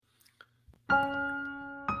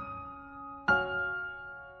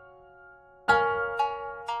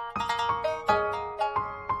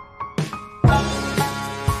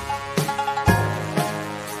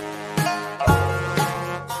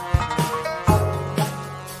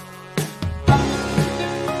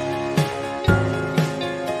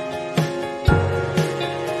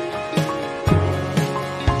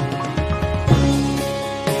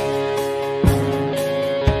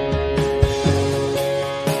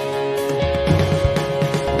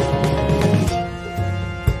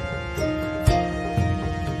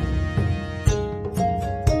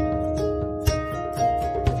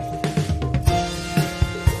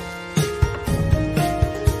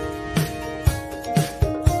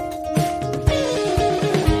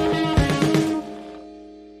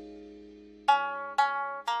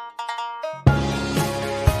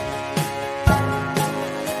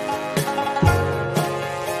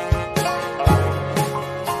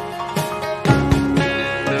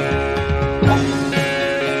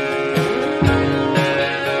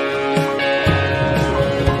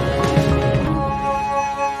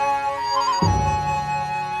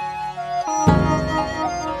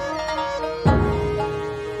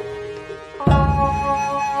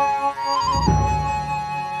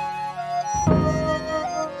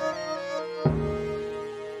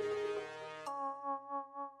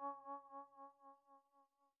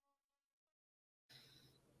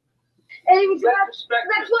And he was right.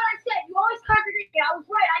 That's what I said. You always contradict me. I was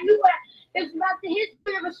right. I knew what it was about the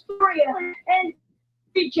history of Astoria and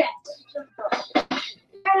rejects.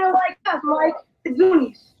 Kind of like us, like the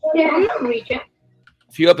Goonies. Yeah, I'm not reject.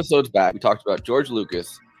 A few episodes back, we talked about George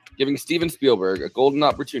Lucas giving Steven Spielberg a golden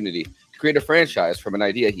opportunity to create a franchise from an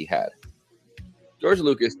idea he had. George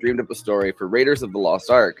Lucas dreamed up a story for Raiders of the Lost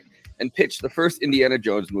Ark and pitched the first Indiana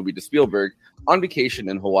Jones movie to Spielberg on vacation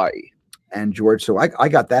in Hawaii. And George, so I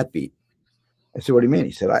got that beat. I said, what do you mean?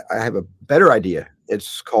 He said, I have a better idea.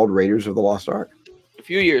 It's called Raiders of the Lost Ark. A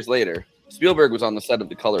few years later, Spielberg was on the set of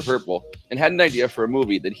The Color Purple and had an idea for a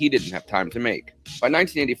movie that he didn't have time to make. By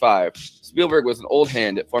 1985, Spielberg was an old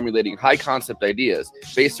hand at formulating high-concept ideas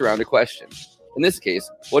based around a question. In this case,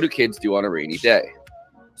 what do kids do on a rainy day?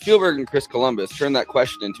 Spielberg and Chris Columbus turned that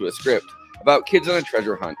question into a script about kids on a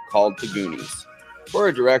treasure hunt called The Goonies. For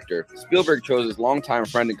a director, Spielberg chose his longtime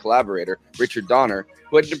friend and collaborator, Richard Donner,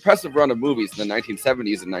 who had an impressive run of movies in the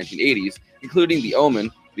 1970s and 1980s, including The Omen,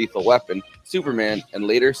 Lethal Weapon, Superman, and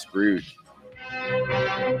later Scrooge. Hey,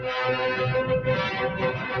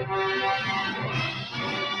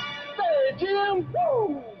 Jim!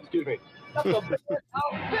 Woo! Excuse me.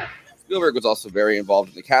 Spielberg was also very involved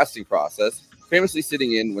in the casting process, famously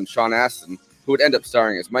sitting in when Sean Astin, who would end up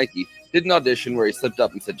starring as Mikey, did an audition where he slipped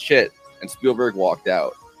up and said shit, and Spielberg walked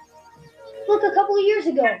out. Look, a couple of years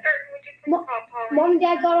ago, Mom and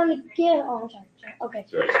Dad got on the game. Oh, I'm sorry. Okay.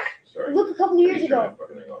 Sorry. Look, a couple of years ago.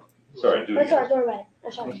 Sorry, dude. Sorry, don't worry about it.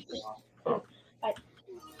 I'm sorry. Right.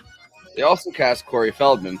 They also cast Corey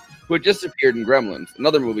Feldman, who had just appeared in Gremlins,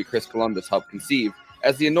 another movie Chris Columbus helped conceive,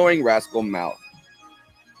 as the annoying rascal Mouth.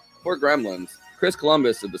 For Gremlins, Chris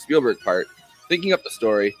Columbus did the Spielberg part, thinking up the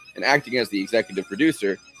story and acting as the executive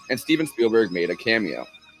producer, and Steven Spielberg made a cameo.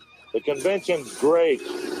 The convention's great.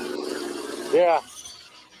 Yeah.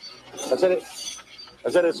 I said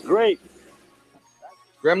it's great.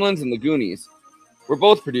 Gremlins and the Goonies were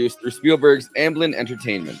both produced through Spielberg's Amblin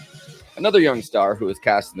Entertainment. Another young star who was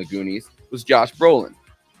cast in the Goonies was Josh Brolin.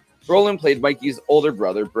 Brolin played Mikey's older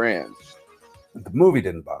brother, Brand. The movie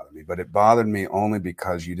didn't bother me, but it bothered me only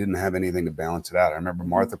because you didn't have anything to balance it out. I remember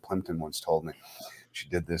Martha Plimpton once told me she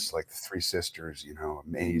did this, like the Three Sisters,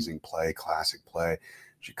 amazing play, classic play.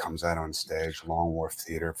 She comes out on stage, Long Wharf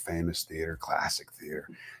Theater, famous theater, classic theater.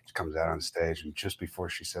 She comes out on stage, and just before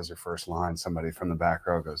she says her first line, somebody from the back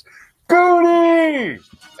row goes, Goonies!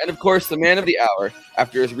 And of course, the man of the hour,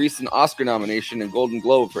 after his recent Oscar nomination and Golden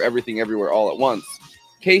Globe for Everything Everywhere All at Once,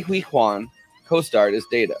 Ke Huy Quan co-starred as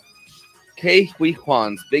Data. Ke Huy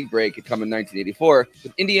Quan's big break had come in 1984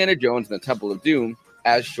 with Indiana Jones and the Temple of Doom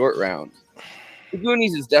as Short Round. The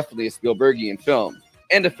Goonies is definitely a Spielbergian film,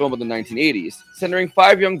 and a film of the 1980s, centering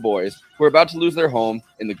 5 young boys who are about to lose their home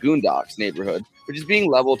in the Goondocks neighborhood, which is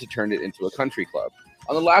being leveled to turn it into a country club.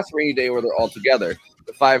 On the last rainy day where they're all together,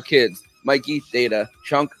 the 5 kids, Mikey, Data,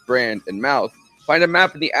 Chunk, Brand, and Mouth, find a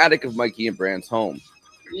map in the attic of Mikey and Brand's home.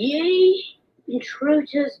 Ye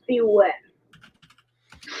intruders beware,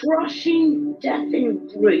 crushing death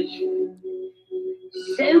and grief,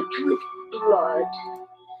 soaked with blood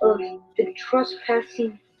of the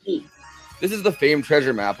trespassing thief. This is the famed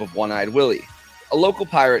treasure map of One-Eyed Willie, a local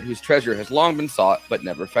pirate whose treasure has long been sought but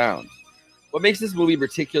never found. What makes this movie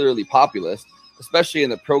particularly populous especially in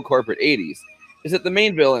the pro-corporate 80s, is that the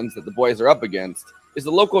main villains that the boys are up against is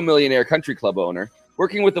the local millionaire country club owner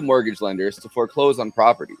working with the mortgage lenders to foreclose on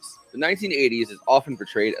properties. The 1980s is often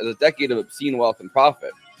portrayed as a decade of obscene wealth and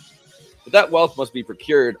profit. But that wealth must be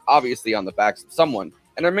procured, obviously, on the backs of someone,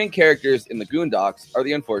 and our main characters in the Goondocks are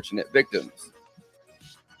the unfortunate victims.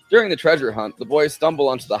 During the treasure hunt, the boys stumble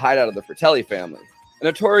onto the hideout of the Fratelli family, a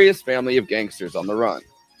notorious family of gangsters on the run.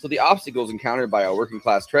 So the obstacles encountered by our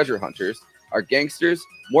working-class treasure hunters are gangsters,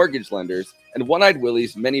 mortgage lenders, and One-Eyed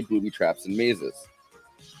Willie's many booby traps and mazes.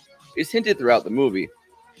 It's hinted throughout the movie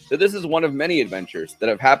that this is one of many adventures that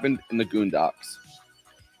have happened in the Goondocks.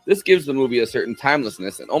 This gives the movie a certain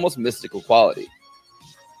timelessness and almost mystical quality.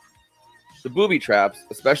 The booby traps,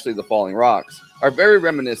 especially the falling rocks, are very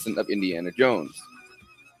reminiscent of Indiana Jones.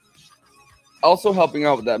 Also helping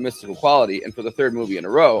out with that mystical quality, and for the third movie in a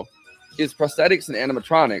row, is prosthetics and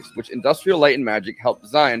animatronics, which Industrial Light and Magic helped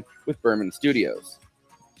design with Berman Studios.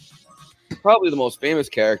 Probably the most famous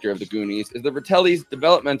character of the Goonies is the Fratelli's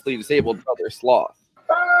developmentally disabled brother, Sloth.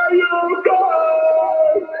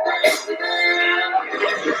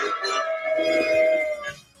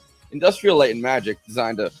 Industrial Light and Magic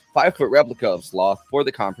designed a 5-foot replica of Sloth for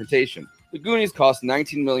the confrontation. The Goonies cost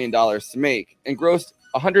 $19 million to make and grossed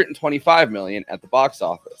 $125 million at the box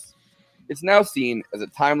office. It's now seen as a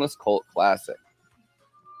timeless cult classic.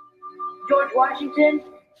 George Washington.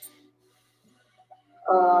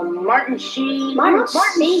 Martin Sheen. Martin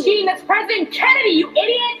Sheen, that's President Kennedy, you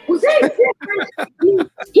idiot! Was that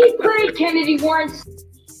different? He played Kennedy once.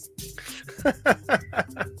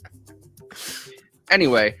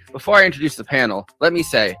 Anyway, before I introduce the panel, let me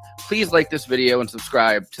say, please like this video and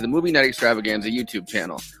subscribe to the Movie Night Extravaganza YouTube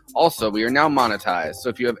channel. Also, we are now monetized, so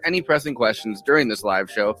if you have any pressing questions during this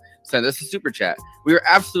live show, send us a super chat. We are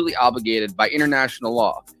absolutely obligated by international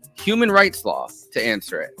law, human rights law, to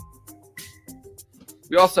answer it.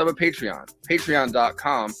 We also have a Patreon,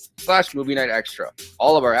 patreon.com/Movie Night Extra.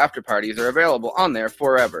 All of our after parties are available on there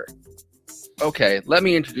forever. Okay, let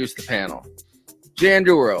me introduce the panel. J.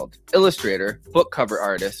 Andrew World, illustrator, book cover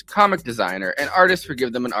artist, comic designer, and artist for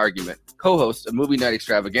Give Them an Argument, co-host of Movie Night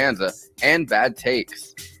Extravaganza and Bad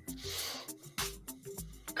Takes.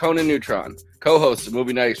 Conan Neutron, co-host of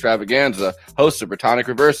Movie Night Extravaganza, host of Protonic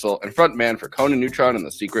Reversal, and frontman for Conan Neutron and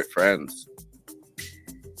the Secret Friends.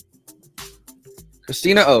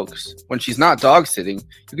 Christina Oakes, when she's not dog-sitting,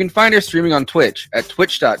 you can find her streaming on Twitch at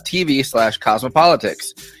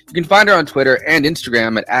twitch.tv/cosmopolitics. You can find her on Twitter and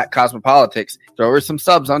Instagram at @cosmopolitics. Throw her some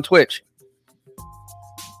subs on Twitch.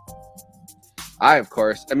 I, of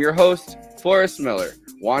course, am your host, Forrest Miller,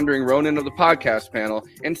 wandering Ronin of the podcast panel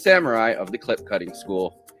and samurai of the clip-cutting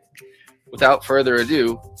school. Without further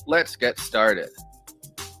ado, let's get started.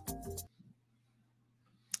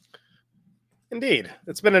 Indeed.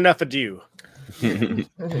 It's been enough ado.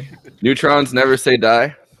 Neutrons never say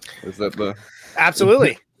die. Is that the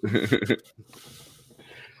Absolutely?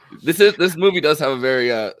 This movie does have a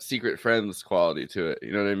very Secret Friends quality to it.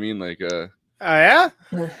 You know what I mean? Like Oh yeah?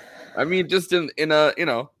 I mean, just in a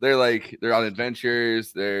they're on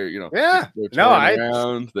adventures. They're Yeah. they're No,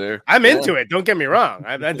 around. I'm into it. Don't get me wrong.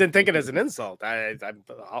 I didn't think it as an insult.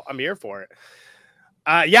 I'm here for it.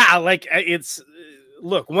 Yeah, like it's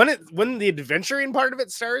look when the adventuring part of it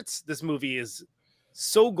starts. This movie is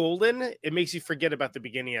so golden, it makes you forget about the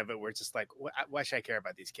beginning of it, where it's just like, why should I care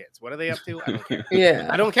about these kids? What are they up to? I don't care. Yeah,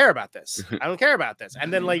 I don't care about this. I don't care about this. And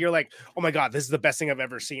then like you're like, oh my god, this is the best thing I've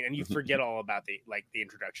ever seen, and you forget all about the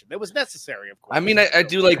introduction. That was necessary, of course. I mean, I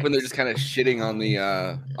do like when they're just kind of shitting on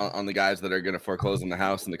the guys that are gonna foreclose on the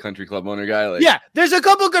house and the country club owner guy. Like, yeah, there's a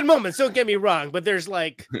couple good moments. Don't get me wrong, but there's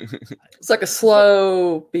like it's like a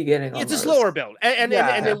slow beginning. It's almost. a slower build, and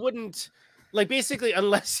it wouldn't. Like, basically,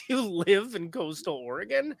 unless you live in coastal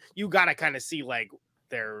Oregon, you got to kind of see, like,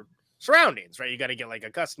 their surroundings, right? You got to get, like,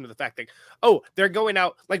 accustomed to the fact that, oh, they're going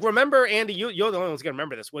out. Like, remember, Andy, you're the only one's going to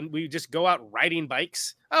remember this. When we just go out riding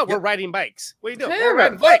bikes. Oh, we're riding bikes. What are you doing? We're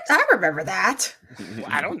riding bikes. I remember that. Well,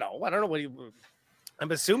 I don't know. What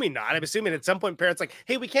I'm assuming not. I'm assuming at some point parents like,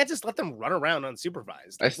 hey, we can't just let them run around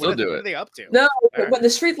unsupervised. I still do it. What are they up to? No, when the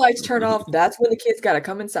street lights turn off, that's when the kids got to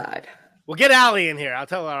come inside. Well, get Allie in here. I'll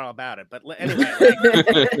tell her all about it. But anyway,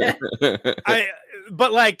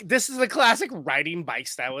 this is a classic riding bike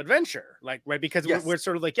style adventure, like, right? Because we're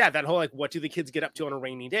sort of like, yeah, that whole like, what do the kids get up to on a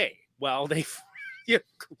rainy day? Well, they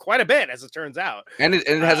quite a bit, as it turns out. And it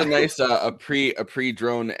has a nice a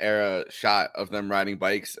pre-drone era shot of them riding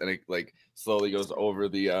bikes, and it like slowly goes over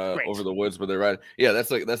the woods where they're riding. Yeah,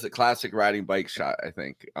 that's a classic riding bike shot, I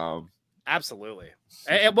think. Absolutely.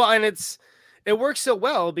 And it works so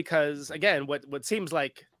well because, again, what seems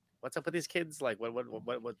like what's up with these kids? Like, what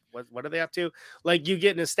are they up to? Like, you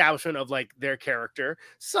get an establishment of like their character.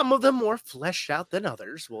 Some of them more fleshed out than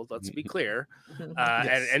others. Well, let's be clear.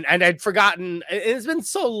 Yes. And I'd forgotten. It's been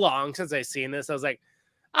so long since I've seen this. I was like,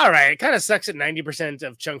 all right, it kind of sucks that 90%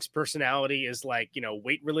 of Chunk's personality is like,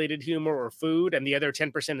 weight related humor or food, and the other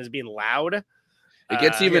 10% is being loud. It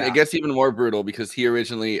gets even more brutal because he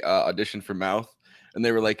originally auditioned for Mouth, and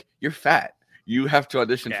they were like, "You're fat. You have to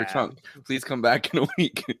audition for Chunk. Please come back in a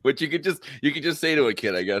week." Which you could just say to a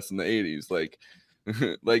kid, I guess, in the 80s, like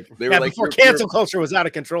they were like before cancel culture was out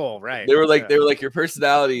of control, right? They were like, your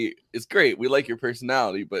personality is great. We like your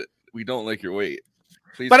personality, but we don't like your weight.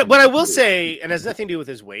 Please but what I will say, and it has nothing to do with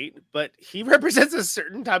his weight, but he represents a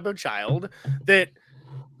certain type of child that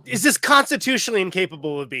is just constitutionally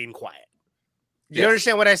incapable of being quiet. You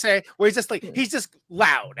understand what I say? Where he's just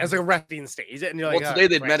loud as a resting stage. And you're like, today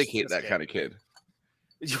they'd medicate that kind of kid.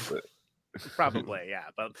 Probably, yeah.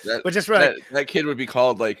 But but just really, that kid would be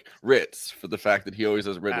called like Ritz for the fact that he always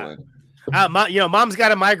has Ritalin. Mom's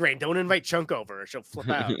got a migraine. Don't invite Chunk over; she'll flip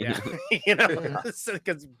out. Yeah,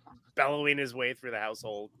 because bellowing his way through the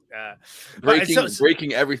household,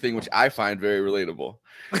 breaking everything, which I find very relatable.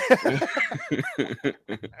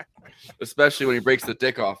 Especially when he breaks the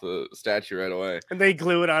dick off the statue right away, and they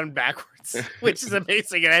glue it on backwards, which is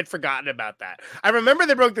amazing. And I had forgotten about that. I remember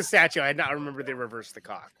they broke the statue. I had not remember they reversed the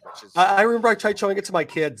cock. I remember I tried showing it to my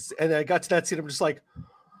kids, and I got to that scene. I'm just like,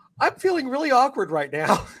 I'm feeling really awkward right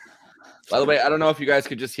now. By the way, I don't know if you guys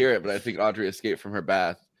could just hear it, but I think Audrey escaped from her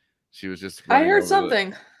bath. She was just. I heard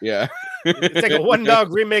something. Yeah. It's like a one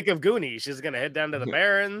dog remake of Goonies. She's gonna head down to the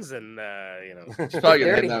Barrens, and she's probably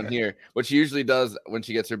gonna head down here. What she usually does when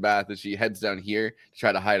she gets her bath is she heads down here to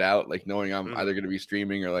try to hide out, like knowing I'm either gonna be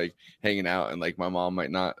streaming or like hanging out, and like my mom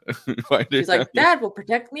might not find her. She's like, Dad will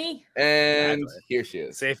protect me, and here she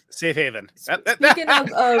is, safe haven. Speaking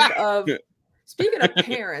of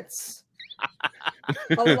parents,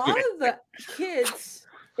 a lot of the kids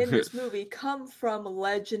in this movie come from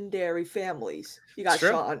legendary families. You got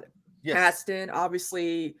Sean Astin,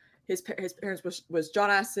 obviously his parents was John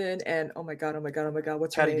Astin, and oh my god,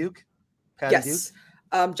 what's her name? Duke? Patty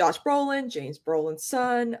Duke. Josh Brolin, James Brolin's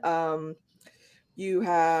son. You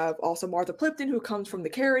have also Martha Plimpton, who comes from the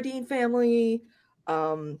Carradine family.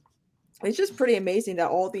 It's just pretty amazing that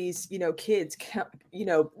all these, kids,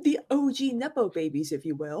 the OG Nepo babies, if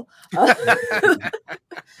you will.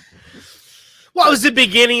 Well, it was the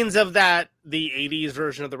beginnings of the 80s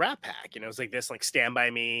version of the Rat Pack. It was like this, like Stand By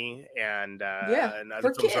Me and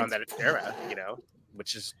other films around that era,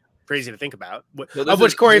 which is crazy to think about. Of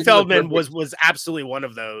which Corey Feldman was absolutely one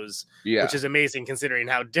of those, which is amazing considering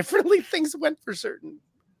how differently things went for certain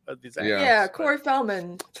of these actors. Yeah, Corey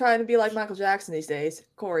Feldman trying to be like Michael Jackson these days.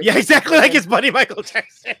 Corey. Yeah, exactly like his buddy Michael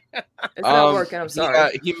Jackson. It's not working, I'm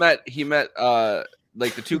sorry. He met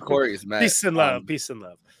like the two Corys met. Peace and love.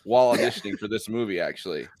 While auditioning for this movie,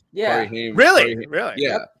 actually. Yeah. Really? Yeah.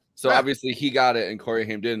 Yep. So obviously he got it and Corey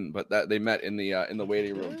Haim didn't, but that they met in the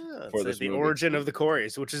waiting room for this movie. Origin of the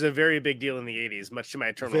Corys, which is a very big deal in the 80s, much to my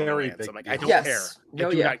eternal annoyance. I'm like, I don't care. I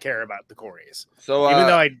do not care about the Corys. So even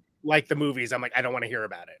though I like the movies, I'm like, I don't want to hear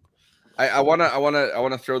about it. I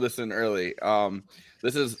wanna throw this in early.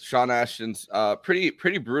 This is Sean Astin's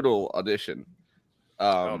pretty brutal audition.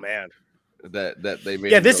 Oh man. That they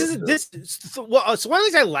made. Yeah, so one of the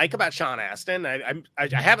things I like about Sean Astin, I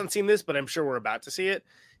haven't seen this, but I'm sure we're about to see it.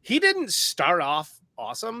 He didn't start off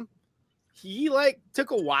awesome. He took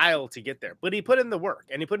a while to get there, but he put in the work,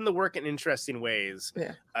 and he put in the work in interesting ways,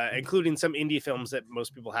 including some indie films that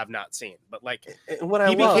most people have not seen. But he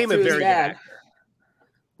became a very good actor.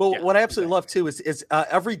 Well, what I absolutely love too is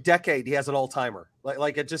every decade he has an all timer.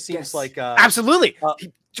 Like it just seems like absolutely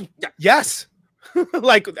yes.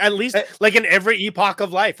 At least in every epoch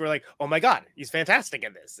of life, we're like, oh my god, he's fantastic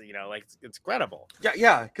in this. It's incredible.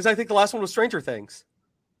 Yeah, because I think the last one was Stranger Things.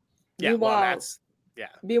 Yeah,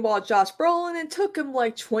 Meanwhile, Josh Brolin, it took him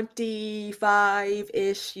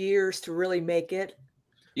 25-ish years to really make it.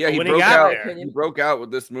 Yeah, he broke out with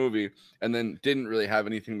this movie and then didn't really have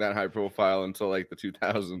anything that high profile until the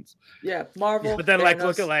 2000s. Yeah, Marvel. But then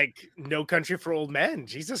look at No Country for Old Men.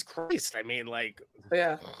 Jesus Christ. I mean,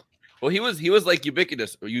 yeah. Well, he was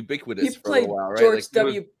ubiquitous he for played a while, right? George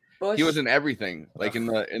W. Bush. He was in everything, in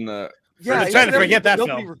the. Yeah, I'm trying to forget that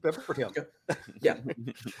nobody film. Remembered him.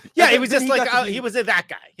 Yeah, he was just he was that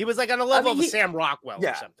guy. He was on a level of Sam Rockwell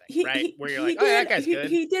or something, right? Where you're that guy's good.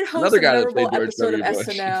 He did host a memorable episode of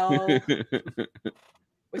SNL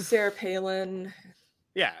with Sarah Palin.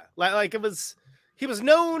 Yeah, he was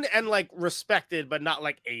known and respected, but not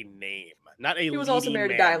a name, not a. He was also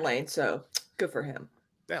married to Diane Lane, so good for him.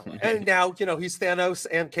 Yeah, well, And now, he's Thanos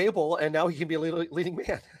and Cable, and now he can be a leading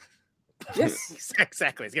man. Yes.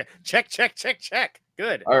 exactly. Check.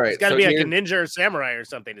 Good. All right, It's got to so be like a here- ninja or samurai or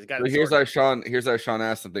something. It's got So to here's our Sean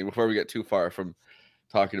asked something before we get too far from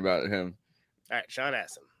talking about him. All right, Sean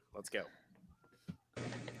asked him. Let's go.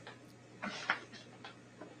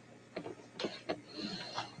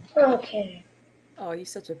 Okay. Oh,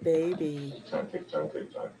 he's such a baby. Take time.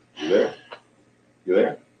 You there? You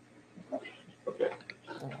there? Okay.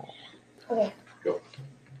 Okay. Go.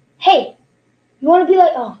 Hey, you want to be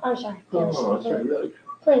like? Oh, I'm sorry. Oh, that's right, really.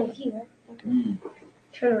 Playing with you, right? Mm.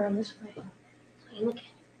 Turn around this way. Okay, look at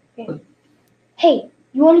it. Okay. Hey,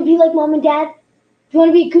 you want to be like Mom and Dad? Do you want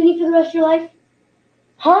to be a Goonie for the rest of your life?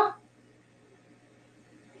 Huh?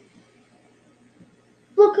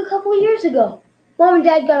 Look, a couple of years ago, Mom and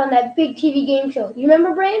Dad got on that big TV game show. You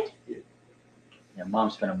remember, Brand? Yeah, Mom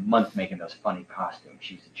spent a month making those funny costumes.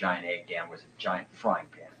 She was a giant egg, Dan was a giant frying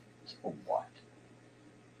pan. So what?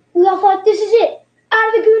 We all thought, this is it. Out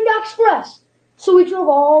of the Goondock Express. So we drove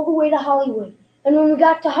all the way to Hollywood. And when we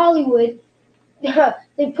got to Hollywood,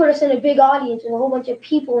 they put us in a big audience with a whole bunch of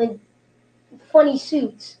people in funny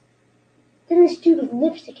suits. Then this dude with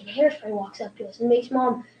lipstick and hairspray walks up to us and makes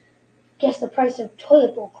Mom guess the price of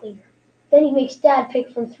toilet bowl cleaner. Then he makes Dad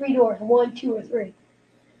pick from 3 doors, 1, 2, or 3.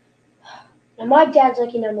 Now my dad's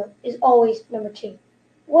lucky number is always number 2. It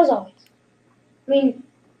was always. I mean,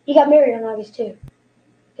 he got married on August 2.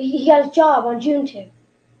 He got his job on June 2.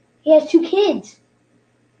 He has 2 kids.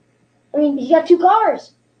 I mean, he got 2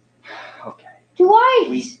 cars. Okay. 2 wives.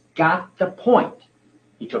 We got the point.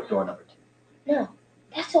 He took door number 2. No,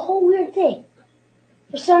 that's a whole weird thing.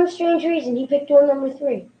 For some strange reason, he picked door number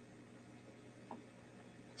 3.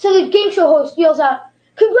 So the game show host yells out,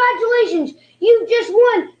 "Congratulations, you just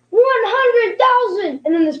won 100,000!"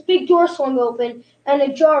 And then this big door swung open, and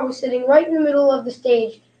a jar was sitting right in the middle of the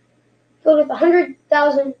stage, filled with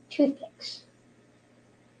 100,000 toothpicks.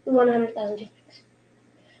 We won 100,000 toothpicks.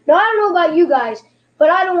 Now, I don't know about you guys, but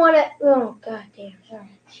I don't want to... Oh, god damn, sorry.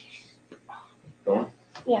 Go on.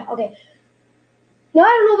 Yeah, okay. Now, I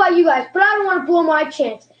don't know about you guys, but I don't want to blow my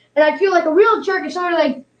chance. And I feel like a real jerk if somebody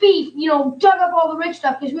like Beef, dug up all the rich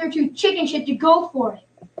stuff because we were too chicken shit to go for it.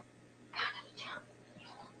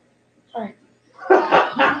 Sorry.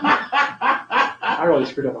 I really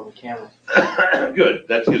screwed up on the camera. Good.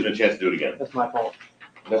 That gives me a chance to do it again. That's my fault.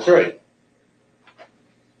 That's right.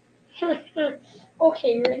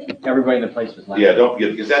 Okay, you ready? Everybody in the place was laughing. Yeah, don't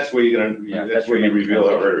forget, because that's where you're gonna. Yeah, that's where you reveal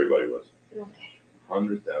how hurt everybody was. Okay.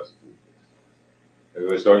 100,000.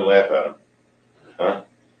 Everybody started to laugh at him. Huh?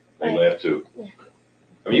 They Right. laughed too. Yeah.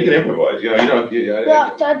 I mean, you can improvise. You don't.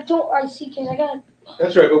 Yeah, I see, because I got...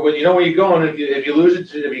 That's right. But when you know where you're going, if you lose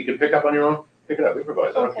it, if you can pick up on your own, pick it up.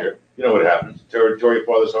 Improvise. I don't Okay. care. You know what happens. Tear your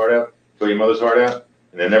father's heart out. Tear your mother's heart out,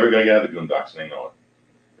 and they're never gonna get out of the Goondocks, and they know it.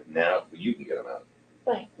 But now you can get them out.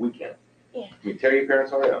 Right. We can't. Yeah. I mean, tear your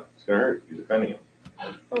parents' heart out. It's gonna hurt. You're defending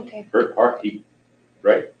them. Okay. Hurt heart heat.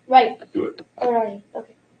 Right. Right. Do it. All right.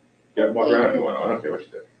 Okay. Yeah, walk around if you want. I don't care what you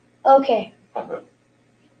do. Okay.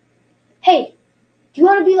 Hey, do you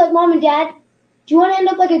want to be like Mom and Dad? Do you want to end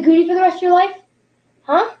up like a Goonie for the rest of your life?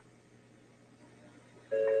 Huh?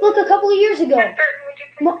 Look, a couple of years ago,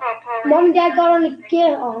 Mom and Dad got on the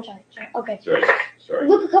game. Oh, I'm sorry. Okay. Sorry.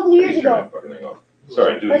 Look, a couple of years Turn that ago. fucking thing off.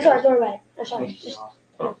 Sorry, do it. I'm sorry. again. Don't worry about it. I'm sorry. Just,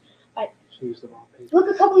 Oh. look,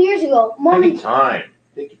 a couple of years ago, Mom Take and... your time.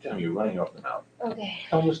 Take your time. You're running off the mouth. Okay.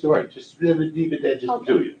 Tell them the story. Just deep in there, just Okay.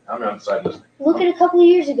 do you. I'm outside listening. Look at a couple of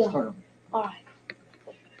years ago. All right.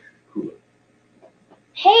 Cool.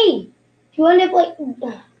 Hey, do you end up like...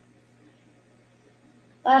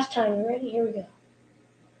 Last time, you ready? Here we go.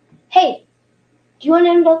 Hey, do you want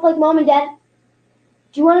to end up like Mom and Dad?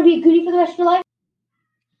 Do you want to be a Goonie for the rest of your life?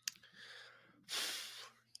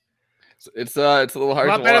 It's a little hard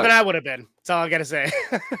A lot to better watch. than I would have been. That's all I gotta say.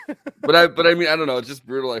 But I mean, I don't know. It's just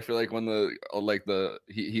brutal. I feel like when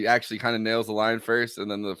he actually kind of nails the line first, and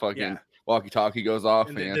then the fucking walkie-talkie goes off,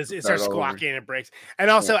 And and he then has to it start starts all over. squawking and it breaks.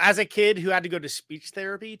 And also, as a kid who had to go to speech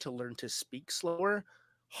therapy to learn to speak slower,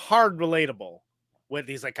 hard relatable with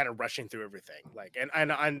these like kind of rushing through everything. Like, and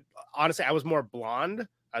honestly, I was more blonde.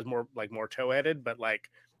 I was more toe-headed, but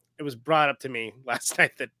like it was brought up to me last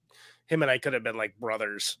night that him and I could have been like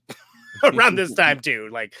brothers around this time too,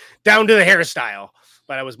 like down to the hairstyle.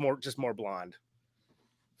 But I was more blonde.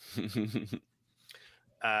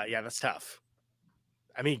 Yeah, that's tough.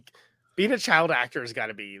 I mean, being a child actor has got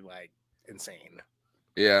to be like insane.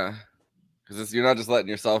 Yeah, because you're not just letting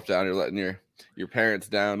yourself down; you're letting your parents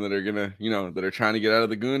down that are gonna, that are trying to get out of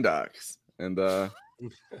the Goondocks. And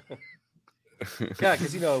Yeah,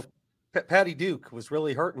 because Patty Duke was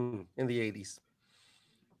really hurting in the 80s.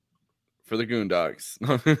 for the Goondogs.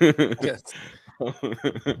 Yes.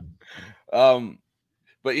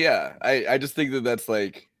 But yeah, I just think that's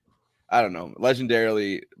like, I don't know,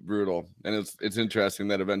 legendarily brutal, and it's interesting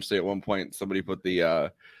that eventually at one point somebody put the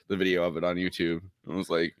video of it on YouTube and was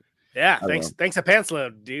like, yeah, thanks a pants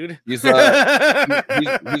load, dude. He's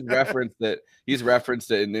referenced it. He's referenced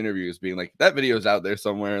it in interviews, being like, that video's out there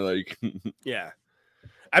somewhere. Like, yeah,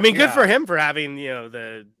 I mean, good for him for having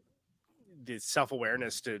the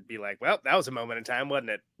self-awareness to be like, well, that was a moment in time,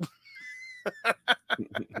 wasn't it?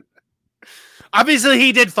 Obviously,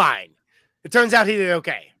 he did fine. It turns out he did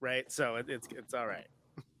okay, right? So it's all right.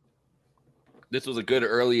 This was a good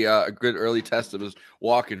early test of his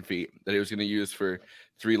walking feet that he was going to use for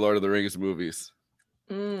 3 Lord of the Rings movies.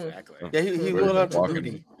 Exactly. Yeah, he went on to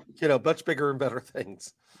Rudy, much bigger and better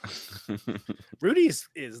things. Rudy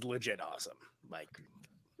is legit awesome. Like,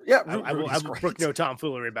 yeah, I will brook no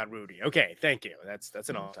tomfoolery about Rudy. Okay, thank you. That's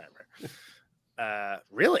an all-timer.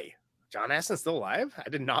 Really? John Astin's still alive? I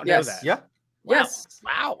did not know that. Yeah. Wow. Yes.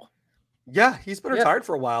 Wow. Yeah, he's been retired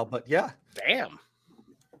for a while, but yeah. Damn.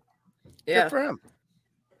 Yeah. Good for him.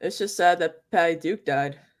 It's just sad that Patty Duke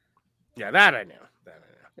died. Yeah, that I know.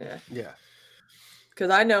 Yeah. Yeah.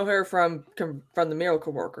 Because I know her from The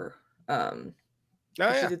Miracle Worker.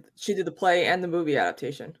 She did the play and the movie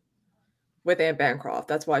adaptation with Anne Bancroft.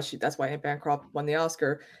 That's why Anne Bancroft won the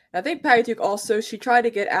Oscar. And I think Patty Duke also, she tried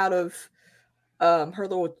to get out of her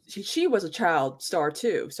little, she was a child star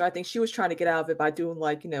too, so I think she was trying to get out of it by doing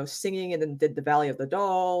singing, and then did the Valley of the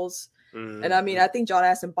Dolls. And I mean, I think John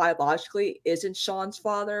Astin biologically isn't Sean's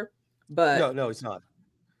father, but no, he's not.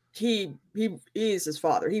 He is his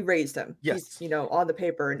father. He raised him. Yes. He's, on the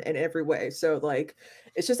paper in every way. So like,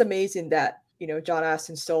 it's just amazing that John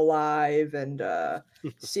Astin's still alive, and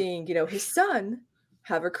seeing his son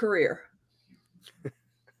have a career.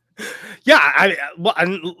 Yeah,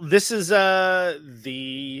 and this is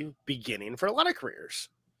the beginning for a lot of careers.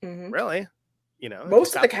 Mm-hmm. Really,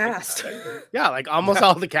 most of the cast. Yeah, like almost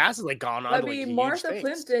all the cast is like gone on. I to, mean, like, Martha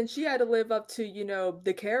Plimpton, she had to live up to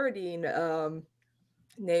the Carradine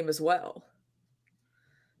name as well,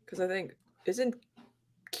 because I think isn't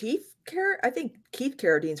Keith I think Keith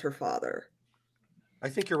Carradine's her father. I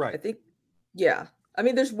think you're right. I think, yeah. I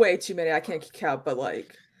mean, there's way too many. I can't keep but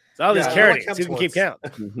like. All these Carradines, you can keep count.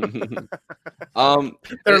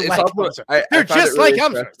 They're they're just like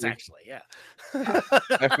Hemsworths, actually. Yeah.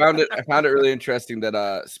 I found it really interesting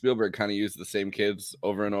that Spielberg kind of used the same kids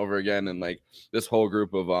over and over again, and like this whole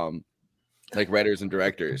group of like writers and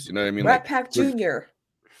directors. You know what I mean? Rat like, Pack Jr.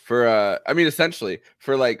 For I mean, essentially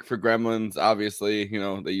for Gremlins, obviously,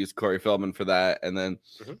 they used Corey Feldman for that, and then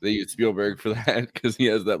they used Spielberg for that because he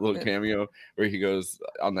has that little cameo where he goes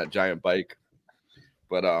on that giant bike.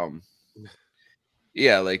 But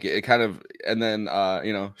yeah, like it kind of, and then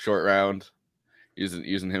Short Round,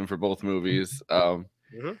 using him for both movies.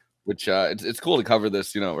 Which it's cool to cover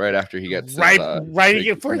this, right after he gets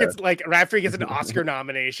before he gets an Oscar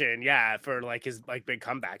nomination, for like his like big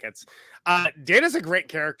comeback. It's Data's a great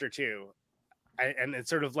character too, and it's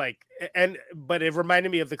sort of like but it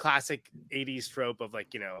reminded me of the classic '80s trope of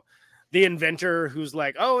like the inventor who's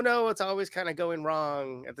like, oh no, it's always kind of going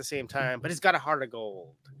wrong at the same time, but he's got a heart of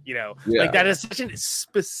gold, like that is such a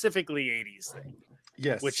specifically '80s thing.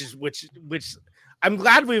 Yes, which I'm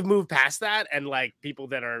glad we've moved past that, and like people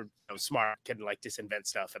that are smart can like disinvent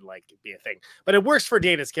stuff and like be a thing. But it works for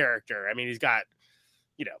Data's character. I mean, he's got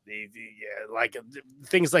like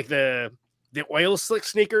things like the oil slick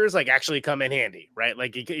sneakers like actually come in handy, right?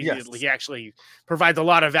 Like he actually provides a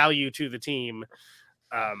lot of value to the team.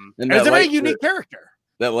 And it's a very unique character.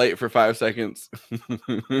 That light for 5 seconds.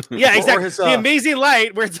 Yeah, exactly. The amazing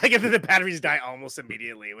light where it's like the batteries die almost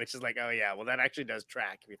immediately, which is like, oh yeah, well that actually does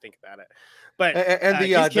track if you think about it. But and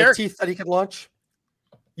the teeth that he can launch.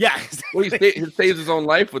 Yeah, exactly. Well, he saves his own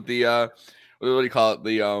life with the what do you call it?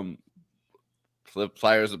 The flip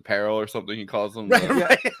pliers of peril or something he calls them.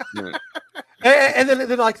 Right. And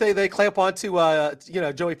then like they clamp onto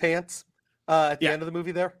Joey Pants at the end of the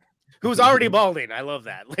movie there. Who's already balding. I love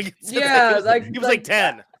that. Like, he was like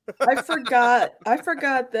 10. I forgot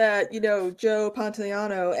that Joe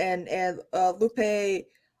Pantoliano and Lupe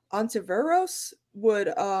Ontiveros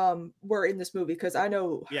were in this movie, because I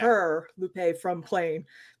know her, Lupe, from playing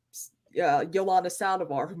Yolanda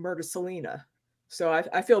Saldivar, who murdered Selena. So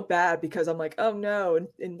I feel bad because I'm like, oh no,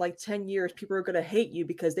 in like 10 years people are gonna hate you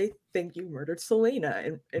because they think you murdered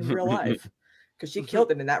Selena in real life, because she killed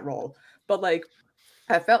him in that role. But like,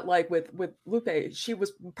 I felt like with Lupe, she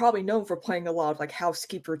was probably known for playing a lot of like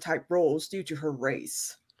housekeeper type roles due to her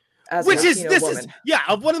race. One of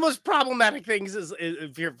the most problematic things is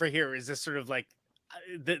this sort of like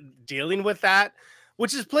dealing with that,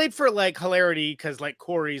 which is played for like hilarity because like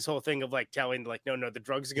Corey's whole thing of like telling like no, the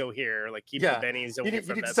drugs go here, like keep the bennies away you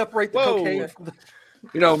from need that. to separate the cocaine from the...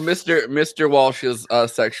 You know, Mr. Walsh's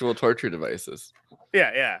sexual torture devices.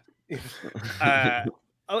 Yeah. And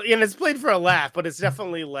it's played for a laugh, but it's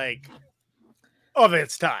definitely like of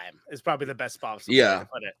its time. Is probably the best possible way to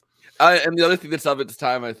put it. And the other thing that's of its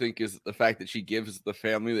time, I think, is the fact that she gives the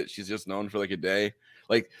family that she's just known for like a day.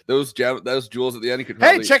 Like those jewels at the end.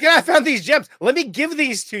 Hey, check it out! I found these gems. Let me give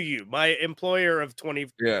these to you, my employer of 20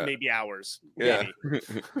 maybe hours. Yeah,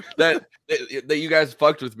 that you guys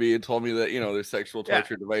fucked with me and told me that there's sexual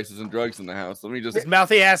torture devices and drugs in the house. Let me just. This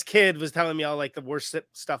mouthy ass kid was telling me all like the worst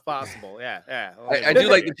stuff possible. Yeah. I do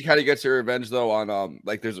like that she kind of gets her revenge though on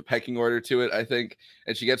like there's a pecking order to it, I think,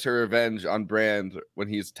 and she gets her revenge on Brand when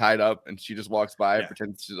he's tied up and she just walks by and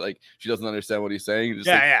pretends to like she doesn't understand what he's saying. Just,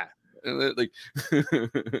 like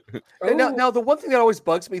now the one thing that always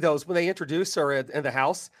bugs me though is when they introduce her in the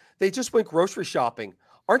house, they just went grocery shopping.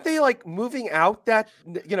 Aren't they like moving out that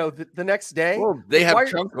the next day? Well, they have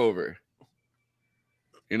Chunk over.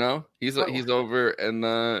 He's over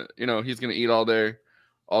and he's gonna eat all their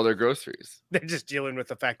groceries. They're just dealing with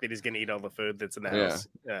the fact that he's gonna eat all the food that's in the house.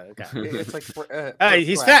 Yeah, okay. It's like hey,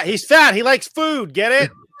 he's fat. He's fat. He likes food. Get it?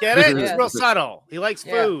 It's real subtle. He likes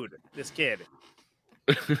food. This kid.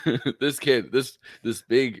 this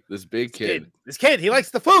big kid. This kid, he likes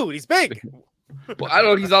the food. He's big. Well, I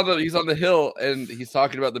don't know. He's on the hill and he's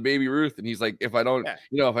talking about the baby Ruth, and he's like, if I don't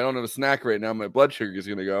have a snack right now, my blood sugar is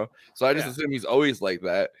gonna go. So I just assume he's always like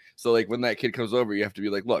that. So like when that kid comes over, you have to be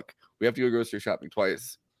like, look, we have to go grocery shopping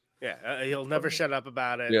twice. Yeah, he'll never shut up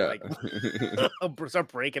about it. Yeah, like, he'll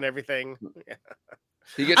start breaking everything. Yeah.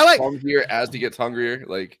 He gets hungrier as he gets hungrier.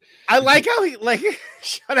 Like I like how he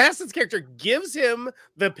Sean Astin's character gives him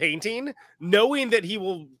the painting, knowing that it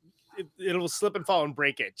will slip and fall and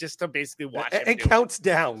break it, just to basically watch him. It counts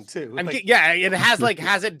down too. It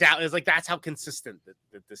has it down. It's like that's how consistent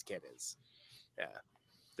that this kid is. Yeah,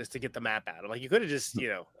 just to get the map out. I'm like, you could have just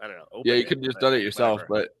I don't know. You could have just done it yourself,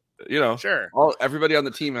 but. Sure. Everybody on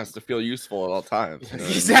the team has to feel useful at all times.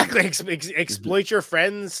 Exactly. Exploit your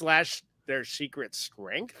friends / their secret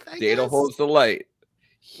strength. Data holds the light.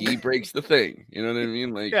 He breaks the thing. You know what I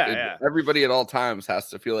mean? Like everybody at all times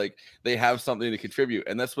has to feel like they have something to contribute,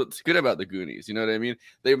 and that's what's good about the Goonies. You know what I mean?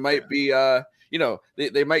 They might be,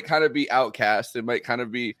 they might kind of be outcast. They might kind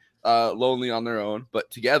of be lonely on their own,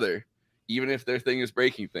 but together, even if their thing is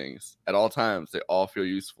breaking things, at all times they all feel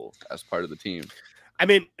useful as part of the team. I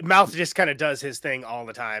mean, Mouth just kind of does his thing all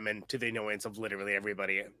the time, and to the annoyance of literally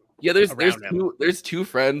everybody. Yeah, there's two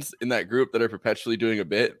friends in that group that are perpetually doing a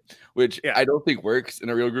bit, which I don't think works in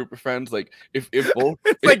a real group of friends. Like if both,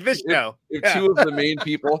 this show, if two of the main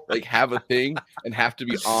people like have a thing and have to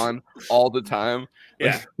be on all the time,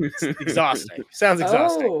 it's exhausting. Sounds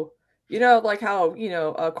exhausting. Like how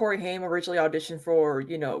Corey Haim originally auditioned for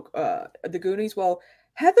the Goonies. Well,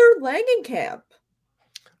 Heather Langenkamp.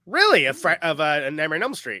 Really, of Nightmare on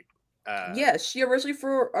Elm Street. Yes, she originally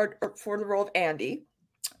for the role of Andy.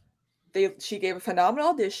 She gave a phenomenal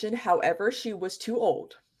audition. However, she was too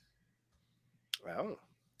old. Well,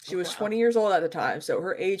 she was 20 years old at the time, so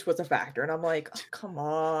her age was a factor. And I'm like, oh, come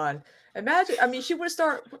on, imagine. I mean, she would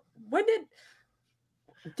start. When didn't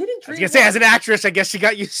I was gonna say, as an actress, I guess she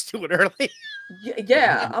got used to it early.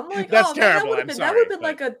 Yeah, I'm like, that's terrible. That would have been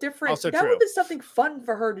like a different. That would have been something fun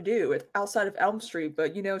for her to do outside of Elm Street,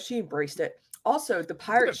 but she embraced it. Also, the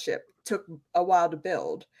pirate ship took a while to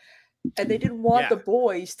build, and they didn't want the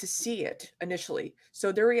boys to see it initially.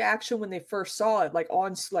 So their reaction when they first saw it,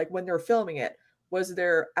 when they were filming it, was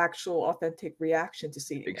their actual authentic reaction to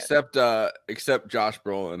seeing it. Except Josh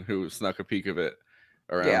Brolin, who snuck a peek of it.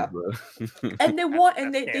 And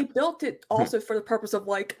they built it also for the purpose of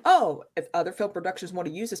if other film productions want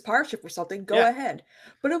to use this pirate ship or something, go ahead.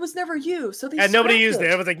 But it was never used, so nobody used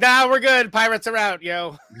it. It was like, nah, we're good. Pirates are out,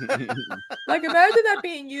 yo. Like imagine that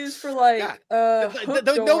being used for nobody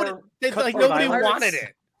wanted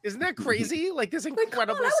it. Isn't that crazy? Like this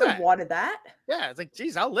incredible set. I wanted that. Yeah, it's like,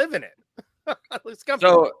 geez, I'll live in it. Let's go.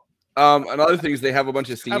 So, another thing is they have a bunch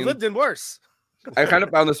of scenes. I've lived in worse. I kind of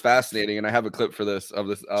found this fascinating, and I have a clip for this.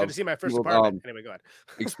 Should have seen my first apartment. Anyway, go ahead.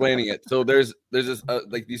 Explaining it. So there's this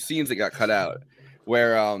like these scenes that got cut out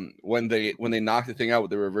where when they knock the thing out with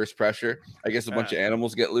the reverse pressure, I guess a bunch of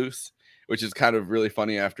animals get loose, which is kind of really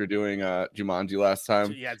funny after doing Jumanji last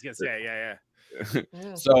time. Yeah, I was gonna say,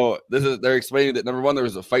 yeah. So they're explaining that number one, there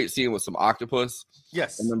was a fight scene with some octopus.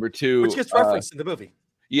 Yes. And number two, which gets referenced in the movie.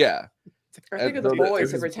 Yeah. I think of the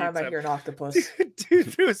boys every time I hear an octopus.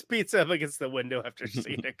 Dude threw his pizza up against the window after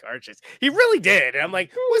seeing a car chase. He really did. And I'm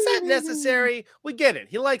like, was that necessary? We get it.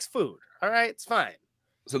 He likes food. All right, it's fine.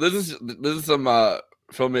 So this is some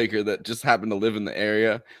filmmaker that just happened to live in the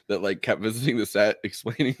area that like kept visiting the set,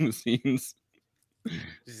 explaining the scenes.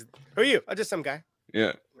 Who are you? I'm just some guy.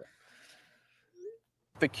 Yeah.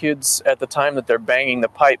 The kids at the time that they're banging the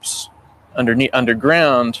pipes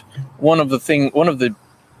underground, one of the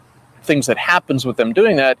things that happens with them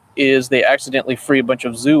doing that is they accidentally free a bunch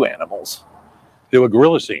of zoo animals. There were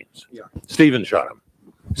gorilla scenes. Yeah. Steven shot them.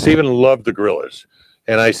 Steven loved the gorillas.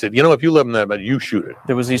 And I said, if you love them that much, you shoot it.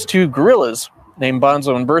 There was these two gorillas named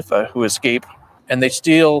Bonzo and Bertha who escape, and they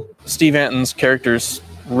steal Steve Anton's character's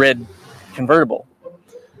red convertible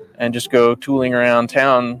and just go tooling around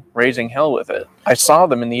town raising hell with it. I saw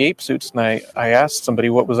them in the ape suits, and I asked somebody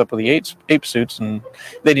what was up with the ape suits, and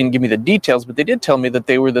they didn't give me the details, but they did tell me that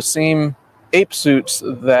they were the same ape suits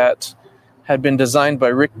that had been designed by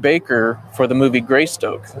Rick Baker for the movie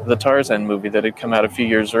Greystoke, the Tarzan movie that had come out a few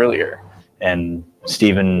years earlier. And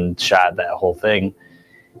Steven shot that whole thing,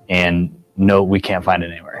 and no, we can't find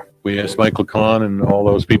it anywhere. We asked Michael Kahn and all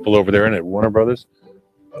those people over there at Warner Brothers,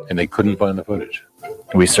 and they couldn't find the footage.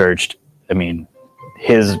 We searched,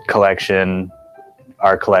 his collection,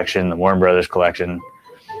 our collection, the Warner Brothers collection.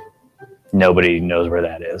 Nobody knows where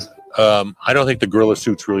that is. I don't think the gorilla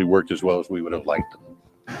suits really worked as well as we would have liked them.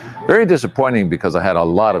 Very disappointing because I had a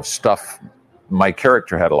lot of stuff. My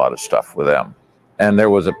character had a lot of stuff with them. And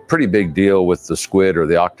there was a pretty big deal with the squid or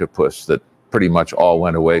the octopus that pretty much all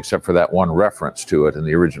went away except for that one reference to it in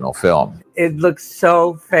the original film. It looks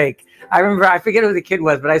so fake. I remember, I forget who the kid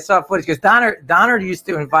was, but I saw footage because Donner used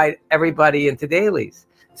to invite everybody into dailies.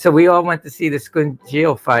 So we all went to see the Squid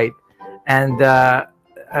Geo fight. And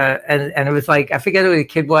it was like, I forget who the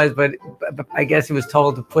kid was, but I guess he was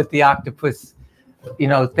told to put the octopus,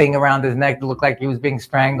 thing around his neck to look like he was being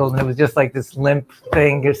strangled. And it was just like this limp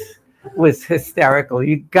thing. It was hysterical.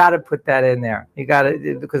 You got to put that in there. You got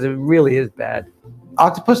to, because it really is bad.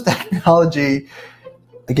 Octopus technology,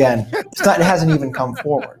 again, it hasn't even come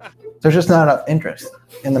forward. There's just not enough interest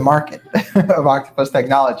in the market of octopus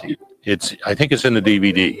technology. I think it's in the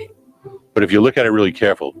DVD, but if you look at it really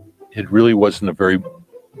careful, it really wasn't a very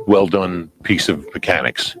well done piece of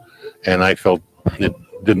mechanics, and I felt it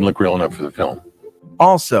didn't look real enough for the film.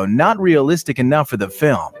 Also, not realistic enough for the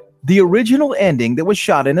film. The original ending that was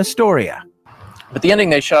shot in Astoria. But the ending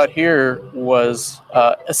they shot here was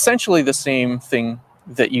essentially the same thing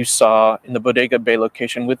that you saw in the Bodega Bay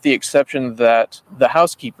location, with the exception that the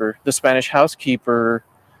Spanish housekeeper,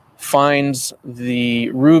 finds the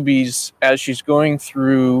rubies as she's going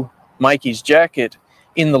through Mikey's jacket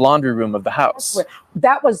in the laundry room of the house.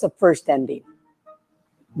 That was the first ending.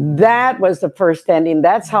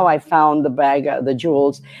 That's how I found the bag of the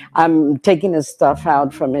jewels. I'm taking his stuff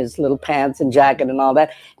out from his little pants and jacket and all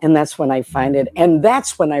that. And that's when I find it. And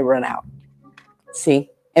that's when I run out. See?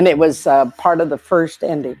 And it was part of the first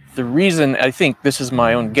ending. The reason, I think this is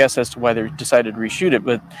my own guess as to why they decided to reshoot it,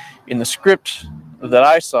 but in the script that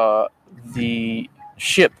I saw, the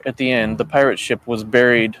ship at the end, the pirate ship, was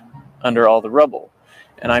buried under all the rubble.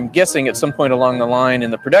 And I'm guessing at some point along the line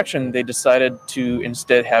in the production, they decided to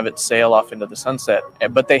instead have it sail off into the sunset.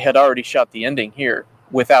 But they had already shot the ending here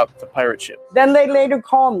without the pirate ship. Then they later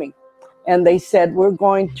called me and they said, we're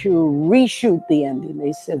going to reshoot the ending.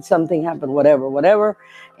 They said something happened, whatever.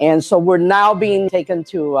 And so we're now being taken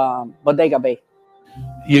to Bodega Bay.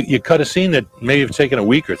 You cut a scene that may have taken a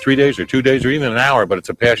week or 3 days or 2 days or even an hour, but it's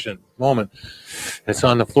a passionate moment. It's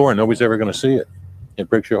on the floor and nobody's ever going to see it. It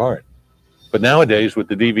breaks your heart. But nowadays, with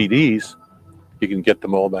the DVDs, you can get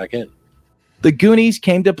them all back in. The Goonies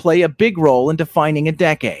came to play a big role in defining a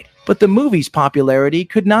decade, but the movie's popularity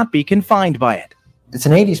could not be confined by it. It's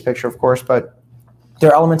an 80s picture, of course, but there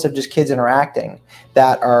are elements of just kids interacting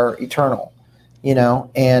that are eternal,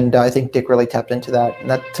 and I think Dick really tapped into that. And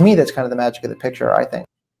that, to me, that's kind of the magic of the picture, I think.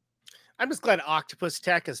 I'm just glad octopus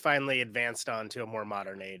tech has finally advanced on to a more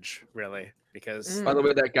modern age, really. Because by the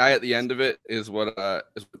way, that guy at the end of it is what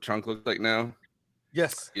Chunk looks like now.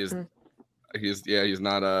 Yes, he's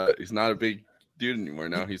not a big dude anymore.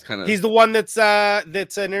 Now he's the one that's an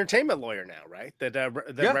entertainment lawyer now, right?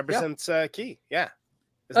 That represents Key. Yeah.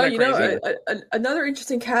 Isn't that crazy? Another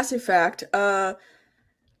interesting casting fact. Joe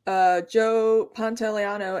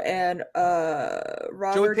Pantoliano and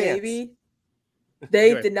Robert Davey,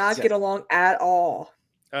 they did not get along at all.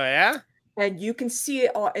 Oh yeah. And you can see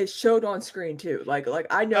it showed on screen too. Like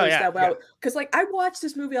I noticed that because I watched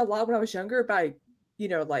this movie a lot when I was younger, but I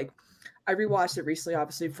rewatched it recently,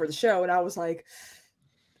 obviously for the show, and I was like,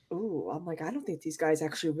 Ooh, I'm like, I don't think these guys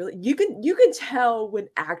actually really. You can tell when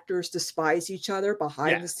actors despise each other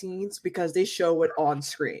behind the scenes because they show it on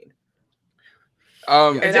screen.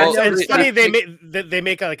 And well, it's funny they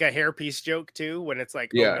make like a hairpiece joke too when it's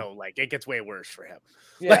like, Yeah. oh no, like it gets way worse for him.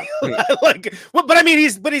 Yeah. Well, but I mean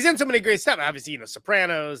he's in so many great stuff. Obviously,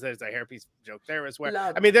 Sopranos. There's a hairpiece joke there as well.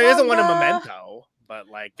 I mean, there isn't one in Memento, but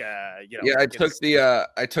like Yeah, I took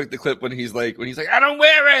the clip when he's like I don't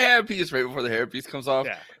wear a hairpiece right before the hairpiece comes off,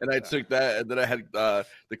 and I took that, and then I had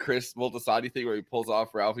the Chris Moltisanti thing where he pulls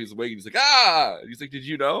off Ralphie's wig, and he's like, ah, and he's like, did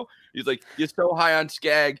you know? He's like, you're so high on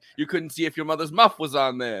skag, you couldn't see if your mother's muff was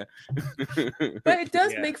on there. But it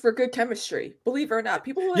does make for good chemistry, believe it or not.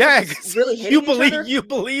 People who really hate you each believe other, you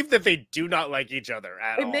believe that they do not like each other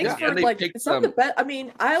at all. it makes for like it's not the best. I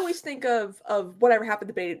mean, I always think of whatever happened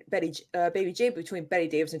to Baby Jane between Betty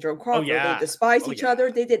Davis and Joan Crawford. yeah. They despised each other.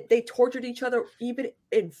 They tortured each other even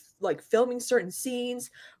in like filming certain scenes,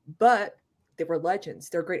 but they were legends.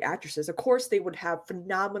 They're great actresses. Of course, they would have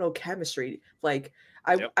phenomenal chemistry. Like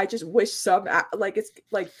I just wish like it's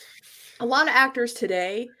like a lot of actors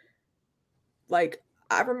today. Like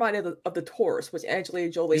I'm reminded of the Tourist, which Angelina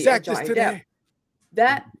Jolie and Johnny Depp.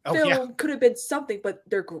 That film could have been something, but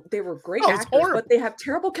they were great actors, but they have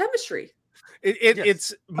terrible chemistry.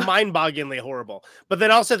 It's mind-bogglingly horrible. But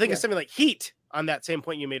then also think of something like Heat on that same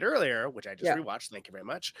point you made earlier, which I just rewatched. Thank you very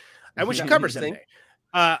much. And we should cover someday.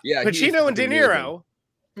 Pacino and De Niro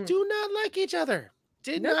do not like each other.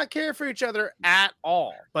 Did not care for each other at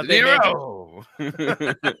all. But they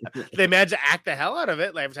managed to act the hell out of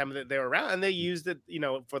it every time that they were around, and they used it,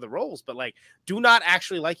 for the roles. But like, do not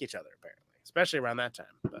actually like each other apparently, especially around that time.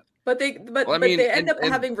 But they end up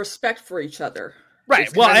having respect for each other. Right.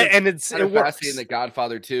 It's well, kind and kind of fascinating. The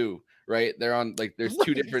Godfather 2, right? They're on like there's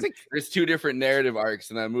two different narrative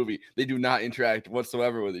arcs in that movie. They do not interact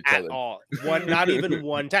whatsoever with each at other. all. Not even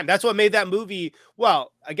one time. That's what made that movie.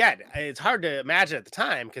 Well, again, it's hard to imagine at the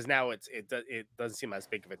time because now it doesn't seem as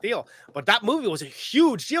big of a deal. But that movie was a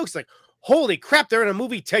huge deal. It's like, holy crap, they're in a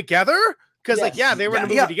movie together. Because they were in a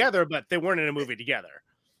movie together, but they weren't in a movie together.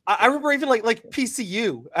 I remember even like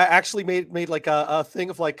PCU actually made like a thing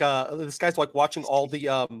of like this guy's like watching all the De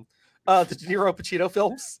Niro Pacino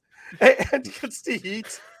films and he gets to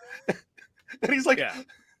Heat and he's like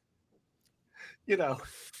it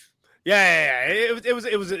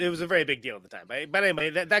was a very big deal at the time. But anyway,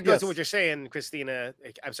 that goes to what you're saying, Christina.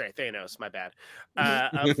 I'm sorry, Thanos. My bad.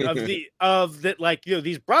 Of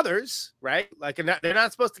these brothers, right? Like they're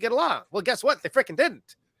not supposed to get along. Well, guess what? They freaking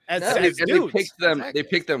didn't. They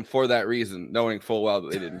picked them for that reason, knowing full well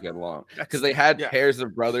that they didn't get along because they had pairs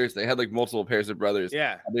of brothers. They had like multiple pairs of brothers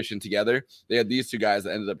audition together. They had these two guys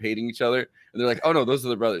that ended up hating each other, and they're like, "Oh no, those are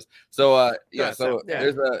the brothers." So there's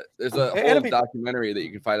a whole documentary that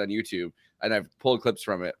you can find on YouTube, and I've pulled clips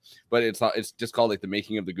from it, but it's just called like The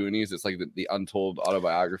Making of the Goonies. It's like the untold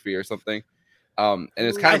autobiography or something. And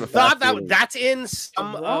it's kind of thought that's in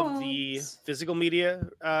some of the physical media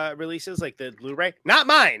releases, like the Blu-ray. Not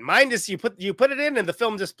mine. Mine just you put it in and the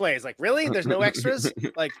film just plays. Like, really? There's no extras?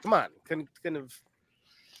 Like, come on. Come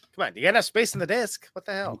on. You got enough space in the disc. What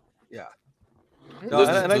the hell? Yeah. No,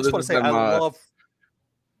 and I just want to say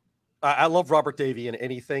I love Robert Davi in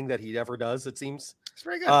anything that he ever does, it seems. It's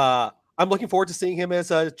very good. I'm looking forward to seeing him as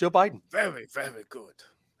Joe Biden. Very, very good.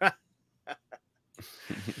 All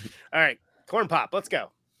right. Corn Pop, let's go.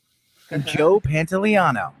 Joe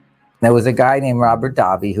Pantoliano. There was a guy named Robert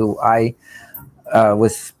Davi who I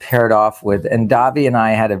was paired off with, and Davi and I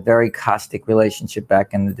had a very caustic relationship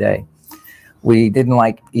back in the day. We didn't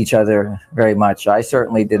like each other very much. I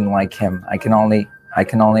certainly didn't like him. I can only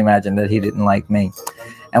imagine that he didn't like me.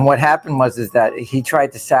 And what happened was that he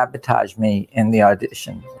tried to sabotage me in the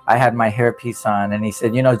audition. I had my hairpiece on, and he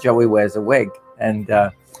said, Joey wears a wig, and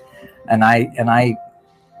I.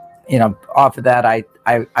 Off of that,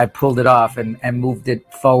 I pulled it off and moved it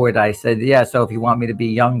forward. I said, so if you want me to be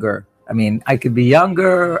younger, I could be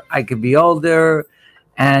younger, I could be older.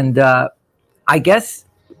 And I guess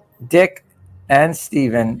Dick and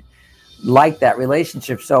Steven liked that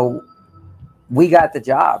relationship. So we got the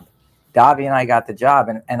job. Davi and I got the job.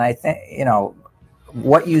 And I think,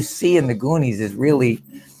 what you see in the Goonies is really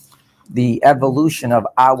the evolution of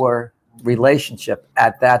our relationship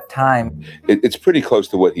at that time. It's pretty close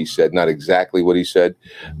to what he said, not exactly what he said,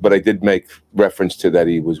 but I did make reference to that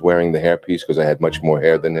he was wearing the hairpiece because I had much more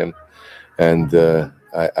hair than him, and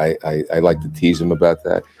I like to tease him about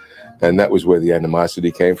that, and that was where the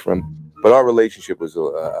animosity came from. But our relationship was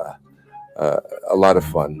a lot of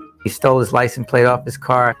fun. He stole his license plate off his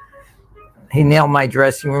car, He nailed my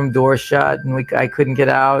dressing room door shut, and I couldn't get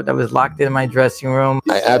out. I was locked in my dressing room.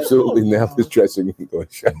 I absolutely nailed his dressing room door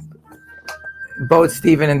shut. Both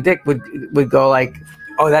Steven and Dick would go like,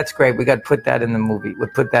 "Oh, that's great. We got to put that in the movie. We'll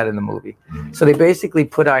put that in the movie." So they basically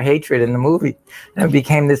put our hatred in the movie, and it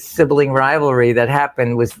became this sibling rivalry that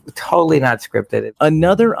happened. Was totally not scripted.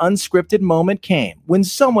 Another unscripted moment came when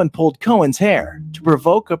someone pulled Cohen's hair to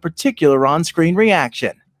provoke a particular on-screen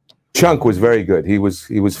reaction. Chunk was very good. He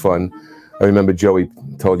was fun. I remember Joey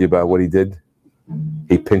told you about what he did.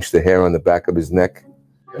 He pinched the hair on the back of his neck.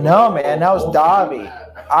 No, man, that was Dobby.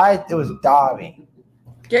 It was Dobby.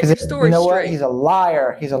 Get your story you know straight. what? He's a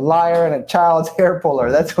liar. He's a liar and a child's hair puller.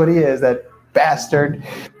 That's what he is, that bastard.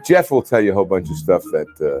 Jeff will tell you a whole bunch of stuff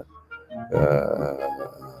that.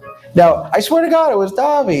 No, I swear to God, it was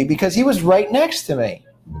Dobby because he was right next to me.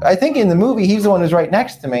 I think in the movie, he's the one who's right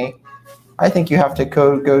next to me. I think you have to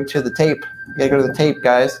go to the tape. You gotta go to the tape,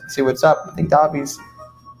 guys. See what's up. I think Dobby's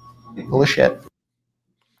full of shit.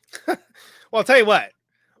 Well, I'll tell you what.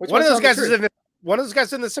 Which One of one's those telling the guys truth? is one of those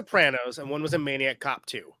guys in The Sopranos, and one was in Maniac Cop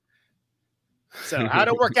 2. So how'd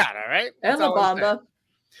it work out? All right, And La Bamba.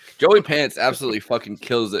 Joey Pants absolutely fucking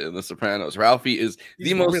kills it in The Sopranos. Ralphie is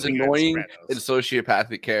the most really good at annoying Sopranos. and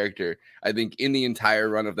sociopathic character, I think, in the entire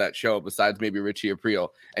run of that show, besides maybe Richie Aprile.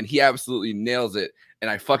 And he absolutely nails it. And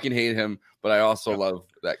I fucking hate him, but I also love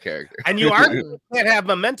that character. And you can't have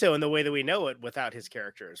Memento in the way that we know it without his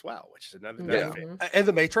character as well, which is another benefit. And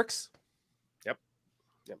The Matrix. Yep.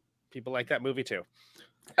 People like that movie too.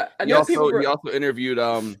 He also interviewed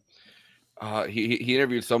he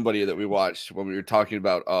interviewed somebody that we watched when we were talking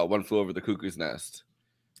about One Flew Over the Cuckoo's Nest.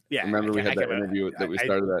 Yeah, remember we had that interview that we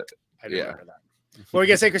started that. I remember that. What were you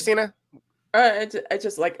gonna say, Christina? I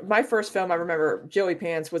just like my first film I remember Joey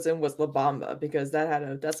Pants was in was La Bamba because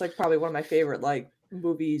that's like probably one of my favorite like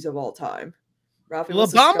movies of all time. Ralphie La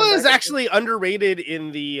was a Bamba is scumbag. actually underrated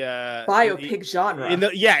in the Biopic genre. In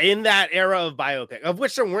that era of biopic, of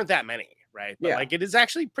which there weren't that many, right? But like it is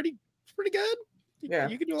actually pretty good. Yeah,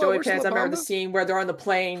 you can do a lot Joey worse than Pants. La I remember the Bamba. scene where they're on the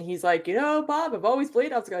plane. He's like, Bob, I've always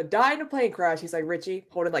believed I was gonna die in a plane crash. He's like, Richie,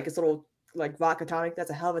 holding like his little like vodka tonic. That's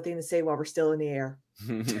a hell of a thing to say while we're still in the air.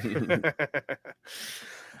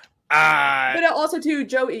 But also too,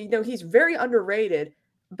 Joey, he's very underrated.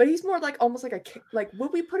 But he's more like almost like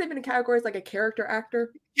would we put him in a category as like a character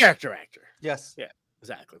actor? Character actor. Yes. Yeah.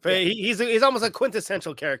 Exactly. But he's almost a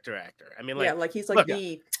quintessential character actor. I mean, like he's like look,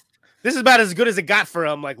 the. This is about as good as it got for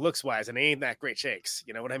him, like looks wise, and he ain't that great shakes.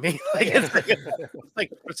 You know what I mean? Like, it's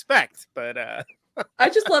like respect, but I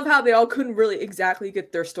just love how they all couldn't really exactly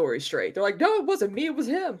get their story straight. They're like, no, it wasn't me, it was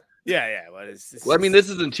him. yeah. Well, I mean, this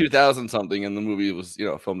is in 2000 something, and the movie was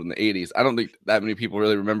filmed in the 80s. I don't think that many people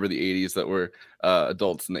really remember the 80s that were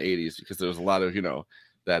adults in the 80s because there was a lot of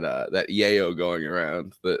that yayo going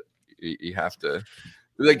around that you have to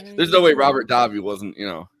like. There's no way Robert Davi wasn't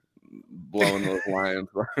blowing those lines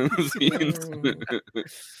behind the scenes. It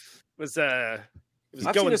was I've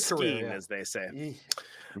going seen his skiing, career, as they say.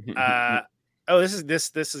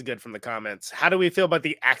 This is good from the comments. How do we feel about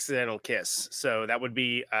the accidental kiss? So that would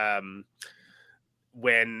be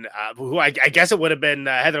when who I guess it would have been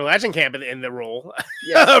Heather Langenkamp in the role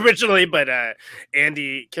originally, but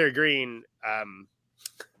Andy Carey Green.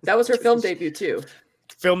 That was her film debut too.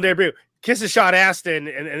 Film debut. Kisses Sean Astin,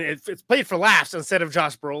 and it's played for laughs instead of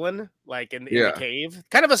Josh Brolin, like in the cave.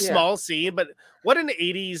 Kind of a small scene, but what an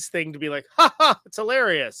 80s thing to be like, ha ha, it's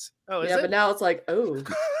hilarious. Oh, is it? But now it's like, oh.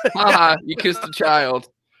 Haha, you kissed a child.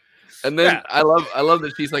 And then I love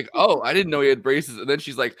that she's like, oh, I didn't know he had braces. And then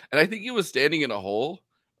she's like, and I think he was standing in a hole.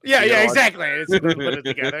 Yeah, exactly. It's put it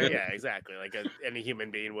together. Yeah, exactly. Like any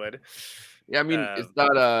human being would. Yeah, I mean,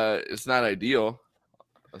 it's not ideal.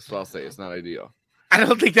 That's what I'll say. It's not ideal. I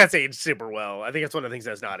don't think that's aged super well. I think it's one of the things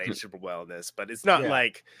that's not aged super well in this, but it's not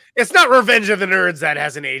like it's not Revenge of the Nerds that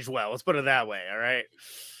hasn't aged well. Let's put it that way. All right.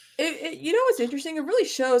 What's interesting? It really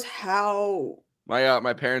shows how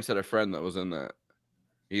My parents had a friend that was in that.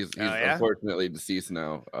 He's unfortunately deceased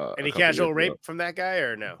now. Any casual rape from that guy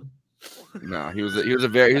or no? No, he was a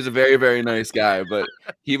very very nice guy, but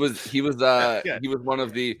he was one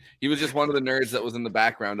of the just one of the nerds that was in the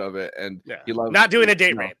background of it, and he loved not doing a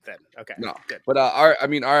date rape then. Okay, no, good. But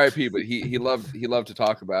R.I.P. But he loved to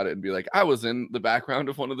talk about it and be like, I was in the background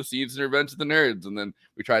of one of the scenes in Revenge of the Nerds, and then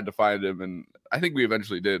we tried to find him, and I think we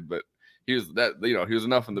eventually did, but he was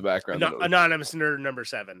enough in the background. Anonymous nerd number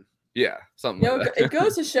 7. Yeah, something like that. It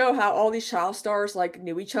goes to show how all these child stars like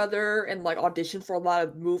knew each other and like auditioned for a lot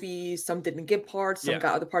of movies. Some didn't get parts, some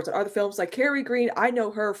got other parts in other films. Like Carrie Green, I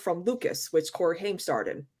know her from Lucas, which Corey Haim starred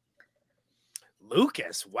in.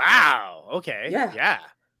 Lucas, wow. Okay. Yeah.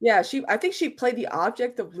 I think she played the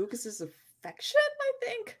object of Lucas's Affection,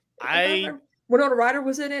 I think. Winona Ryder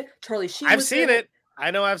was in it. Charlie Sheen. I've was seen in it. I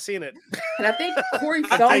know I've seen it. And I think Corey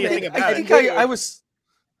I'll tell you Feldman. anything about I it. think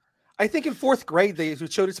I think in 4th grade they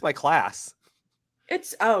showed it to my class.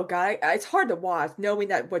 It's it's hard to watch knowing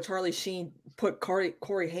that what Charlie Sheen put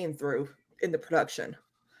Corey Haim through in the production.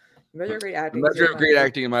 Measure of great The acting. measure of great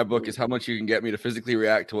acting in my book is how much you can get me to physically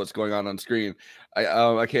react to what's going on screen.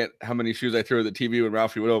 I can't. How many shoes I threw at the TV when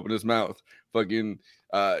Ralphie would open his mouth. Fucking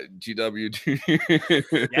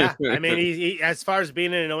GW. Yeah, I mean, he as far as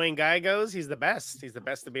being an annoying guy goes, he's the best. He's the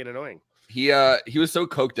best at being annoying. He was so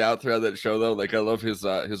coked out throughout that show though. Like I love his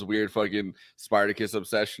weird fucking Spartacus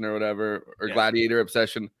obsession or whatever, or Gladiator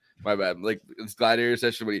obsession. My bad. Like it's Gladiator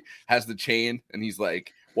obsession when he has the chain and he's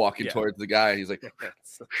like walking towards the guy. And he's like,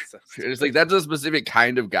 it's like that's a specific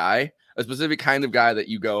kind of guy. A specific kind of guy that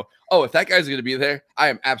you go, oh, if that guy's going to be there, I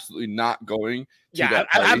am absolutely not going.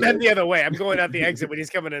 I'm heading the other way. I'm going out the exit when he's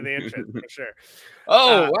coming in the entrance for sure.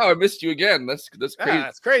 Oh wow, I missed you again. That's crazy.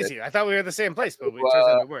 That's crazy. I thought we were in the same place, but it turns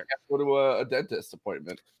out we weren't. Go to a dentist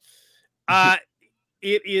appointment.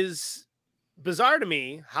 It is bizarre to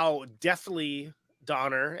me how deftly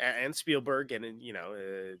Donner and Spielberg, and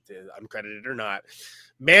uncredited or not,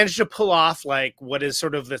 managed to pull off like what is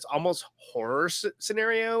sort of this almost horror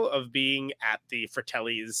scenario of being at the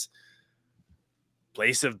Fratelli's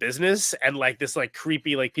place of business and like this like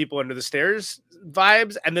creepy like people under the stairs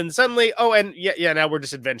vibes, and then suddenly now we're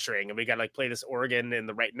just adventuring and we got to like play this organ in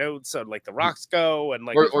the right notes so like the rocks go and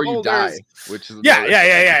like or you die, which is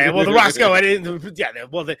well the rocks go and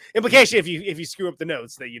the implication if you screw up the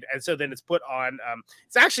notes that you, and so then it's put on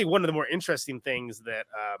it's actually one of the more interesting things that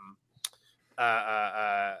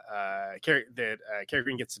Carrie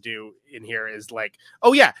Green gets to do in here is like,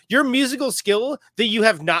 oh yeah, your musical skill that you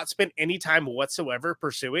have not spent any time whatsoever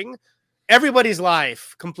pursuing, everybody's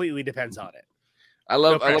life completely depends on it. I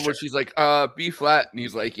love when she's like, B flat, and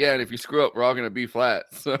he's like, yeah, and if you screw up, we're all gonna B flat.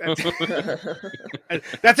 So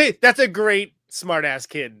that's a great smart ass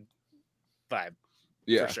kid vibe,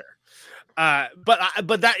 yeah, for sure.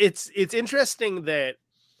 But that it's interesting that.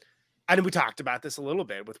 And we talked about this a little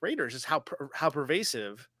bit with Raiders, is how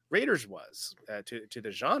pervasive Raiders was to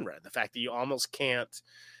the genre. The fact that you almost can't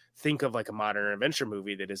think of like a modern adventure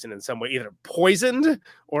movie that isn't in some way either poisoned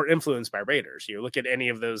or influenced by Raiders. You look at any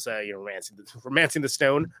of those, Romancing the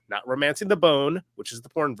Stone, not Romancing the Bone, which is the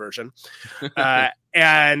porn version,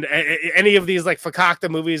 and any of these like fakakta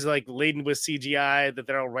movies like laden with CGI that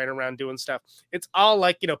they're all right around doing stuff. It's all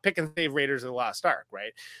like, pick and save Raiders of the Lost Ark,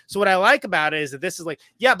 right? So what I like about it is that this is like,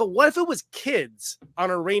 yeah, but what if it was kids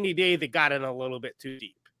on a rainy day that got in a little bit too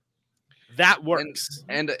deep? That works.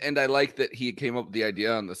 And I like that he came up with the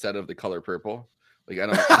idea on the set of The Color Purple. Like I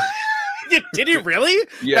don't Did he really?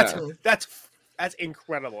 Yeah. That's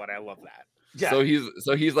incredible, and I love that. Yeah. So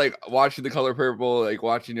he's like watching The Color Purple, like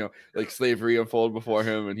watching, like slavery unfold before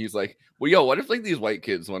him, and he's like, well, yo, what if like these white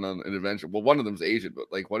kids went on an adventure? Well, one of them's Asian, but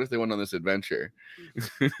like what if they went on this adventure?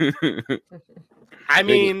 I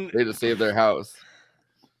mean, they just saved their house.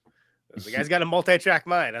 The guy's got a multi-track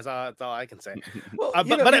mind. That's all I can say. Well,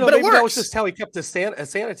 but it works. That was just how he kept his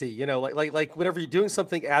sanity. Like whenever you're doing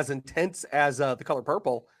something as intense as The Color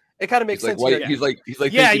Purple, it kind of makes sense. He's like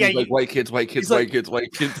white kids. Come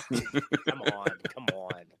on.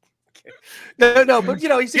 No, but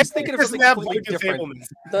he's thinking of something completely different.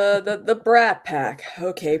 The Brat Pack.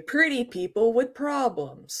 Okay, pretty people with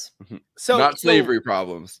problems. So not slavery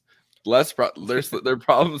problems. Their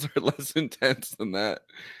problems are less intense than that.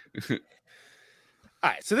 All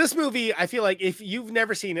right, so this movie, I feel like if you've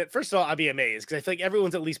never seen it, first of all, I'll be amazed because I feel like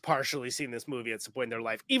everyone's at least partially seen this movie at some point in their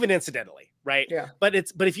life, even incidentally, right? Yeah. But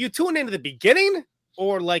if you tune into the beginning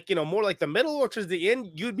or like more like the middle or towards the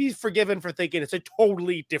end, you'd be forgiven for thinking it's a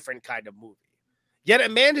totally different kind of movie. Yet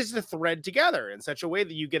it manages to thread together in such a way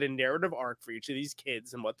that you get a narrative arc for each of these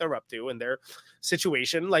kids and what they're up to and their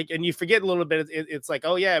situation. Like, and you forget a little bit. It's like,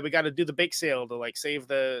 oh yeah, we got to do the bake sale to like save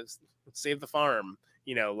the farm.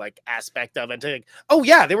 Like aspect of it. Like, oh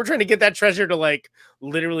yeah, they were trying to get that treasure to like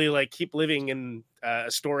literally like keep living in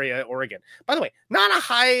Astoria, Oregon. By the way, not a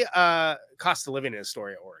high cost of living in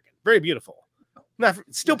Astoria, Oregon. Very beautiful.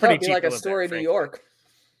 Still pretty cheap. Like Astoria, New York.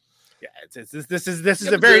 Yeah, this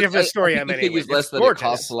is a very different story. I think it's less that it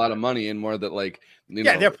costs a lot of money and more that like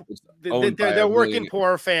they're working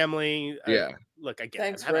poor family. Look, I get.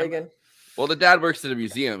 Thanks, Reagan. Well, the dad works at a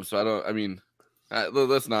museum, so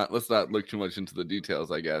let's not look too much into the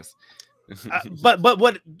details, I guess. But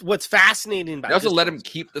what's fascinating about they also let him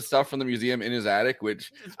keep the stuff from the museum in his attic,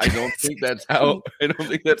 which I don't think that's how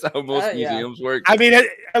most museums work. I mean,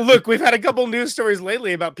 look, we've had a couple news stories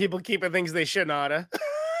lately about people keeping things they shouldn't oughta.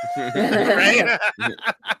 Right?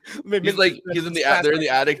 He's like, he's in the they're in the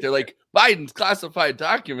attic. They're like, Biden's classified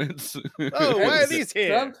documents. Oh, why are these here?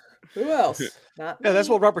 Trump? Who else? Not Yeah, that's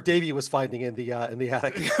me. what Robert Davey was finding in the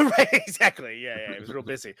attic. Right, exactly. Yeah, it was real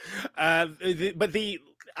busy. But the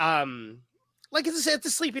like it's a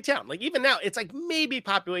sleepy town. Like even now, it's like maybe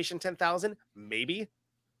population 10,000, maybe.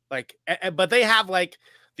 Like, but they have like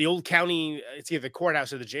the old county. It's either the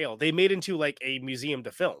courthouse or the jail. They made into like a museum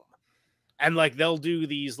to film, and like they'll do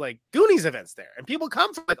these like Goonies events there, and people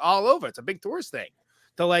come from like all over. It's a big tourist thing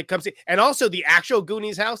to like come see. And also the actual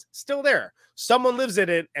Goonies house still there. Someone lives in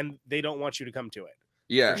it, and they don't want you to come to it.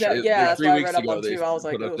 Yeah, that's 3 what I weeks read up ago on they too. I was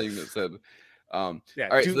like, put a oof. thing that said, Yeah,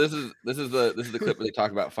 all right, so this is the clip where they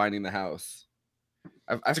talk about finding the house.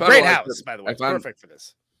 I It's a found great lot of house, clips. by the way. I It's found, perfect for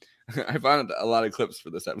this. I found a lot of clips for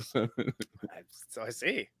this episode. So I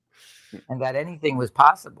see. And that anything was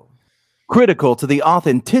possible. Critical to the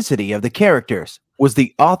authenticity of the characters was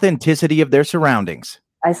the authenticity of their surroundings.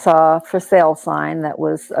 I saw a for sale sign that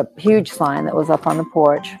was a huge sign that was up on the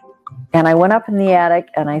porch. And I went up in the attic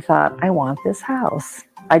and I thought, I want this house.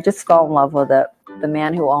 I just fell in love with it. The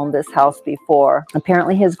man who owned this house before,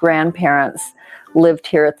 apparently his grandparents lived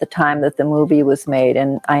here at the time that the movie was made.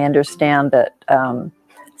 And I understand that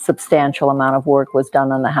substantial amount of work was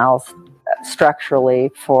done on the house structurally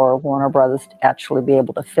for Warner Brothers to actually be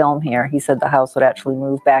able to film here. He said the house would actually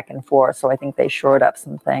move back and forth. So I think they shored up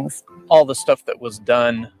some things. All the stuff that was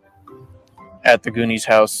done at the Goonies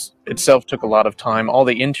house itself took a lot of time. All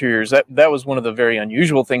the interiors, that was one of the very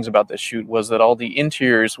unusual things about this shoot, was that all the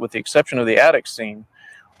interiors, with the exception of the attic scene,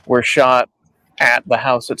 were shot at the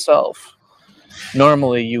house itself.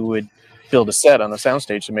 Normally you would build a set on the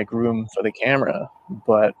soundstage to make room for the camera,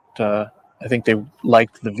 but I think they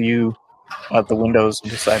liked the view out the windows and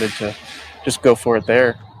decided to just go for it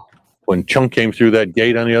there. When Chunk came through that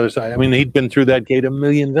gate on the other side, I mean, he'd been through that gate a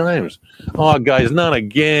million times. Oh, guys, not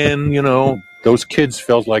again. You know, those kids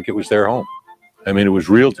felt like it was their home. I mean, it was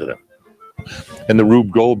real to them. And the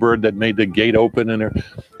Rube Goldberg that made the gate open, and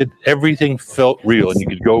everything felt real, and you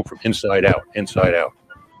could go from inside out, inside out.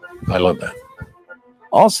 I love that.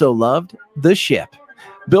 Also loved the ship.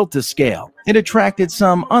 Built to scale, it attracted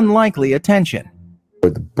some unlikely attention.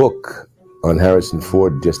 The book on Harrison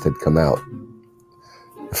Ford just had come out.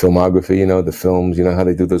 Filmography, you know, the films, you know how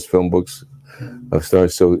they do those film books of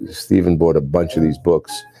stars. So Steven bought a bunch of these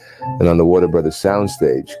books, and on the Warner Brothers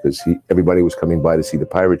soundstage, because everybody was coming by to see the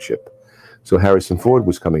pirate ship. So Harrison Ford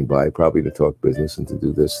was coming by, probably to talk business and to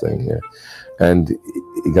do this thing here. And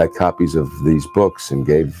he got copies of these books and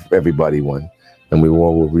gave everybody one. And we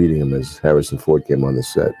all were reading them as Harrison Ford came on the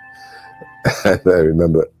set. And I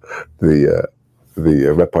remember the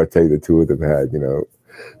repartee the two of them had, you know,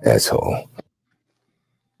 asshole.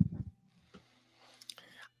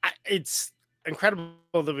 It's incredible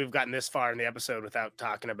that we've gotten this far in the episode without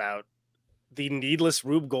talking about the needless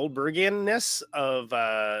Rube Goldbergian-ness of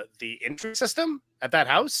the entry system at that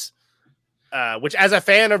house. Which, as a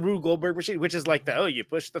fan of Rube Goldberg machine, which is like you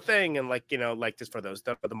push the thing and like, you know, like just for those,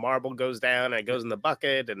 the marble goes down and it goes in the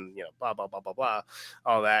bucket and, you know, blah, blah, blah, blah, blah,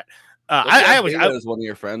 all that. I was one of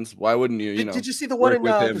your friends. Why wouldn't you, Did you see the one in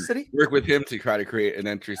the city? Work with him to try to create an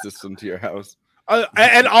entry system to your house.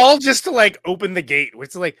 And all just to like open the gate, which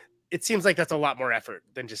is like, it seems like that's a lot more effort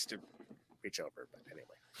than just to reach over. But anyway.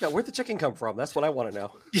 Yeah, where'd the chicken come from? That's what I want to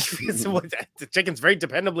know. The chicken's very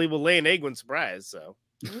dependably will lay an egg when surprised, so.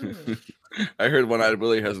 I heard One Eyed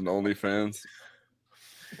Willie has an OnlyFans.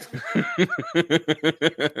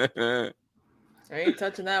 I ain't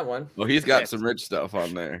touching that one. Well, he's got some rich stuff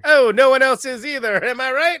on there. Oh, no one else is either. Am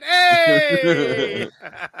I right? Hey!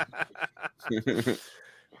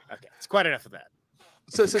 Okay, it's quite enough of that.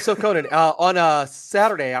 So Conan, on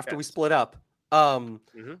Saturday after we split up, me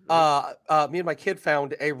and my kid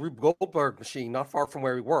found a Rube Goldberg machine not far from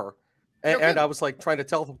where we were, and I was like trying to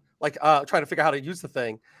tell them, like trying to figure out how to use the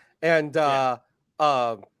thing, and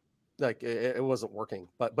like it wasn't working,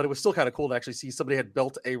 but it was still kind of cool to actually see somebody had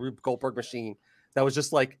built a Rube Goldberg machine that was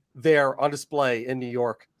just like there on display in New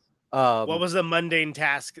York. What was the mundane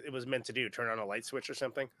task it was meant to do? Turn on a light switch or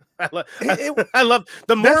something? I love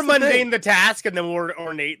the more mundane the task and the more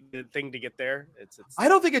ornate the thing to get there. It's I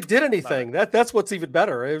don't think it did anything. That's what's even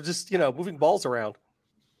better. It was just, you know, moving balls around.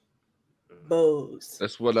 Bows.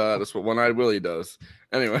 That's what One Eyed Willie does.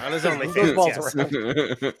 Anyway, on his only those balls around.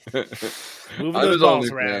 Moving those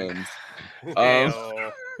balls around.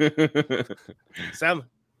 Sam,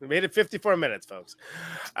 we made it 54 minutes, folks.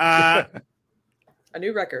 A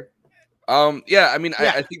new record. Yeah, I mean,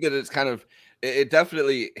 I think that it's kind of it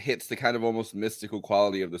definitely hits the kind of almost mystical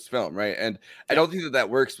quality of this film, right? And I don't think that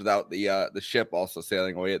works without the ship also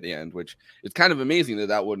sailing away at the end, which is kind of amazing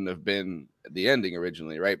that wouldn't have been the ending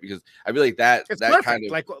originally, right? Because I feel like that It's that perfect. kind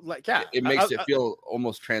of like yeah, it makes it feel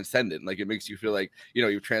almost transcendent. Like it makes you feel like, you know,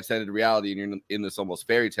 you've transcended reality and you're in this almost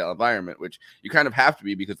fairy tale environment, which you kind of have to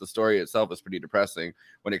be because the story itself is pretty depressing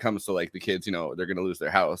when it comes to like the kids, you know, they're going to lose their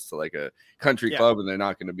house to like a country club and they're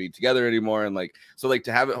not going to be together anymore. And like, so like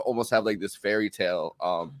to have it almost have like this fairy tale,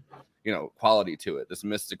 you know, quality to it, this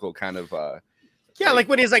mystical kind of, yeah. Like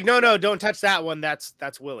when he's like, no, don't touch that one. That's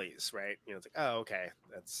Willie's, right? You know, it's like, oh, okay.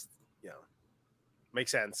 That's, you know,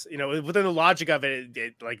 makes sense. You know, within the logic of it,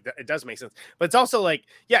 it does make sense. But it's also like,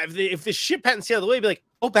 yeah, if the ship hadn't sailed away, it'd be like,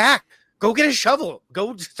 go back, go get a shovel,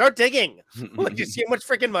 go start digging. Like, you see how much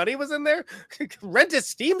freaking money was in there? Rent a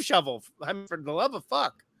steam shovel. I mean, for the love of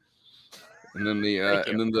fuck. And then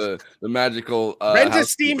the magical rent a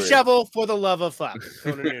steam shovel for the love of fuck.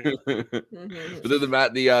 But then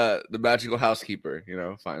the magical housekeeper, you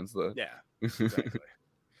know, finds the exactly.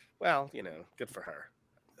 Well, you know, good for her.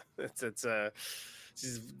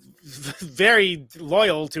 She's very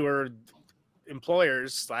loyal to her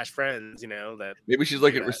employers / friends, you know, that maybe she's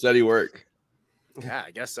looking for steady work. Yeah,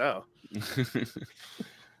 I guess so.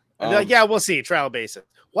 Yeah, we'll see. Trial basis.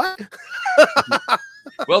 What?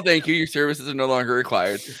 Well, thank you. Your services are no longer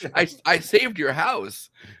required. I saved your house.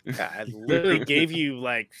 Yeah, I literally gave you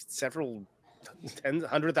like several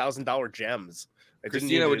 $100,000 gems.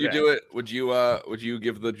 Christina, would you do it? Would you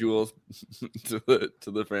give the jewels to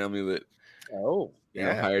the family that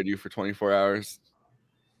hired you for 24 hours?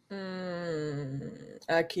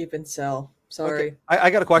 I keep and sell. Sorry. Okay. I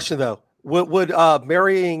got a question though. Would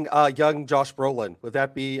marrying young Josh Brolin, would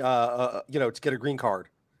that be you know, to get a green card?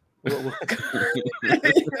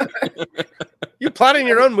 You plotting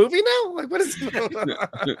your own movie now? Like, what is? Yeah,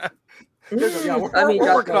 we're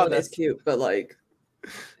Josh Brolin is cute, but like,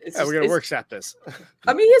 we're gonna workshop this.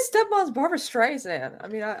 I mean, his stepmom's Barbara Streisand. I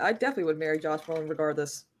mean, I definitely would marry Josh Brolin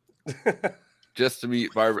regardless. Just to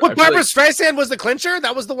meet Barbara. What, Barbara Streisand was the clincher?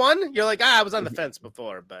 That was the one? You're like, I was on the fence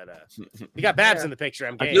before, but you got Babs in the picture.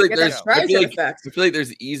 I'm game. I feel like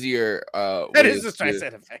there's easier that is the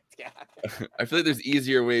Streisand effect. Yeah. I feel like there's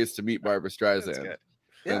easier ways to meet Barbara Streisand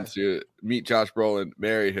than to meet Josh Brolin,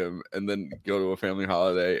 marry him, and then go to a family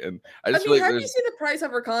holiday. And I just feel like have you seen the price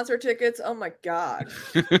of her concert tickets? Oh my god.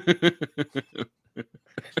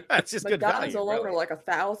 That's just good value. All over like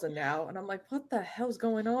 1,000 now, and I'm like, what the hell's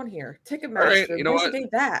going on here? Ticketmaster, right, you know what?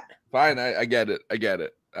 That. Fine, I get it.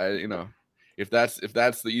 You know, if that's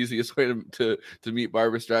the easiest way to meet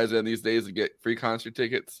Barbara Streisand these days and get free concert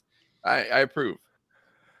tickets, I approve.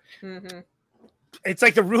 Mm-hmm. It's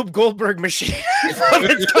like the Rube Goldberg machine of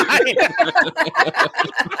its kind.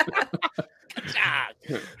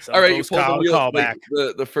 All right, you pull the wheel, like,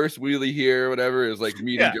 the first wheelie here, whatever, is like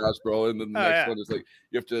meeting Josh Brolin. Then the next one is like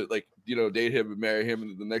you have to, like, you know, date him and marry him,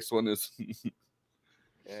 and the next one is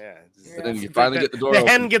and then you finally get the door. The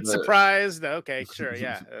hen gets surprised. Okay, sure,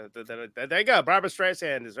 yeah. There you go. Barbara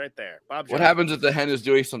Streisand is right there. What happens if the hen is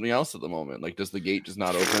doing something else at the moment? Like, does the gate just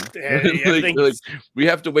not open? Like, we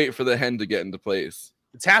have to wait for the hen to get into place.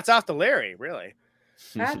 It's hats off to Larry, really.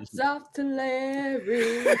 Hats off to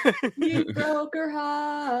Larry. He broke her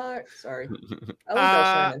heart. Sorry. I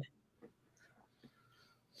love that.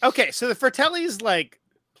 Okay, so the Fratelli's like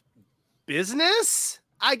business,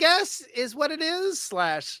 I guess, is what it is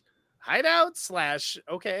 / hideout /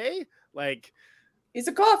 okay, like he's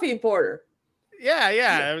a coffee importer.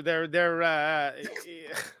 Yeah. They're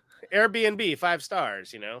Airbnb 5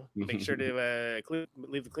 stars. You know, make sure to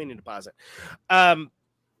leave the cleaning deposit.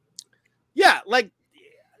 Yeah, like.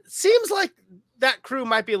 Seems like that crew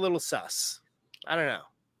might be a little sus. I don't know.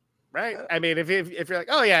 Right? I mean, if you're like,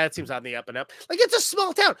 oh yeah, it seems on the up and up. Like, it's a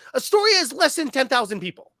small town. Astoria is less than 10,000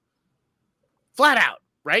 people. Flat out.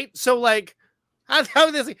 Right? So like,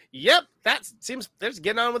 how this? Yep, that seems they're just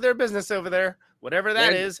getting on with their business over there. Whatever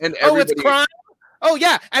that is. And it's crime. Oh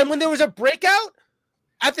yeah. And when there was a breakout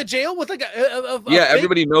at the jail with like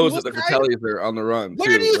everybody knows that the Fratellis are on the run.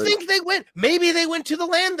 Where do you think they went? Maybe they went to the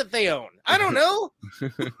land that they own. I don't know.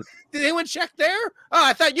 Did anyone check there? Oh,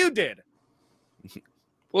 I thought you did.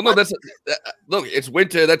 Well, no, look. It's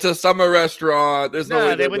winter. That's a summer restaurant. There's no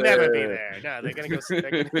way they would never be there. No, they're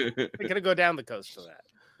gonna go down the coast for that.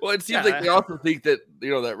 Well, it seems like they also think that,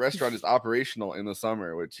 you know, that restaurant is operational in the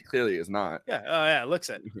summer, which clearly is not. Yeah. Oh yeah.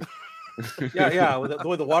 Looks it. yeah, with the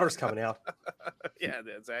way the water's coming out. Yeah,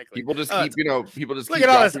 exactly. People just keep look at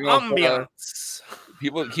all this ambiance.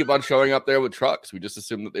 People keep on showing up there with trucks. We just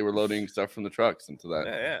assumed that they were loading stuff from the trucks into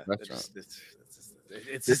that restaurant.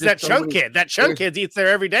 It's There's just that so chunk many- kid. That chunk there's- kid eats there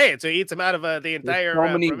every day, and so he eats them out of the There's entire so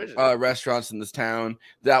many provision. restaurants in this town.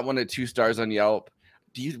 That one at 2 stars on Yelp.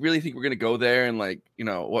 Do you really think we're gonna go there and what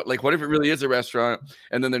if it really is a restaurant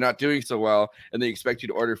and then they're not doing so well and they expect you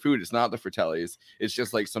to order food? It's not the Fratellis. It's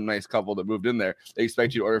just like some nice couple that moved in there. They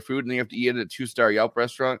expect you to order food and you have to eat at a 2-star Yelp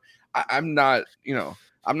restaurant. I'm not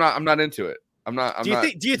into it.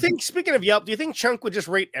 Do you think speaking of Yelp, do you think Chunk would just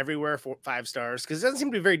rate everywhere for 5 stars? Because it doesn't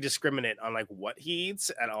seem to be very discriminate on like what he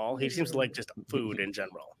eats at all. He seems to like just food in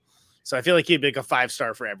general. So I feel like he'd be like a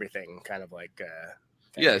 5-star for everything, kind of like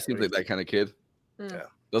Yeah, it seems like that kind of kid. Yeah.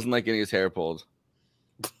 Doesn't like getting his hair pulled.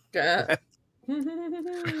 Yeah.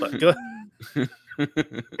 Look,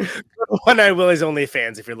 One Eye Willie's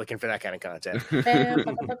OnlyFans if you're looking for that kind of content.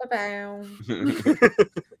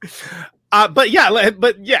 But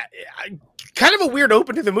yeah, kind of a weird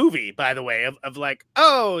open to the movie, by the way, of like,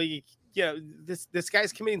 oh, this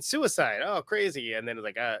guy's committing suicide. Oh, crazy. And then it's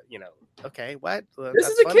like, okay, what? This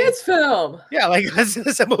is a kid's film. Yeah, like, is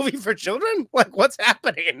this a movie for children? Like, what's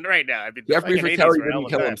happening right now? I mean, Jeffrey fucking 80s Fratelli were didn't hell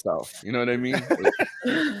kill of a himself. You know what I mean?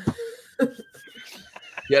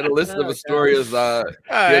 He had a list of Oh, Astoria's.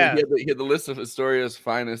 He had the list of Astoria's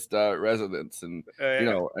finest residents, and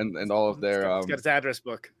and all of their. He's got his address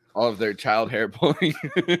book. All of their child hair pulling.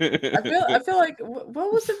 I feel like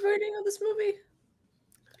what was the rating of this movie?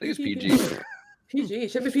 I think it's PG. PG.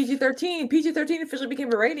 It should be PG-13. PG-13 officially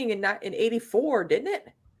became a rating in 84, didn't it?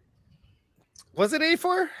 Was it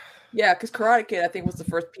 84? Yeah, because Karate Kid, I think, was the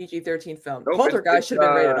first PG-13 film. Nope, Poltergeist should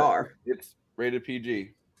have been rated R. It's rated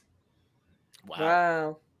PG.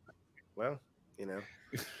 Wow. Well,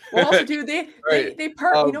 Well, also, dude, they you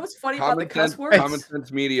know what's funny about the cuss words? Common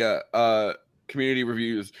Sense Media community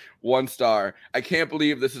reviews 1 star. I can't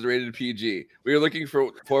believe this is rated PG. We were looking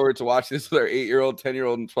forward to watching this with our 8-year-old,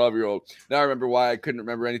 10-year-old, and 12-year-old. Now I remember why I couldn't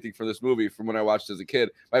remember anything from this movie from when I watched it as a kid.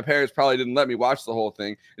 My parents probably didn't let me watch the whole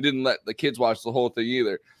thing and didn't let the kids watch the whole thing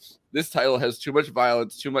either. This title has too much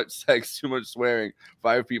violence, too much sex, too much swearing.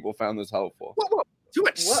 5 people found this helpful. Whoa. Too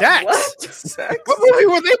much sex? What? Sex? What movie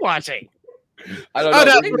were they watching? I don't know.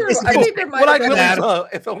 I think there might have been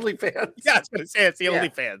if OnlyFans. Yeah, I was going to say it's the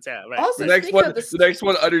OnlyFans. Yeah, right. Also, The next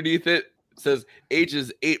one underneath it says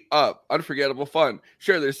ages 8 up, unforgettable fun.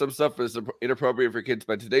 Sure, there's some stuff that's inappropriate for kids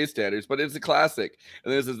by today's standards, but it's a classic.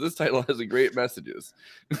 And then it says this title has a great messages.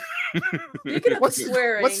 What's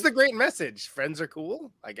the great message? Friends are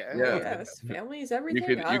cool, I guess. Yeah. Yes, family is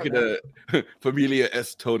everything. You could Familia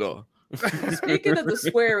es todo. Speaking of the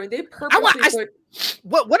swearing, they purposely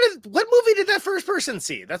what movie did that first person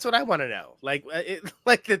see? That's what I want to know. Like,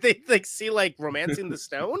 did they see like Romancing the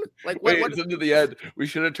Stone? Like, what? It's into the end. We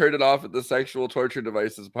should have turned it off at the sexual torture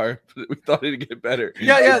devices part, but we thought it'd get better.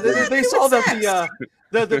 Yeah. They saw that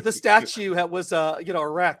the statue was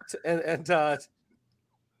erect and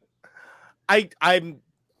I'm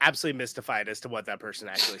absolutely mystified as to what that person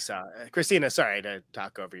actually saw. Christina, sorry to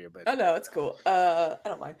talk over you, but oh no, it's cool. I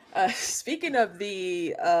don't mind. Speaking of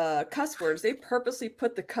the cuss words, they purposely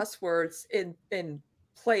put the cuss words in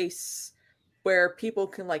place where people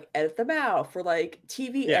can like edit them out for like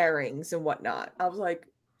TV airings and whatnot. I was like,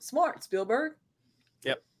 smart, Spielberg.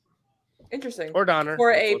 Yep. Interesting. Or Donner.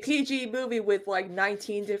 For a PG movie with like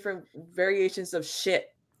 19 different variations of shit.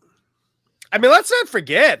 I mean, let's not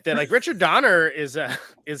forget that like Richard Donner is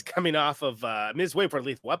coming off of his way for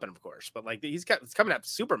Lethal Weapon, of course, but like it's coming up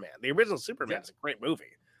Superman. The original Superman is a great movie.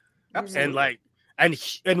 Absolutely.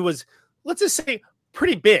 And was, let's just say,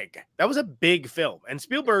 pretty big. That was a big film. And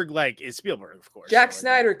Spielberg is Spielberg, of course. Zack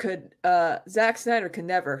Snyder could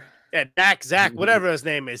never. Yeah, Zach, whatever his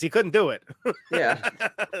name is, he couldn't do it. Yeah.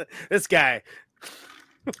 This guy.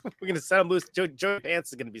 We're gonna set him loose. Joey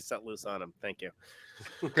Pants is gonna be set loose on him. Thank you.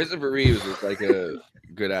 Christopher Reeves is like a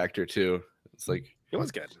good actor too. It's like it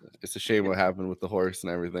was good. It's a shame what happened with the horse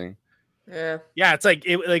and everything. Yeah. Yeah, it's like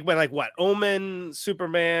what Omen,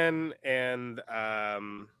 Superman, and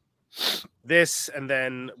this, and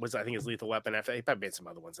then I think it's Lethal Weapon. After he probably made some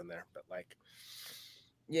other ones in there, but like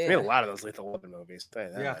he made a lot of those Lethal Weapon movies.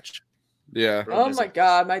 Much. Yeah. Oh my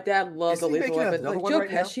god, my dad loved the he Lethal making Weapon. another Like one Joe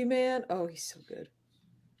right now? Pesci, man. Oh, he's so good.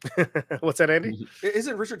 What's that, Andy?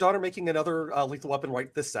 Isn't Richard Donner making another Lethal Weapon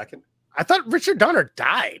right this second? I thought Richard Donner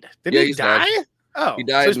died. Didn't he die? Dead. Oh, he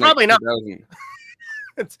died. So he's in probably like not.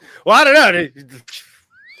 2000. Well, I don't know.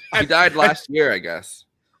 He died last year, I guess.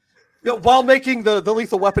 While making the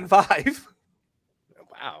Lethal Weapon 5.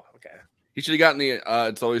 Wow. Okay. He should have gotten the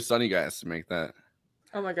It's Always Sunny guys to make that.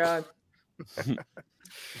 Oh my god.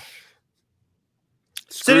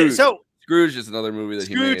 Scrooge is another movie that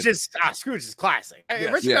he made. Scrooge is classic.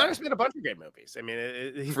 Yes. Richard Yeah. Donner's made a bunch of great movies. I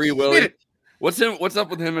mean, Free Willy. What's up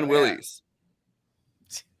with him and Willie's?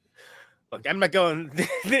 Look, I'm not going.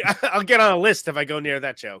 I'll get on a list if I go near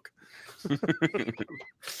that joke.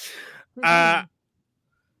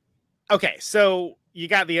 Okay, so you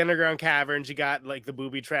got the underground caverns, you got like the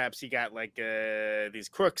booby traps, you got like these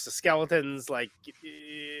crooks, the skeletons, like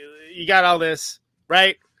you got all this,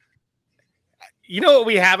 right? You know what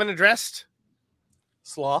we haven't addressed?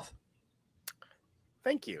 Sloth.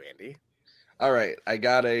 Thank you, Andy. All right, I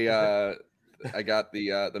got the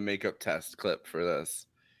makeup test clip for this.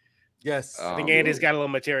 Yes, I think Andy's got a little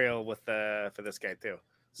material with for this guy too.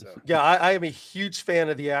 So yeah, I am a huge fan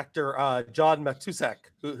of the actor John Matusek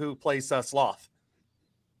who plays Sloth.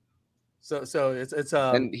 So it's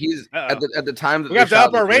and he's at the time that we have to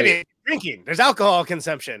up our rating. Drinking. There's alcohol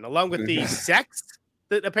consumption along with the sex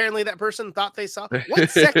that apparently that person thought they saw. What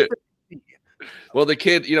sex? Well, the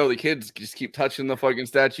kids just keep touching the fucking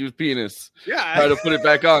statue's penis. Yeah, try to put it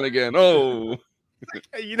back on again. Oh,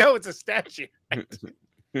 it's a statue. I'm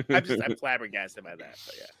flabbergasted by that.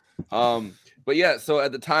 But yeah. But yeah, so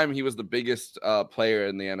at the time he was the biggest player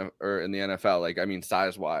in the NFL. Like, I mean,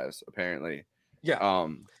 size wise, apparently. Yeah.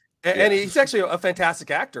 And he's actually a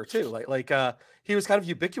fantastic actor too. Like he was kind of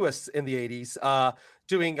ubiquitous in the 80s,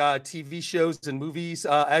 doing TV shows and movies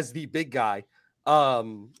as the big guy,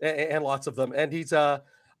 and lots of them. And he's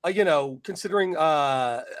considering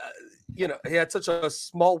he had such a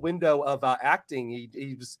small window of acting.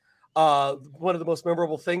 He was one of the most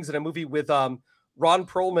memorable things in a movie with Ron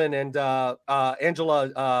Perlman and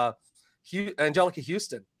Angelica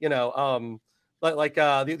Houston. The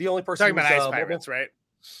only person talking about Ice Pirates, right?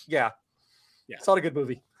 Yeah, it's not a good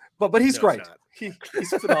movie, but he's great. He's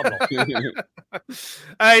phenomenal.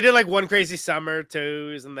 I did like One Crazy Summer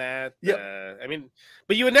too, isn't that? Yeah. I mean,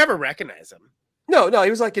 but you would never recognize him. No,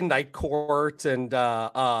 he was like in Night Court and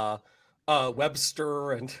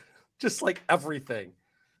Webster and just like everything.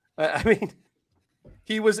 I mean,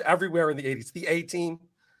 he was everywhere in the 80s. The A-Team,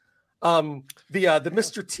 the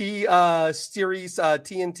Mr. T series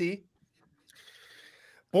TNT.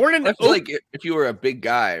 Born in I feel like if you were a big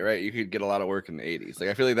guy, right, you could get a lot of work in the 80s. Like,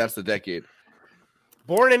 I feel like that's the decade.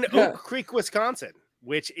 Born in Oak Creek, Wisconsin,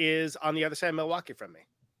 which is on the other side of Milwaukee from me,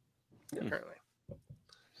 apparently.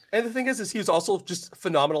 And the thing is he was also just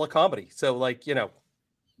phenomenal at comedy. So,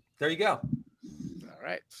 there you go. All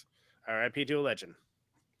right. R.I.P. to a legend.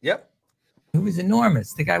 Yep. He was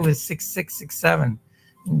enormous. The guy was 6'6", 6'7",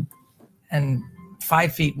 and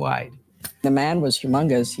 5 feet wide. The man was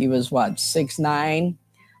humongous. He was 6'9",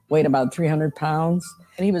 weighed about 300 pounds.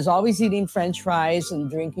 And he was always eating French fries and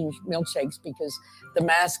drinking milkshakes because the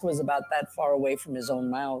mask was about that far away from his own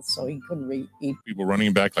mouth, so he couldn't eat. People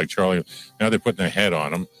running back like Charlie. Now they're putting their head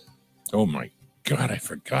on him. Oh, my God, I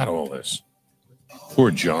forgot all this.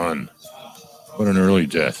 Poor John. What an early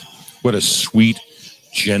death. What a sweet,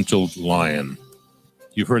 gentle lion.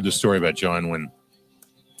 You've heard the story about John when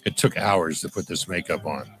it took hours to put this makeup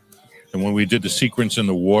on. And when we did the sequence in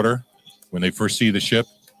the water, when they first see the ship,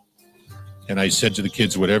 and I said to the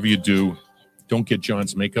kids, whatever you do, don't get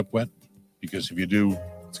John's makeup wet, because if you do,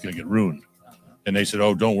 it's going to get ruined. And they said,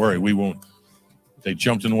 oh, don't worry, we won't. They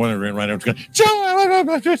jumped in the water and ran right out.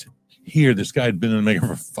 John! Here, this guy had been in the makeup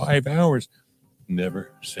for 5 hours,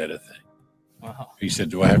 never said a thing. Wow. He said,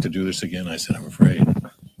 do I have to do this again? I said, I'm afraid.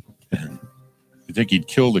 And I think he'd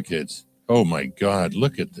kill the kids. Oh, my God,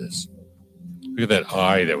 look at this. Look at that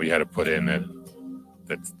eye that we had to put in, that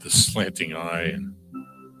the slanting eye. And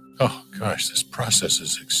oh, gosh, this process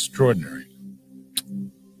is extraordinary.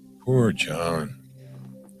 Poor John.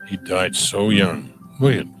 He died so young.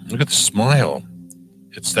 Look at the smile.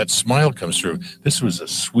 It's that smile comes through. This was a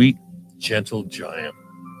sweet, gentle giant.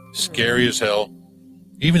 Scary as hell.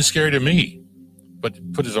 Even scary to me.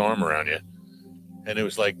 But put his arm around you. And it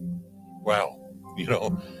was like, wow.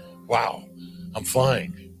 Wow. I'm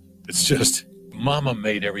flying. It's just, Mama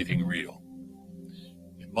made everything real.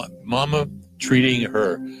 Mama treating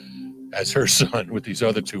her as her son with these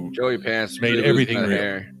other two. Joey Pants made really everything losing real.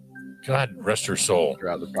 her hair. God rest her soul.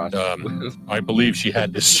 Throughout the process. I believe she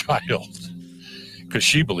had this child because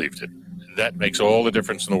she believed it. That makes all the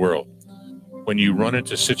difference in the world. When you run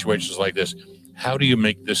into situations like this, how do you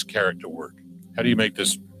make this character work? How do you make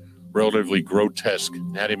this relatively grotesque?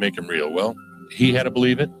 How do you make him real? Well, he had to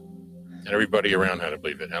believe it, and everybody around had to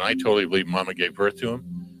believe it. And I totally believe Mama gave birth to him,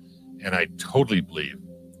 and I totally believe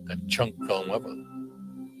that Chunk fell in love with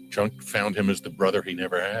him. Chunk found him as the brother he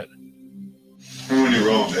never had. When you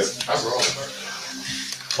roll, man. I roll.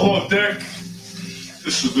 Oh, Dick.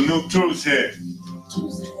 This is the new Tuesday.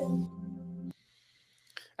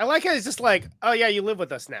 I like how he's just like, oh, yeah, you live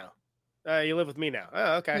with us now. You live with me now.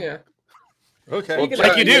 Oh, okay. Yeah. Okay. Well,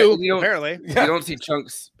 Like you do, you don't, apparently. You don't see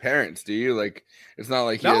Chunk's parents, do you? Like, it's not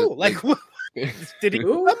like No, like did he?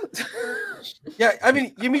 Yeah, I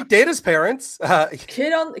mean, you meet Data's parents.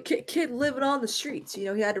 Kid living on the streets. You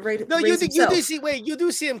know, he had to raise No, you do himself. see. Wait, you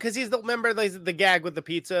do see him because he's the remember the gag with the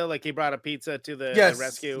pizza. Like he brought a pizza to the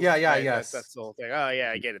rescue. Yeah, right? yes. That's the whole thing. Oh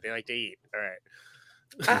yeah, I get it. They like to eat. All right.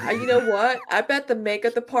 You know what? I bet the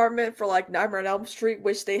makeup department for like Nightmare on Elm Street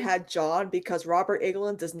wish they had John because Robert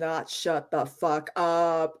Englund does not shut the fuck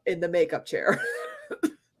up in the makeup chair.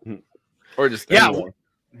 Or just anyone.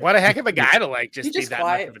 What a heck of a guy to like just He's be just that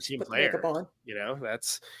quiet, much of a team put the player. makeup on. You know,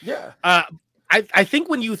 that's yeah. I think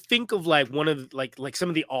when you think of like one of like some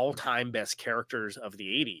of the all-time best characters of the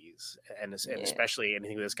 80s and especially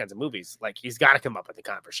anything with those kinds of movies, like he's got to come up with the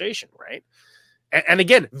conversation, right? And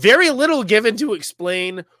again, very little given to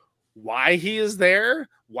explain why he is there,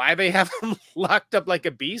 why they have him locked up like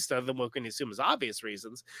a beast, other than what can assume is obvious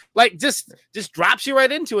reasons. Like just drops you right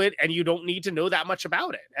into it, and you don't need to know that much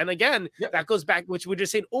about it. And again, that goes back, which we're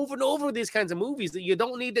just saying over and over with these kinds of movies, that you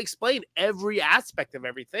don't need to explain every aspect of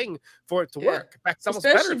everything for it to work. In fact, it's almost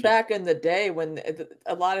Especially better. back in the day when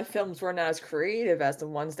a lot of films weren't as creative as the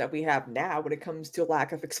ones that we have now when it comes to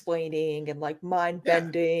lack of explaining and like mind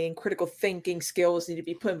bending, critical thinking skills need to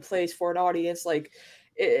be put in place for an audience. Like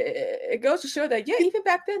it goes to show that even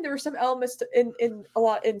back then there were some elements in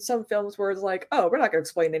some films where it's like, oh, we're not gonna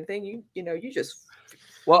explain anything. You just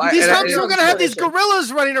These films were gonna have these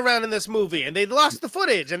gorillas running around in this movie, and they lost the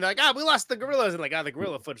footage, and they're like, we lost the gorillas, and like, the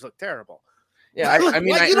gorilla footage looked terrible. Yeah,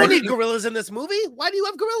 you don't need gorillas in this movie. Why do you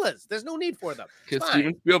have gorillas? There's no need for them. Because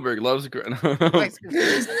Steven Spielberg loves gorillas.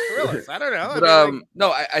 I don't know. But,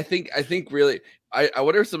 no, I think really, I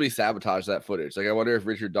wonder if somebody sabotaged that footage. Like, I wonder if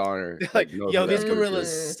Richard Donner knows yo, where these that footage gorillas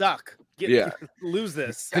is. suck. Lose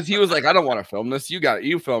this. Because he was like, I don't want to film this.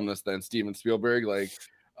 You film this then, Steven Spielberg. Like,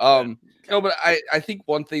 no, but I think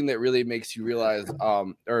one thing that really makes you realize,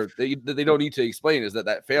 or they don't need to explain, is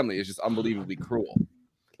that family is just unbelievably cruel.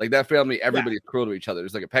 Like that family, everybody's cruel to each other.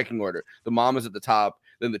 There's like a pecking order. The mom is at the top,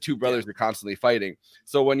 then the two brothers are constantly fighting.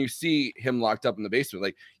 So when you see him locked up in the basement,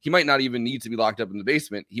 like he might not even need to be locked up in the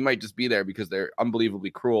basement. He might just be there because they're unbelievably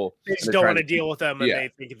cruel. They just don't want to deal with them, and they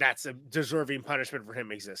think that's a deserving punishment for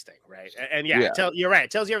him existing, right? And you're right. It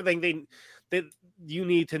tells you everything that you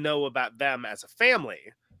need to know about them as a family.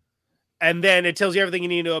 And then it tells you everything you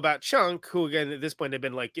need to know about Chunk, who, again, at this point, have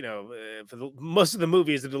been like, for most of the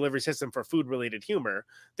movie is the delivery system for food-related humor.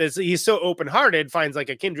 He's so open-hearted, finds like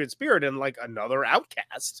a kindred spirit in like another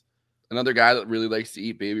outcast. Another guy that really likes to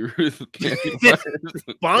eat Baby Ruth.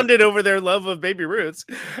 Bonded over their love of Baby Ruths.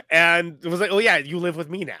 And it was like, oh, yeah, you live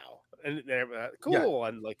with me now. And they're cool.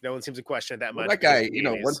 And like, no one seems to question it that much. That guy,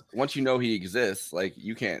 once you know he exists, like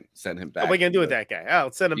you can't send him back. What are we gonna do with that guy? Oh,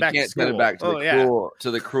 let's send him back to school. Send him back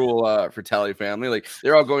to the cruel Fratelli family. Like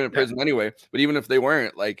they're all going to prison anyway. But even if they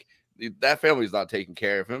weren't, like that family's not taking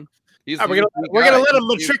care of him. We're gonna let him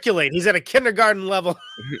matriculate. He's at a kindergarten level.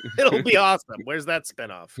 It'll be awesome. Where's that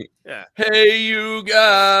spinoff? Yeah. Hey, you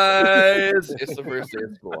guys! It's the first day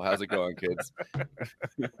of school. How's it going, kids?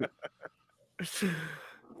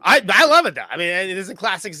 I love it though. I mean, it is a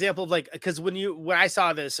classic example of like, because when I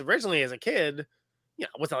saw this originally as a kid, I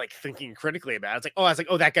wasn't like thinking critically about it. I was like,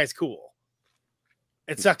 oh, that guy's cool.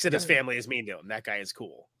 It sucks that his family is mean to him. That guy is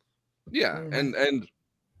cool. Yeah, and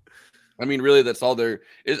I mean, really, that's all there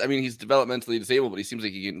is. I mean, he's developmentally disabled, but he seems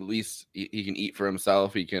like he can at least he can eat for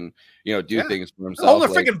himself. He can do things for himself. Hold a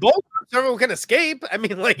freaking bolt so everyone can escape. I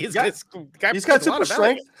mean, like he's got super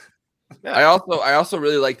strength. Yeah. I also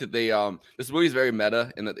really like that they this movie's very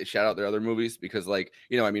meta in that they shout out their other movies because Richard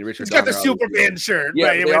he's got the Superman shirt. Yeah,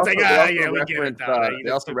 right? they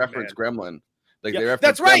also reference Gremlin. Like they reference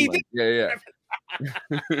that's right. Gremlin.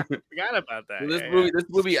 Forgot about that. So this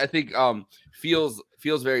movie I think feels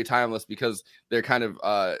very timeless because they're kind of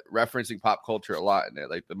referencing pop culture a lot in it,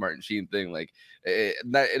 like the Martin Sheen thing. Like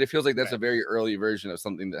it feels like that's a very early version of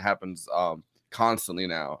something that happens constantly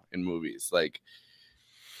now in movies. Like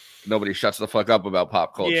nobody shuts the fuck up about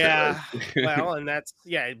pop culture. Yeah, well, and that's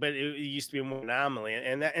but it used to be more anomaly,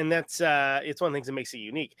 and that's it's one of the things that makes it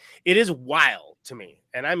unique. It is wild to me,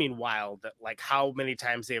 and I mean wild, that like how many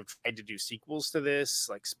times they have tried to do sequels to this,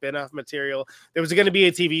 like spin-off material. There was going to be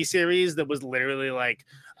a TV series that was literally like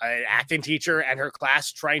an acting teacher and her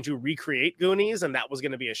class trying to recreate Goonies, and that was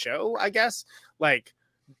going to be a show, I guess. Like,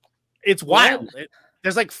 it's wild.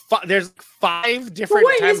 There's like 5 different.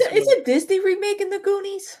 But wait, is it Disney remaking the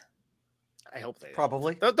Goonies? I hope they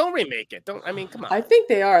probably don't remake it. Come on. I think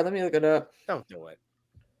they are. Let me look it up. Don't do it.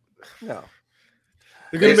 No.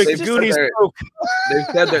 They're gonna make the said Goonies they're- broke. They've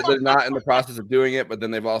said that they're not in the process of doing it, but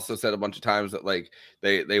then they've also said a bunch of times that like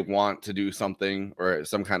they want to do something or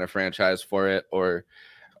some kind of franchise for it. Or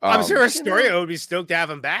I'm sure Astoria would be stoked to have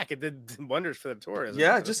him back. It did wonders for the tourism.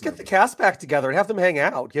 Yeah, just get the cast back together and have them hang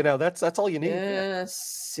out. You know, that's all you need. Yeah,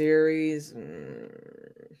 series.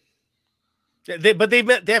 But they've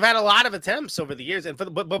had a lot of attempts over the years, and for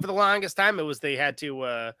the longest time, it was they had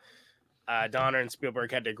to Donner and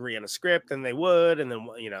Spielberg had to agree on a script, and they would, and then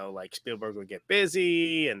like Spielberg would get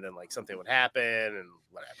busy, and then like something would happen, and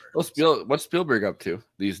whatever. What's Spielberg up to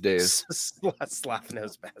these days? Slapping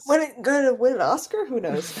his best. Gonna win an Oscar? Who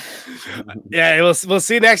knows? Yeah, we'll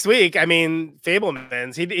see next week. I mean,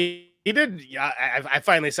 Fablemans. He did. I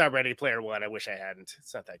finally saw Ready Player One. I wish I hadn't.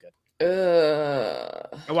 It's not that good.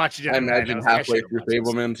 I watched it. I imagine halfway through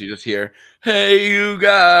Fablemans, you just hear, "Hey, you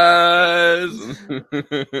guys,"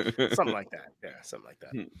 something like that. Yeah, something like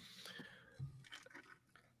that.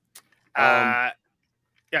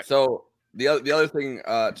 Yeah. So the other thing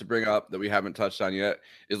to bring up that we haven't touched on yet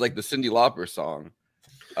is like the Cyndi Lauper song,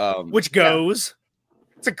 which goes.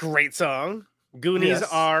 It's a great song. Goonies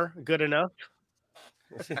are good enough.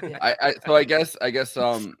 I guess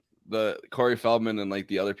the Corey Feldman and like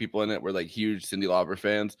the other people in it were like huge Cyndi Lauper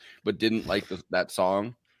fans, but didn't like that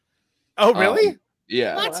song. Oh, really?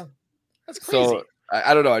 Yeah. What? That's crazy. So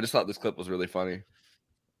I don't know. I just thought this clip was really funny.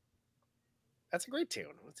 That's a great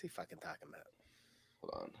tune. What's he fucking talking about?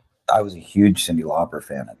 Hold on. I was a huge Cyndi Lauper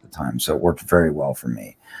fan at the time, so it worked very well for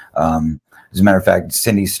me. As a matter of fact,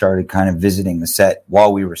 Cyndi started kind of visiting the set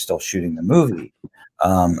while we were still shooting the movie.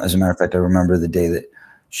 As a matter of fact, I remember the day that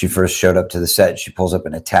she first showed up to the set. She pulls up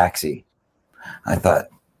in a taxi. I thought,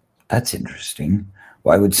 that's interesting.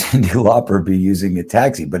 Why would Cyndi Lauper be using a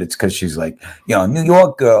taxi? But it's because she's like, New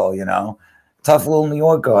York girl, tough little New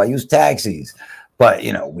York girl. I use taxis. But,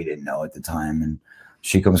 we didn't know at the time. And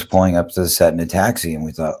she comes pulling up to the set in a taxi. And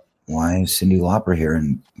we thought, why is Cyndi Lauper here?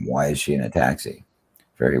 And why is she in a taxi?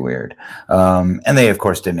 Very weird. And they, of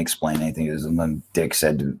course, didn't explain anything. And then Dick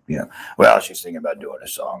said, well, she's thinking about doing a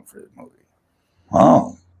song for the movie.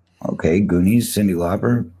 Oh, okay. Goonies, Cyndi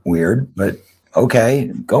Lauper, weird, but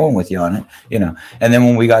okay, going with you on it, And then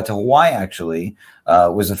when we got to Hawaii, actually,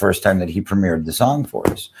 was the first time that he premiered the song for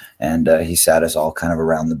us. And he sat us all kind of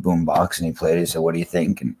around the boombox and he played it. He said, what do you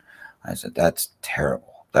think? And I said, that's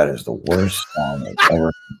terrible. That is the worst song I've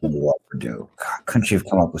ever do. God, couldn't you have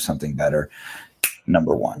come up with something better?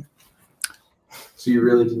 Number one. So you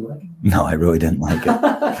really didn't like it? No, I really didn't like it.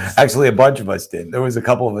 Actually, a bunch of us did. There was a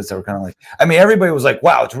couple of us that were kind of like, everybody was like,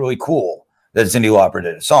 wow, it's really cool that Cyndi Lauper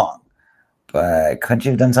did a song. But couldn't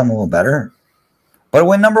you have done something a little better? But it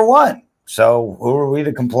went number one. So who are we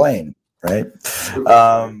to complain, right? It's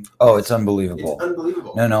unbelievable. It's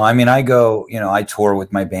unbelievable. No. I go, I tour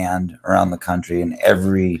with my band around the country and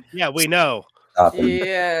every... Yeah, we know.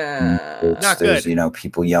 Yeah. Not There's, good.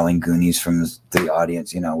 people yelling Goonies from the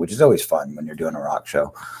audience, which is always fun when you're doing a rock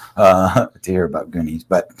show to hear about Goonies.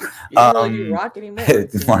 But You don't really do rock anymore.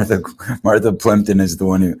 Martha Plimpton is the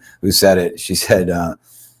one who said it. She said,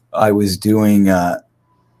 I was doing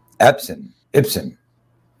Ibsen.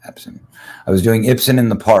 I was doing Ibsen in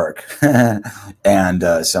the park,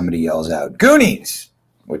 and somebody yells out, Goonies,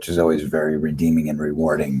 which is always very redeeming and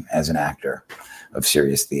rewarding as an actor of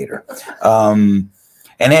serious theater. In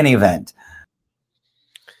any event.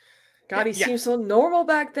 God, he seemed so normal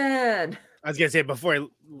back then. I was gonna say before he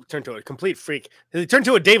turned to a complete freak, he turned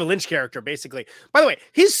to a David Lynch character, basically. By the way,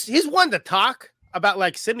 he's one to talk about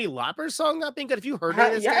like Cyndi Lauper's song not being good. Have you heard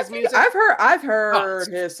of this guy's music? I've heard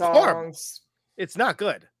his songs. Horrible. It's not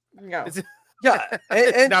good. No. Yeah,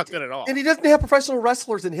 it's not good at all. And he doesn't have professional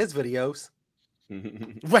wrestlers in his videos.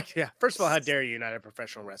 Right, yeah. First of all, how dare you not have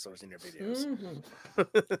professional wrestlers in your videos?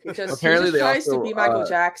 Because Apparently he they tries also to be Michael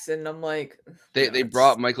Jackson. I'm like, they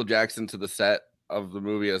brought Michael Jackson to the set of the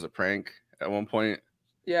movie as a prank at one point.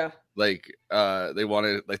 Yeah. Like they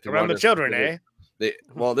wanted around the children, eh? This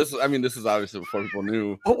is obviously before people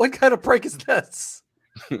knew. Oh, what kind of prank is this?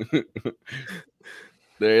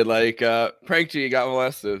 They like pranked you got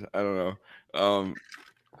molested. I don't know.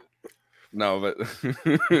 No, but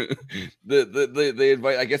they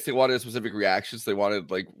invite. I guess they wanted a specific reaction. So they wanted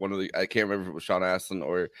like one of the. I can't remember if it was Sean Astin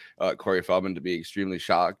or Corey Feldman to be extremely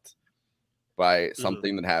shocked by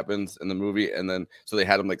something that happens in the movie, and then so they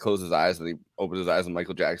had him like close his eyes, and he opened his eyes, and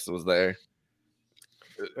Michael Jackson was there.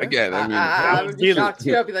 Again, I would be shocked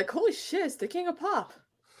too. I'd be like, holy shit, it's the King of Pop.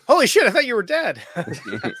 Holy shit, I thought you were dead. No,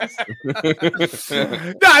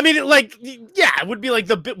 I mean, it would be like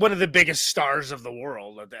one of the biggest stars of the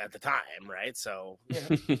world at the time, right? So,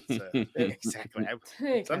 exactly.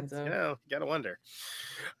 Gotta wonder.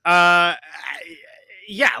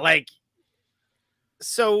 yeah, like,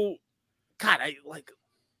 so, God,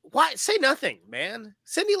 why say nothing, man?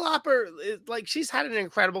 Cyndi Lauper, like, she's had an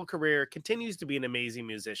incredible career, continues to be an amazing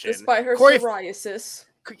musician. Despite her psoriasis.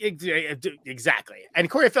 Exactly. And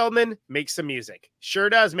Corey Feldman makes some music. Sure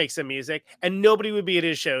does make some music. And nobody would be at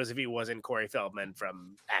his shows if he wasn't Corey Feldman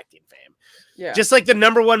from acting fame. Yeah. Just like the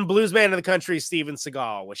number one blues man in the country, Steven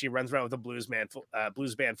Seagal, which he runs around with a blues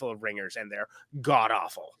band full of ringers, and they're god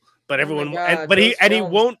awful. But everyone,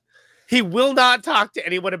 he will not talk to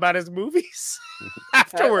anyone about his movies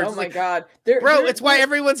afterwards. Oh my God. It's why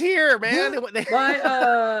everyone's here, man.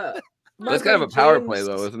 That's kind of a power play,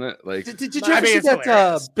 though, isn't it? Like, did you ever see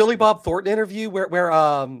that Billy Bob Thornton interview where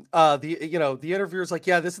the interviewer's like,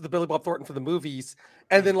 yeah, this is the Billy Bob Thornton for the movies,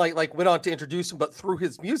 and then like went on to introduce him, but through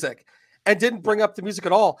his music, and didn't bring up the music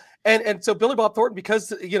at all. And so Billy Bob Thornton, because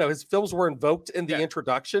his films were invoked in the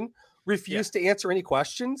introduction, refused to answer any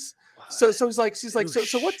questions. So she's like,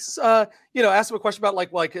 so what's asked him a question about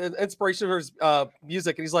like inspiration for his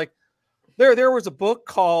music, and he's like, there was a book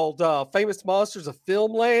called Famous Monsters of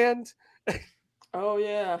Filmland. Oh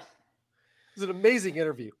yeah, it was an amazing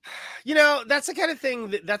interview. That's the kind of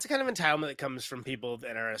thing that's the kind of entitlement that comes from people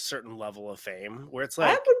that are a certain level of fame, where it's like,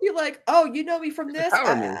 I would be like, oh, you know me from this.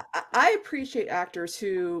 I appreciate actors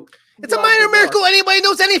who. It's a minor miracle anybody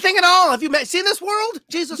knows anything at all. Have you seen this world?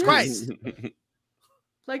 Jesus Christ!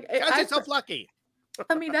 Like, I'm yourself lucky.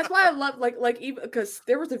 I mean, that's why I love like even because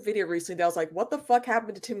there was a video recently that was like, what the fuck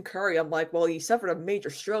happened to Tim Curry? I'm like, well, he suffered a major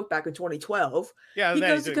stroke back in 2012. Yeah, he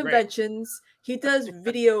goes to conventions. He does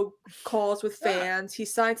video calls with fans. He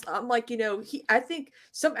signs. I'm like, I think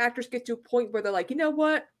some actors get to a point where they're like, you know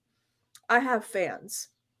what? I have fans,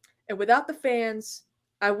 and without the fans,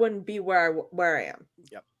 I wouldn't be where I am.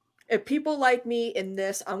 Yep. If people like me in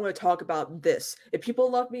this, I'm going to talk about this. If people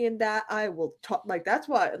love me in that, I will talk. Like, that's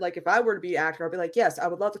why, like, if I were to be an actor, I'd be like, yes, I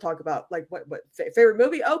would love to talk about, like, what favorite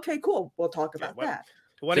movie? Okay, cool. We'll talk about that.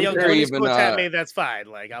 One of y'all Goonies quotes at me, that's fine.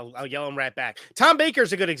 Like, I'll yell them right back. Tom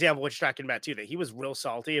Baker's a good example, which you're talking about too, that he was real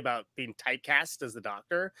salty about being typecast as the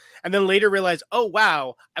Doctor, and then later realized, oh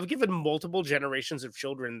wow, I've given multiple generations of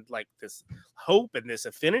children like this hope and this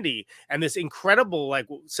affinity and this incredible like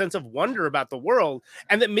sense of wonder about the world,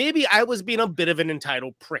 and that maybe I was being a bit of an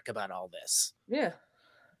entitled prick about all this. Yeah.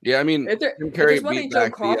 Yeah, I mean, Tim Curry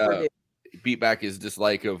beat back his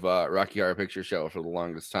dislike of Rocky Horror Picture Show for the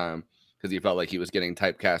longest time, because he felt like he was getting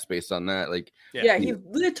typecast based on that. Like, he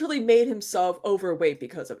literally made himself overweight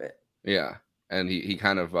because of it. Yeah, and he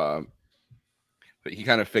kind of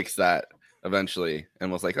fixed that eventually,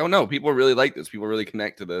 and was like, oh no, people really like this. People really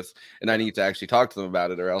connect to this, and I need to actually talk to them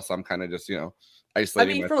about it, or else I'm kind of just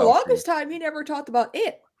isolating. I mean, for the longest time, he never talked about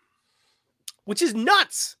it, which is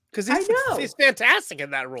nuts because he's fantastic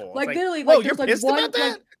in that role. Like literally, whoa, like you're pissed about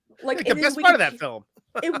that? Like in the best part of that film.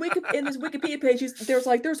 in this Wikipedia page,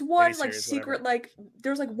 there's one like secret like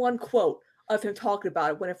there's like one quote of him talking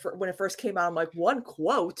about it when it first came out. I'm like, one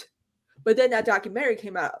quote, but then that documentary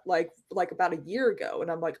came out like about a year ago,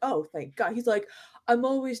 and I'm like, oh, thank God. He's like, I'm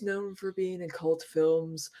always known for being in cult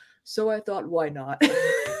films, so I thought, why not?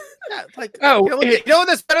 Yeah, like, you know what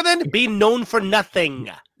that's better than being known for nothing.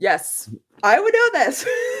 Yes, I would know this.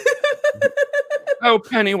 Oh,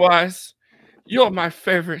 Pennywise, you're my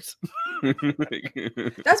favorite.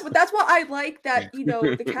 That's why I like that,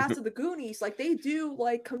 the cast of the Goonies, like they do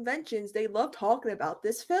like conventions, they love talking about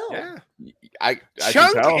this film. Yeah, I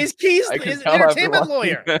Chunk is Keys is entertainment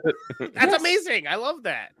lawyer. That's amazing. I love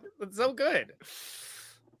that. It's so good.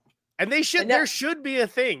 And there should be a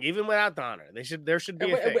thing even without Donner. There should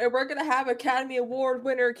be a thing. We're gonna have Academy Award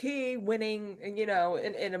winner Key winning,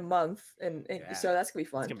 in a month, and so that's gonna be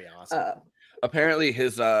fun. It's gonna be awesome. Apparently,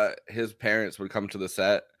 his parents would come to the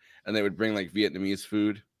set, and they would bring like Vietnamese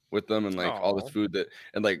food with them, and like all this food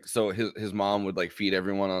so his mom would like feed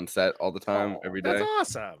everyone on set all the time, every day. That's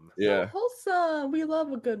awesome. Yeah, wholesome. We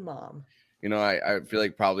love a good mom. I feel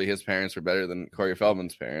like probably his parents were better than Corey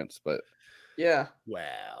Feldman's parents, but yeah.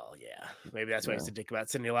 Well, yeah, maybe that's why I used to think about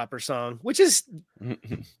Cyndi Lauper's song, which is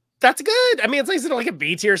that's good. I mean, it's like a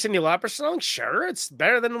B tier Cyndi Lauper song. Sure, it's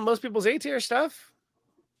better than most people's A tier stuff.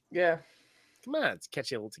 Yeah. Come on, it's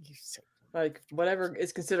catchy. Like whatever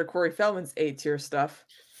is considered Corey Feldman's A tier stuff.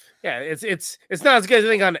 Yeah, it's not as good as I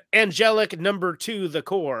think on Angelic No. 2, The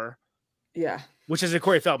Core. Yeah. Which is a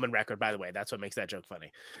Corey Feldman record, by the way. That's what makes that joke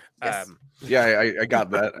funny. Yes. Yeah, I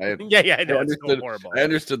got that. Yeah, I know. It's so horrible. I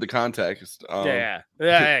understood the context. Yeah.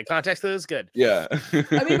 Context is good. Yeah.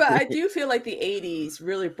 I mean, but I do feel like the 80s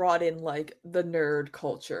really brought in like the nerd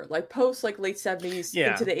culture. Like post like late 70s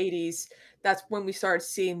into the 80s. That's when we started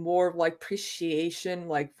seeing more of like appreciation,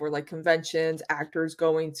 like for like conventions, actors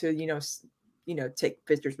going to, take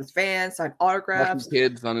pictures with fans, sign Watching autographs.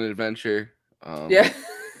 kids on an adventure. Yeah.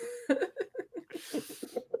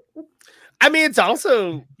 I mean, it's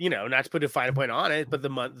also, not to put a fine point on it, but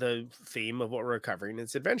the theme of what we're covering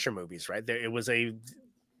is adventure movies, right? It was a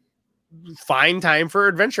fine time for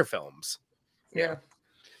adventure films. Yeah.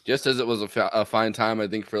 Just as it was a fine time, I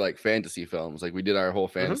think, for like fantasy films. Like we did our whole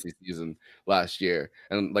fantasy season last year,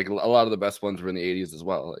 and like a lot of the best ones were in the 80s as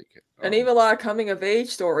well. Like, And even a lot of coming of age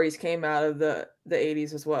stories came out of the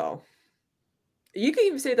 80s as well. You can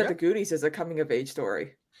even say that the Goonies is a coming of age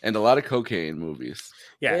story. And a lot of cocaine movies.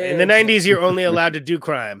 Yeah, in the 90s, you're only allowed to do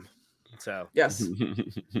crime. So yes,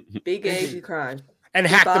 big A, do crime, and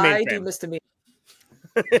hack the Goodbye, do mainframe. misdemeanor.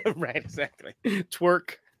 Right, exactly.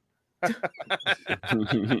 Twerk.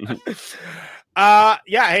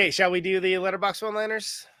 Yeah. Hey, shall we do the letterbox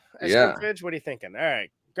one-liners? Yeah. What are you thinking? All right,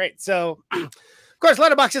 great. So, of course,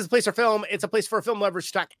 Letterboxd is a place for film. It's a place for film lovers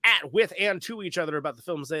to talk at, with, and to each other about the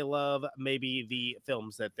films they love, maybe the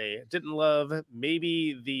films that they didn't love,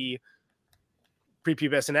 maybe the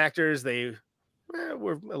prepubescent actors they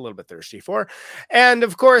were a little bit thirsty for. And,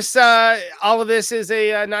 of course, all of this is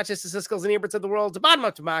a not just the Siskel's and Eberts of the world, it's a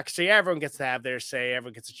bottom-up democracy. Everyone gets to have their say.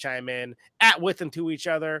 Everyone gets to chime in at, with, and to each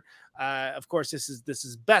other. Of course, this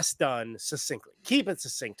is best done succinctly. Keep it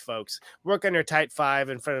succinct, folks. Work on your tight five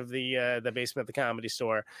in front of the basement of the Comedy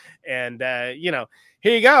Store. And, here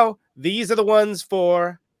you go. These are the ones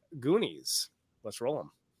for Goonies. Let's roll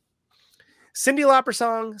them. Cyndi Lauper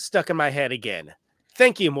song, Stuck in My Head Again.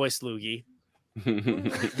 Thank you, Moist Loogie.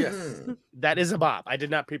 Yes. That is a bop. I did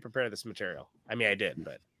not pre-prepare this material. I mean, I did,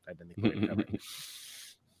 but I didn't think we'd cover it.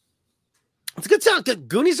 It's a good song.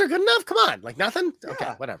 Goonies are good enough. Come on, like nothing.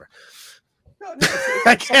 Okay, whatever. No,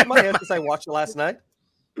 I can't. My head because I watched it last night.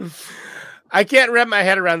 I can't wrap my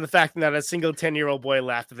head around the fact that a single 10-year-old boy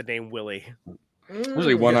laughed at the name Willie.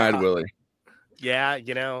 Usually one-eyed Willie. Yeah,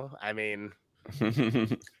 I mean,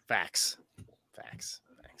 facts.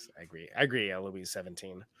 I agree. Louise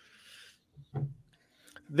 17.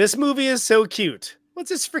 This movie is so cute. Let's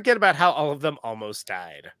just forget about how all of them almost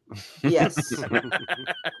died. Yes.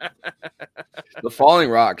 The falling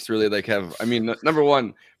rocks really have, I mean, number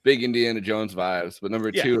one, big Indiana Jones vibes, but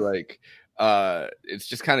number two, it's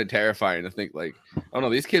just kind of terrifying to think oh no,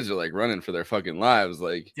 these kids are running for their fucking lives.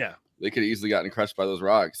 Yeah, they could have easily gotten crushed by those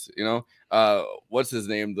rocks. What's his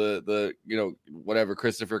name? The whatever,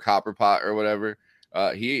 Christopher Copperpot or whatever.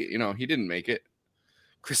 He didn't make it.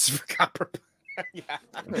 Christopher Copperpot. Yeah.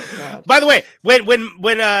 By the way,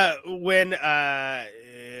 when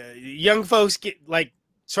young folks get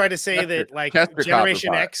try to say that Chester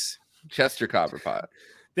Generation Copperpot. X, Chester Copperpot.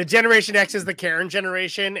 The Generation X is the Karen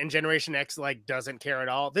generation, and Generation X doesn't care at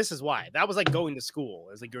all. This is why. That was like going to school.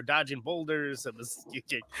 It was like you're dodging boulders. It was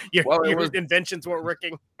your inventions weren't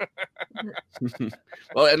working.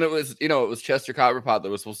 Well, and it was Chester Copperpot that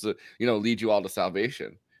was supposed to lead you all to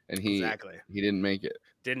salvation, and he didn't make it.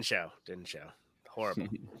 Didn't show. Horrible.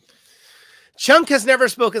 Chunk has never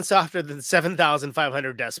spoken softer than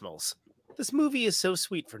 7,500 decimals. This movie is so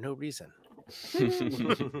sweet for no reason.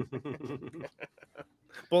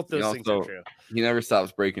 Both those things are true. He never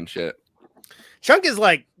stops breaking shit. Chunk is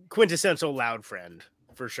quintessential loud friend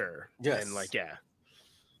for sure. Yes. And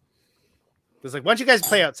it's why don't you guys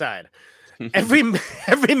play outside? Every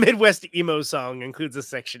Midwest emo song includes a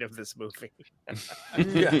section of this movie.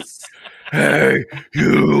 Yes. Hey,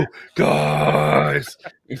 you guys.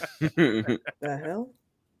 The hell?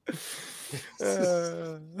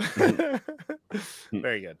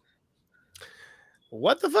 Very good.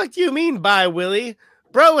 What the fuck do you mean by Willie?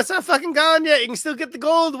 Bro, it's not fucking gone yet. You can still get the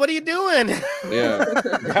gold. What are you doing? Yeah.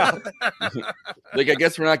 I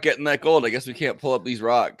guess we're not getting that gold. I guess we can't pull up these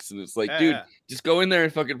rocks. And it's dude, just go in there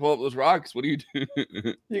and fucking pull up those rocks. What are you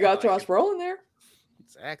doing? You got Josh Brolin there.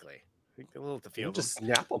 Exactly. A little to feel. Just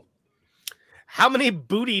snap them. How many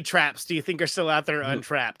booty traps do you think are still out there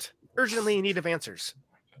untrapped? Urgently in need of answers.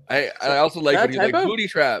 I also like when he's booty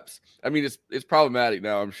traps. I mean, it's problematic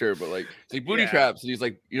now, I'm sure, but it's booty traps, and he's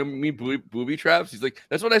booby traps. He's like,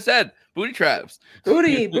 that's what I said, booty traps.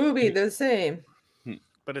 Booty, booby, they're the same.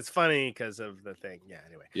 But it's funny because of the thing. Yeah.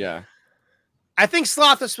 Anyway. Yeah. I think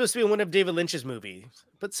Sloth was supposed to be in one of David Lynch's movies,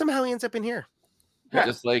 but somehow he ends up in here. Yeah,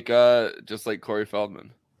 just like Corey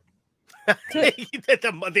Feldman.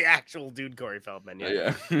 the actual dude, Corey Feldman.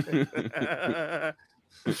 Yeah.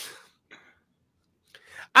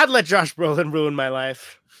 I'd let Josh Brolin ruin my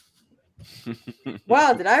life.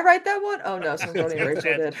 Wow, did I write that one? Oh no, somebody Rachel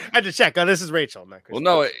did. I had to check. Oh, this is Rachel. Not well,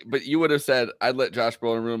 no, but you would have said I'd let Josh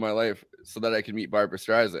Brolin ruin my life so that I can meet Barbara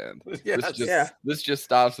Streisand. This just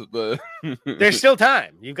stops at the. There's still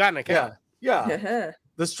time. You've got an account. Yeah. Uh-huh.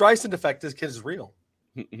 The Streisand effect is real.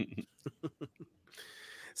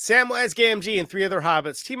 Samwise Gamgee and 3 other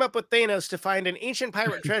hobbits team up with Thanos to find an ancient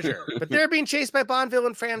pirate treasure, but they're being chased by Bond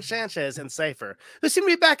villain Fran Sanchez and Cypher, who seem to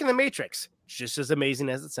be back in the Matrix. Just as amazing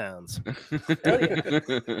as it sounds.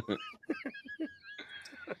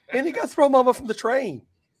 And you got to throw Mama from the train.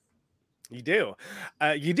 You do.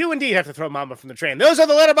 You do indeed have to throw Mama from the train. Those are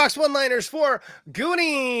the Letterboxd one-liners for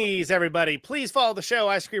Goonies, everybody. Please follow the show.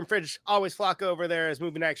 Ice Cream Fridge. Always flock over there as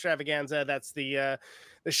Movie Night Extravaganza. That's the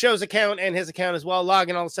show's account and his account as well. Log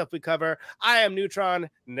in all the stuff we cover. I am Neutron.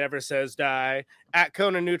 Never says die. At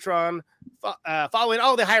Conan Neutron. Following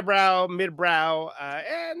all the highbrow, midbrow,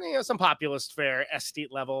 and some populist fare,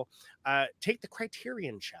 esthete level. Take the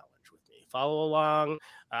Criterion Challenge with me. Follow along.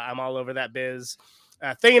 I'm all over that biz.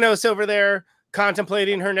 Thanos over there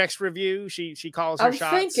contemplating her next review. She calls her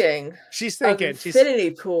shots. She's thinking. Infinity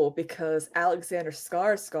Pool because Alexander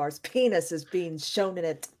Skarsgård's penis is being shown in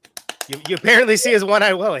it. You apparently see his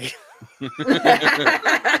one-eyed Willie. That's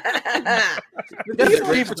a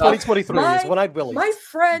dream for 2023 is one-eyed Willie. My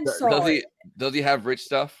friend saw it. Does he have rich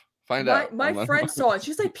stuff? Find out. My friend saw it.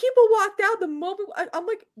 She's like, people walked out the moment. I'm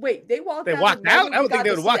like, wait, they walked out. Walked out? I don't think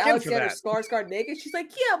they would walk in for that. Alexander Skarsgård naked. She's like,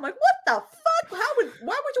 yeah. I'm like, what the fuck? Why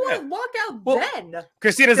would you want to walk out then?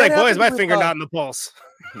 Christina's like, boy, is my finger not in the pulse.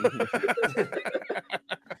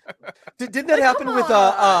 Didn't that happen with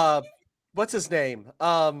what's his name?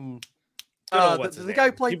 The guy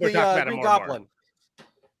who played the Green Goblin.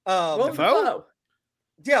 Willem Dafoe.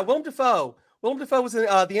 Yeah, Willem Dafoe. Willem Dafoe was in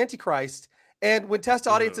the Antichrist. And when test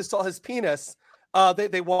audiences saw his penis,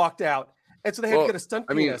 they walked out. And so they had to get a stunt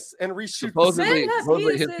penis and reshoot. Supposedly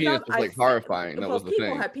his penis was like horrifying. That was the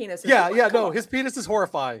thing. Have penises. No, his penis is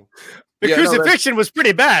horrifying. The crucifixion was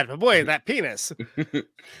pretty bad, but boy, that penis.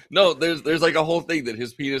 No, there's like a whole thing that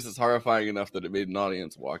his penis is horrifying enough that it made an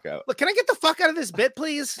audience walk out. Look, can I get the fuck out of this bit,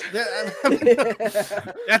 please?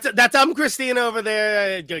 That's Christina over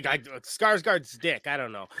there. Skarsgård's dick. I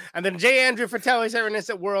don't know. And then J. Andrew Fratelli's Our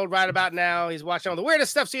Innocent World right about now. He's watching all the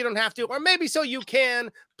weirdest stuff so you don't have to, or maybe so you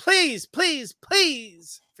can. Please, please,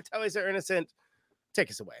 please. Fratelli's Are Innocent.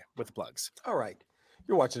 Take us away with the plugs. All right.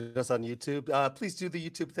 You're watching us on YouTube. Please do the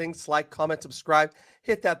YouTube things, like, comment, subscribe,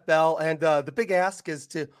 hit that bell. And the big ask is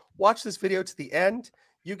to watch this video to the end.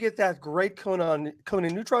 You get that great Conan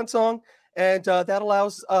Neutron song, and that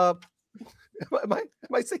allows am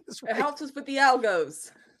I saying this right? It helps us with the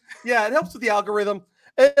algos. Yeah, it helps with the algorithm.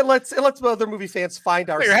 It lets other movie fans find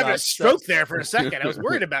our You're stuff. having a stroke there for a second. I was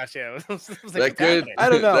worried about you. That good. I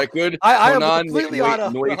don't know. That good. I am completely on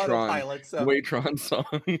autopilot. So. Neutron song.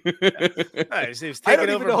 He was taken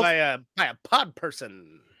over by a pod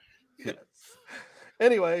person. Yes.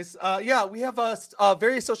 Anyways, we have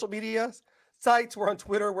various social media sites. We're on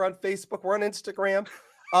Twitter. We're on Facebook. We're on Instagram.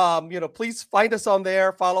 Please find us on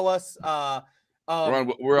there. Follow us.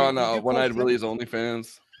 We're on One-Eyed Willie's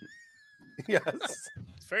OnlyFans. Yes.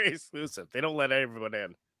 It's very exclusive. They don't let everyone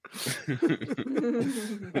in.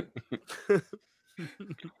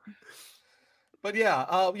 But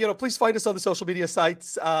please find us on the social media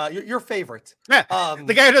sites. Your favorite. Yeah.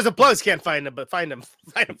 The guy who doesn't plugs can't find him, but find him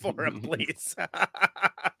for him, please.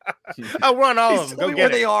 We're on all of them. Go get where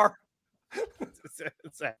it. They are.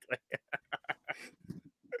 Exactly.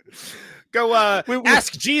 Go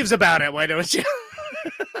ask Jeeves about it. Why don't you?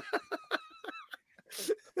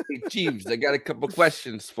 Hey, Jeeves, I got a couple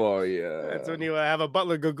questions for you. That's when you have a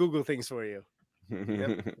butler go Google things for you.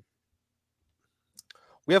 Yep.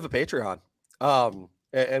 We have a Patreon.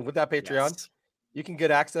 And with that Patreon, you can get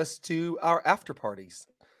access to our after parties.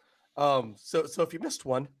 So if you missed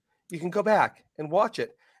one, you can go back and watch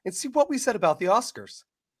it and see what we said about the Oscars.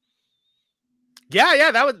 Yeah,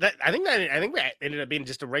 I think that ended up being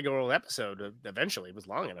just a regular old episode. Eventually, it was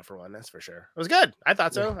long enough for one. That's for sure. It was good. I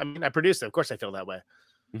thought so. I mean, I produced it. Of course, I feel that way.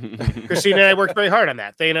 Christina and I worked very hard on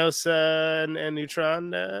that. Thanos and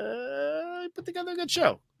Neutron put together a good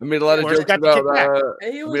show. I made a lot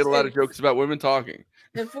of jokes about women talking.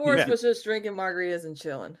 And Forrest was just drinking margaritas and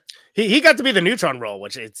chilling. He got to be the Neutron role,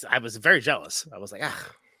 which I was very jealous. I was like,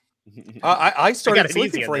 I started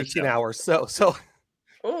sleeping for 18 hours. So.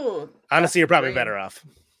 Ooh, honestly, you're probably better off.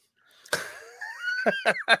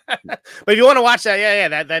 But if you want to watch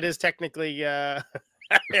that, that is technically.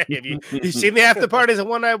 You've seen the after parties of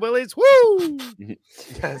One-Eyed Willie's? Woo!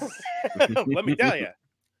 Yes. Let me tell you,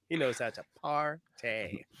 he knows how to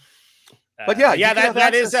party. But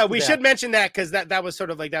that is. We should mention that because that was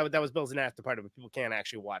sort of like that was built in after party, but people can't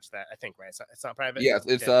actually watch that. I think, right? It's not private. Yes,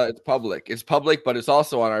 it's public. It's public, but it's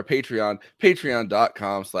also on our Patreon,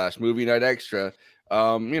 patreon.com/movie night extra.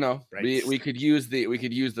 We could use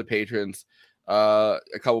the patrons. A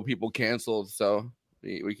couple people canceled, so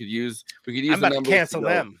We could use I'm the about to numbers cancel go-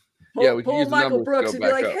 them. Yeah, we could Pull use the Michael numbers Brooks to and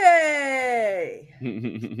go be back like, up. hey.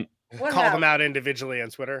 What Call them happened? out individually on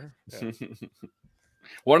Twitter. Yeah.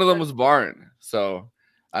 One of them was Varn, so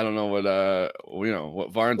I don't know what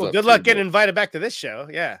what Varn's Well, up good to, luck but- getting invited back to this show.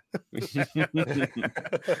 Yeah.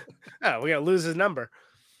 Oh, we gotta lose his number.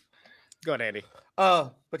 Go ahead, Andy.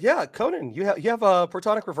 But yeah, Conan, you have a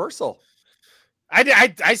Protonic reversal.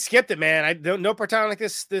 I skipped it, man. No Protonic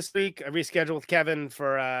this week. I rescheduled with Kevin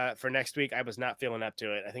for next week. I was not feeling up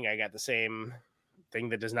to it. I think I got the same thing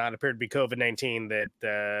that does not appear to be COVID-19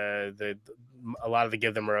 that a lot of the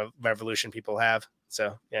Give Them a Revolution people have.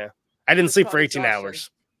 So yeah, I didn't sleep for 18 hours.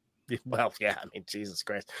 Well, yeah, I mean, Jesus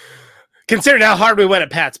Christ. Considering how hard we went at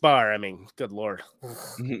Pat's Bar, I mean, good Lord.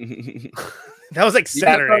 That was like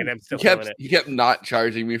Saturday, and I'm still feeling it. He kept not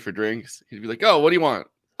charging me for drinks. He'd be like, "Oh, what do you want?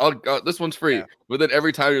 This one's free." Yeah. But then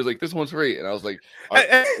every time he was like, "This one's free," and I was like,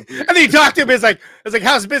 and then you talk to him. It's like,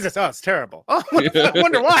 "How's business?" "Oh, it's terrible." "Oh, I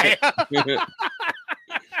wonder why."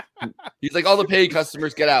 He's like, "All the paid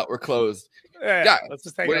customers get out. We're closed." Yeah, let's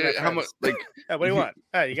just hang out. How much? Like, what do you want?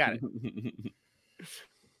 Oh, you got it.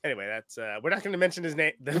 Anyway, that's we're not going to mention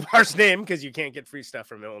the bar's name, because you can't get free stuff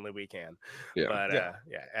from it. Only we can. Yeah. But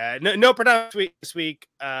no production this week.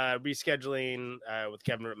 Rescheduling with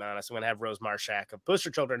Kevin Rootmanis. I'm going to have Rose Marshak of Poster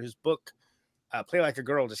Children, whose book "Play Like a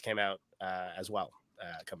Girl" just came out as well.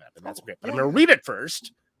 Come out, and that's great. But I'm going to read it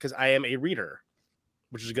first, because I am a reader,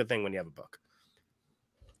 which is a good thing when you have a book.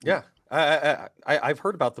 Yeah, I've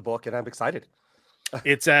heard about the book, and I'm excited.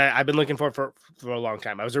 It's I've been looking for a long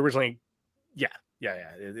time. I was originally, yeah.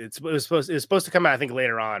 It was supposed to come out, I think,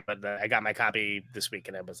 later on, but I got my copy this week,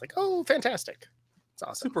 and I was like, "Oh, fantastic! It's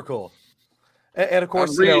awesome, super cool." And of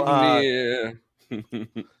course, I'm reading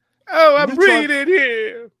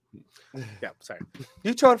here. Yeah, sorry.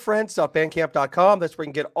 NeutronFriends.bandcamp.com. That's where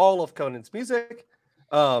you can get all of Conan's music.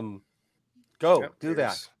 Do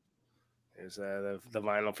that. There's the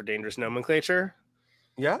vinyl for Dangerous Nomenclature.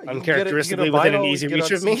 Yeah, uncharacteristically within an easy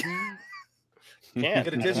reach of me. Yeah,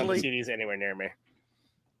 get it digitally. CDs anywhere near me.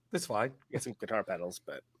 That's fine. Get some guitar pedals,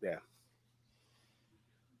 but yeah.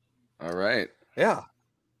 All right. Yeah.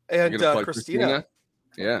 And Christina.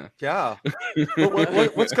 Yeah. Yeah.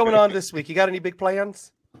 What's going on this week? You got any big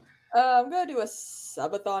plans? I'm going to do a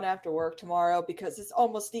subathon after work tomorrow, because it's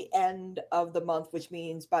almost the end of the month, which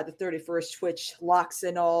means by the 31st, Twitch locks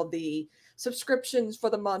in all the subscriptions for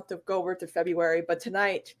the month of go over to February. But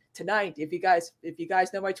tonight, if you guys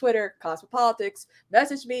know my Twitter, Cosmopolitics,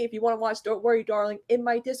 message me if you want to watch Don't Worry Darling in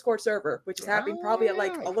my Discord server, which is happening probably at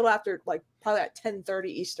like a little after, like probably at 10:30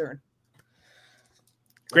 Eastern.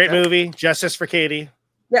 Great movie, Justice for Katie.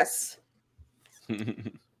 Yes.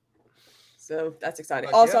 So that's exciting.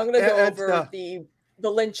 Also, I'm going to go over the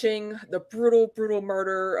lynching, the brutal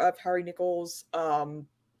murder of Harry Nichols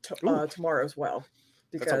tomorrow as well.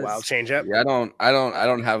 Because that's a wild change up. Yeah, I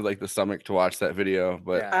don't have like the stomach to watch that video,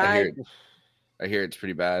 but yeah. I hear it's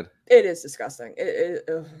pretty bad. It is disgusting. It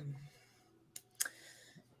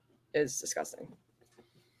is disgusting.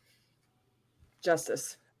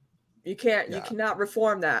 Justice. You cannot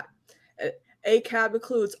reform that. ACAB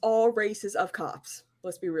includes all races of cops.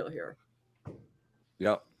 Let's be real here.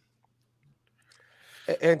 Yep.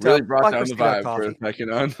 And really brought down the vibe for a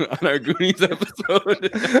second on our Goonies episode.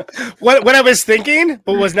 What I was thinking,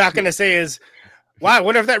 but was not going to say is, wow, I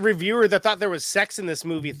wonder if that reviewer that thought there was sex in this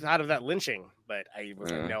movie thought of that lynching. But I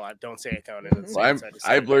was like, no, don't say it, Conan. Well,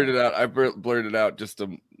 I blurted out. I blurted out just a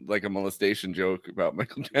molestation joke about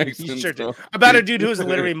Michael Jackson. Sure did. About a dude who was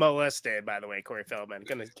literally molested, by the way, Corey Feldman.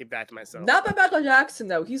 Gonna keep that to myself. Not by Michael Jackson,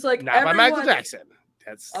 though. He's like, not by Michael Jackson.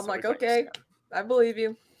 I'm like, okay, I believe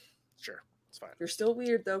you. Sure, it's fine. You're still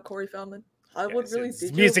weird, though, Corey Feldman. I would really.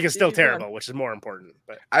 Music is still terrible, which is more important.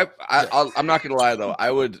 But I'm not gonna lie though.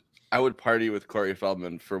 I would party with Corey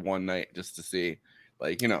Feldman for one night just to see,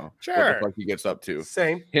 like, what the fuck he gets up to.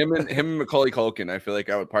 Same. Him and Macaulay Culkin. I feel like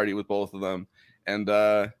I would party with both of them, and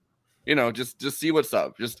just see what's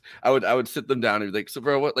up. Just I would sit them down and be like, so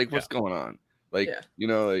bro, what's going on? Like,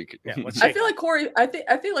 I feel like Corey.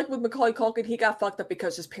 I feel like with Macaulay Culkin, he got fucked up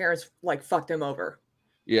because his parents fucked him over.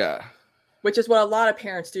 Yeah. Which is what a lot of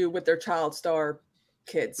parents do with their child star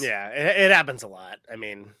kids. Yeah, it happens a lot. I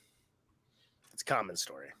mean, it's a common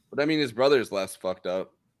story. But I mean, his brother's less fucked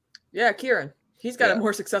up. Yeah, Kieran. He's got a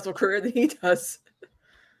more successful career than he does.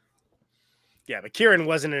 Yeah, but Kieran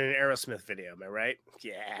wasn't in an Aerosmith video, am I right?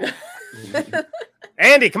 Yeah.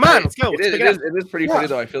 Andy, come on, let's go. It is pretty funny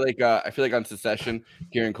though. I feel like on Succession,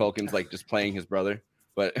 Kieran Culkin's like just playing his brother.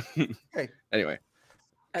 But anyway.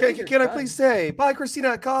 Can I please say bye,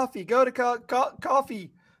 Christina? Coffee. Go to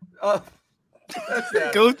coffee.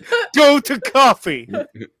 Go to coffee.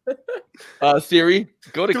 Siri,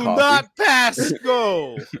 go to Do coffee. not pass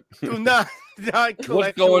go. Do not What's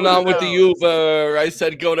collect going on with the $200. Uber? I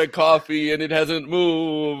said go to coffee and it hasn't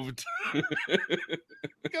moved. Go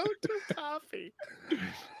to coffee.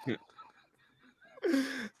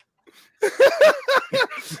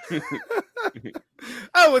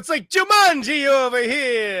 Oh, it's like Jumanji over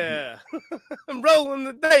here. I'm rolling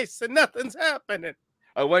the dice and nothing's happening.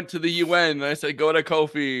 I went to the UN and I said go to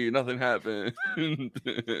Kofi. Nothing happened.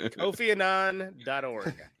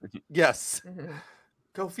 KofiAnon.org. Yes.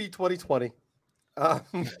 Kofi 2020.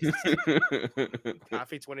 Coffee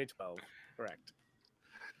 2012. Correct.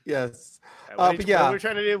 Yes. What but yeah. what are we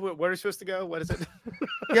trying to do? Where are we supposed to go? What is it?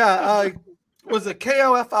 Yeah. Was it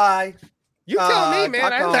KOFI? You tell me,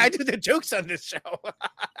 man. .com. I do the jokes on this show.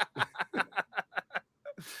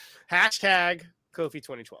 Hashtag Kofi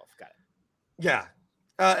 2012. Got it. Yeah.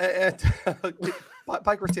 And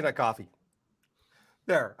buy Christina coffee.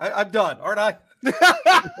 There. I'm done, aren't I?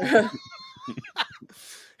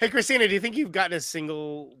 Hey, Christina, do you think you've gotten a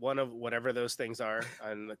single one of whatever those things are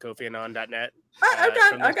on the KofiAnon.net?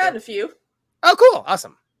 I've gotten a few. Oh, cool.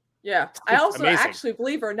 Awesome. Yeah. I also Amazing. actually,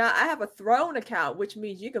 believe it or not, I have a Throne account, which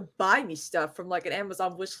means you can buy me stuff from like an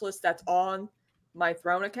Amazon wish list that's on my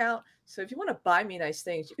Throne account. So if you want to buy me nice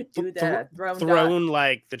things, you could do that at Throne. Throne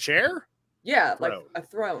like the chair? Yeah, Throne. like a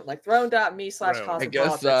Throne. Like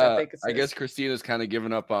throne.me/cosmopolitics. I guess Christina's kind of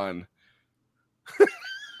given up on.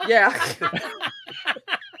 Yeah.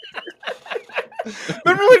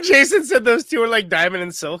 Remember when Jason said those two were like diamond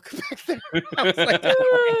and silk back there? I was like,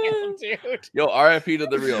 oh, man, dude. Yo, RIP to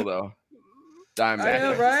the real though. Diamond. I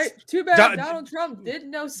know, right? Too bad Donald Trump didn't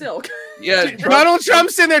know silk. Yeah, Donald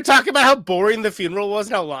Trump's in there talking about how boring the funeral was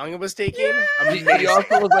and how long it was taking. He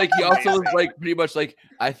also was like pretty much like,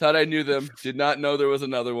 I thought I knew them, did not know there was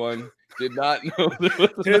another one. Did not know there was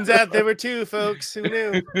Turns out there were two, folks. Who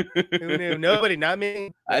knew? Who knew? Nobody, not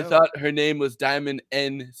me. I thought her name was Diamond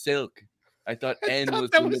N Silk. I thought N was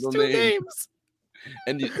the middle name. Names.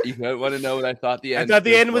 And you want to know what I thought the I N thought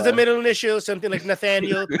the stood N was a for? middle initial, something like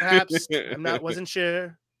Nathaniel, perhaps. Wasn't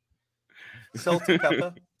sure. Salt and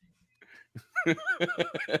pepper.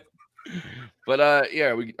 But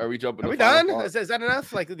yeah, are we jumping? Are we to final done? thoughts? Is that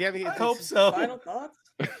enough? Like, do you have any? I hope so. Final thoughts?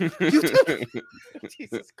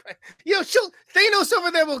 Jesus Christ. Yo, Thanos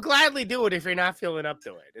over there will gladly do it if you're not feeling up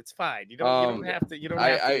to it. It's fine. You don't have to. You don't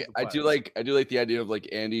have to. I do like the idea of like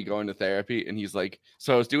Andy going to therapy and he's like,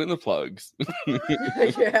 so I was doing the plugs.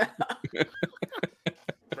 Yeah.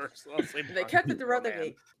 Mercilessly They kept it throughout the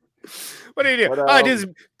week. What do you do? But, Just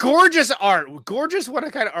gorgeous art. Gorgeous what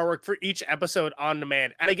kind of artwork for each episode on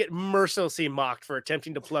demand. And I get mercilessly mocked for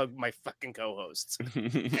attempting to plug my fucking co-hosts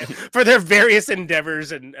for their various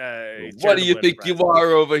endeavors and What do you think you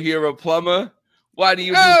are over here, a plumber? Why do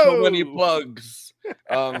you do so many plugs?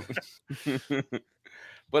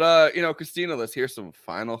 But Christina, let's hear some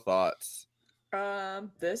final thoughts.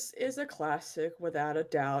 This is a classic without a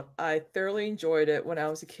doubt. I thoroughly enjoyed it when I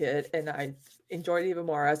was a kid, and I enjoyed it even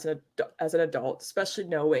more as an adult, especially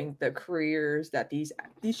knowing the careers that these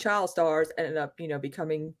child stars ended up,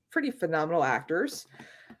 becoming pretty phenomenal actors.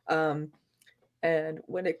 And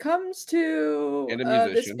when it comes to when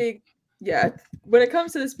it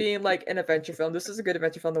comes to this being like an adventure film, this is a good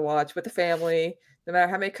adventure film to watch with the family. No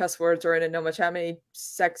matter how many cuss words are in it, no matter how many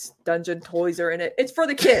sex dungeon toys are in it, it's for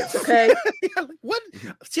the kids. Okay. What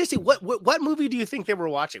seriously? What movie do you think they were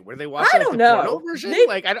watching? Were they watching? I don't know. Porno version?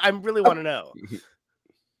 Maybe- I really want to know.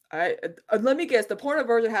 Let me guess. The porno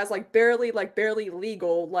version has like barely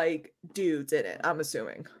legal like dudes in it. I'm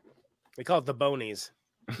assuming. They call it the bonies.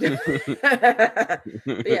 But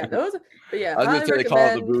yeah, I was gonna highly say they call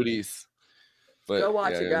it the recommend. booties. But Go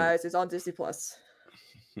watch yeah, it, yeah. guys. It's on Disney Plus.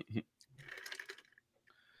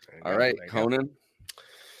 All right, Conan.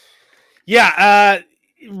 Yeah,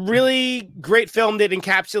 really great film that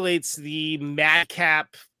encapsulates the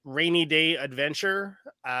madcap rainy day adventure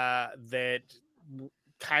that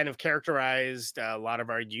kind of characterized a lot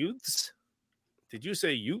of our youths. Did you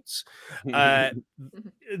say youths? That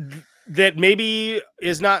maybe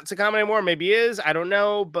is not so common anymore. Maybe is. I don't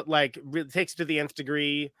know. But like, really takes it to the nth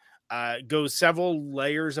degree. Goes several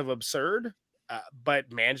layers of absurd.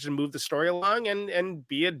 But managed to move the story along and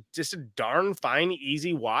be just a darn fine,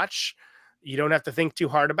 easy watch. You don't have to think too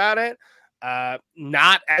hard about it.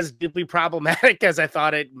 Not as deeply problematic as I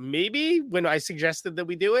thought it maybe when I suggested that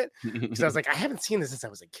we do it. Because I was like, I haven't seen this since I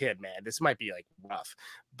was a kid, man. This might be like rough.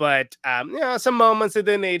 But some moments that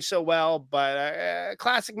didn't age so well. But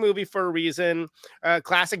classic movie for a reason.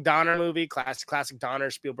 Classic Donner movie. Classic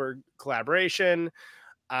Donner Spielberg collaboration.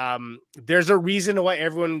 There's a reason why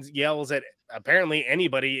everyone yells at apparently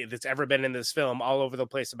anybody that's ever been in this film all over the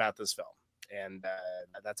place about this film. And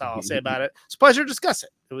that's all I'll say about it. It's a pleasure to discuss it.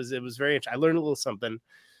 It was very interesting. I learned a little something,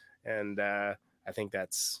 and I think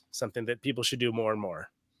that's something that people should do more and more.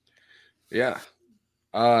 Yeah.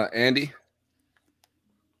 Andy?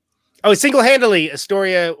 Oh, single-handedly,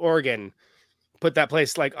 Astoria, Oregon, put that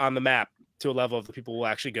place like on the map to a level of the people who will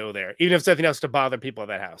actually go there, even if it's nothing else to bother people at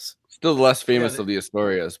that house. Still the less famous of the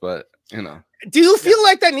Astorias, but you know. Do you feel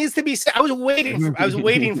like that needs to be said? I was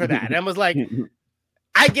waiting for that. And I was like,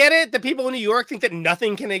 I get it. The people in New York think that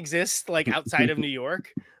nothing can exist like outside of New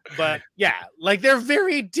York. But yeah, like they're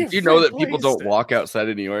very different. You know that people don't walk outside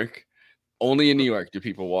of New York. Only in New York do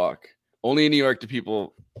people walk. Only in New York do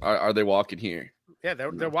people are they walking here. Yeah,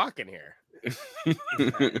 they're walking here.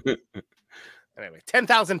 Anyway,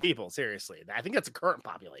 10,000 people. Seriously, I think that's a current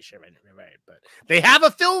population, right? But they have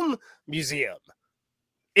a film museum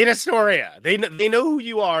in Astoria. They know who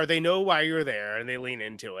you are. They know why you're there, and they lean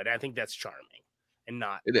into it. I think that's charming, and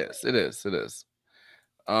not. It is.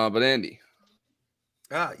 But Andy.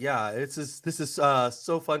 Yeah, this is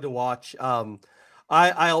so fun to watch.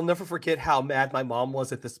 I'll never forget how mad my mom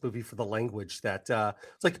was at this movie for the language. That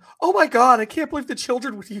it's like, oh my god, I can't believe the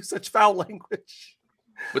children would use such foul language.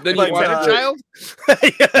 But then like, you watch a child.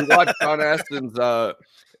 You watch John Aston's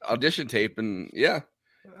audition tape, and yeah.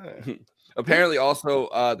 Apparently,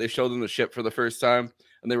 also they showed them the ship for the first time,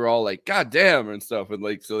 and they were all like, "God damn!" and stuff, and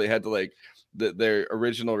like, so they had to like their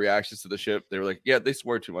original reactions to the ship. They were like, "Yeah, they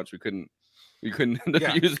swore too much. We couldn't end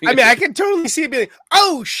up using it." I mean, I can totally see it being like,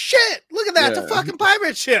 "Oh shit! Look at that! It's a fucking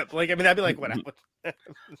pirate ship!" Like, I mean, that'd be like what I would.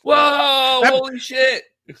 Whoa! Holy shit!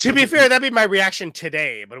 To be fair, that'd be my reaction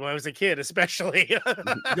today, but when I was a kid, especially.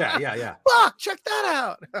 Yeah. Fuck! Check that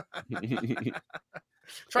out.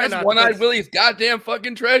 Try That's not One-Eyed Willie's goddamn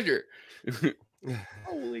fucking treasure.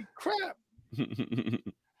 Holy crap!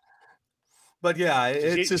 But yeah,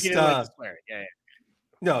 it's just didn't like to swear. Yeah.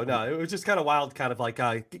 No, it was just kind of wild, kind of like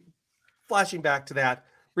flashing back to that,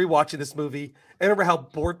 rewatching this movie. I remember how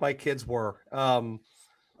bored my kids were when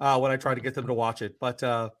I tried to get them to watch it. But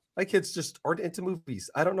my kids just aren't into movies.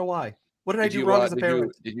 I don't know why. What did I do wrong as a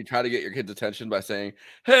parent? Did you try to get your kids' attention by saying,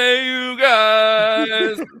 "Hey, you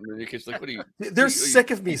guys"? And your kids like, "What are you?" They're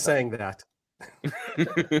sick of me saying that.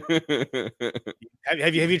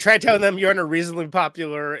 Have you tried telling them you're on a reasonably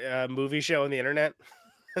popular movie show on the internet?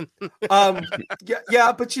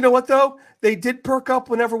 Yeah, but you know what though? They did perk up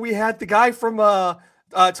whenever we had the guy from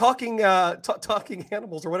talking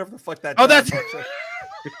animals or whatever the fuck that. Oh, that's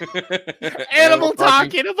Animal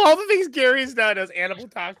talking. Of all the things Gary's done, as animal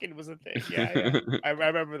talking was a thing. Yeah. I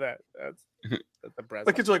remember that. That's impressive.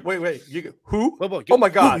 The kids are like, wait, who? Oh my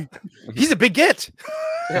god, he's a big get.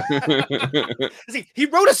 He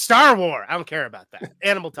wrote a Star Wars. I don't care about that.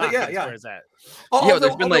 Animal talking. Yeah. Where is that?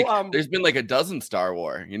 There's been like a dozen Star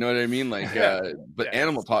Wars. You know what I mean? Like, but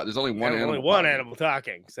animal talk. There's only one. Animal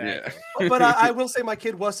talking. Exactly. Yeah. But I will say my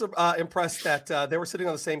kid was impressed that they were sitting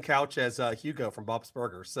on the same couch as Hugo from Bob's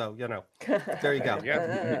Burgers. So you know, there you go.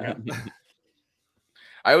 Yeah.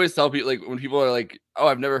 I always tell people, like, when people are like, "Oh,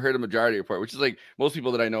 I've never heard of Majority Report," which is like most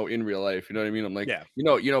people that I know in real life. You know what I mean? I'm like, you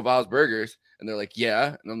know Bob's Burgers, and they're like,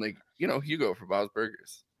 "Yeah," and I'm like, Hugo from Bob's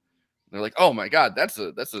Burgers. And they're like, "Oh my god, that's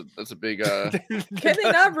a big." Can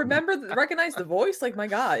they not recognize the voice? Like, my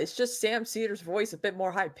god, it's just Sam Cedar's voice, a bit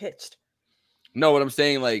more high pitched. No, what I'm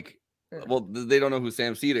saying, like, well, they don't know who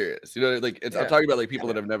Sam Cedar is. You know, like I'm talking about like people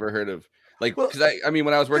that have never heard of. Like, because I mean,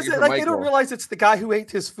 when I was working for Michael, they don't realize it's the guy who ate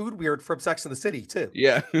his food weird from Sex and the City too.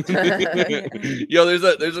 Yeah. Yo, there's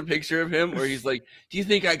a picture of him where he's like, "Do you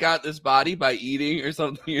think I got this body by eating or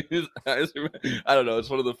something?" I don't know. It's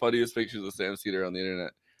one of the funniest pictures of Sam Cedar on the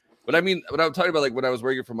internet. But I mean, when I'm talking about like when I was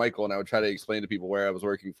working for Michael, and I would try to explain to people where I was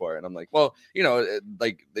working for, and I'm like, well,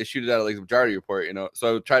 like they shoot it out of like the Majority Report, so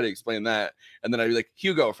I would try to explain that, and then I'd be like,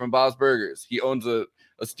 Hugo from Bob's Burgers, he owns a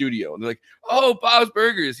studio, and they're like, "Oh, Bob's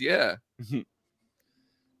Burgers, yeah."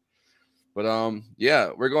 But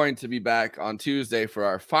yeah, we're going to be back on Tuesday for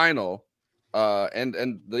our final and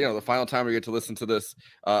the final time we get to listen to this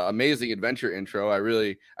amazing adventure intro. I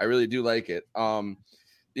really do like it. We're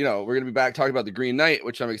gonna be back talking about The Green Knight,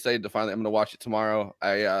 which I'm excited to finally. I'm gonna watch it tomorrow.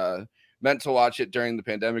 I meant to watch it during the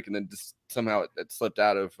pandemic, and then just somehow it slipped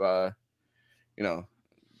out of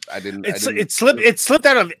I didn't. It slipped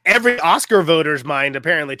out of every Oscar voter's mind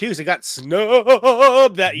apparently too. So it got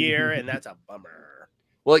snubbed that year, and that's a bummer.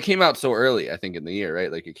 Well, it came out so early, I think, in the year,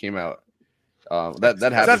 right? Like it came out.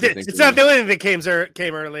 That happens. It's not the only thing that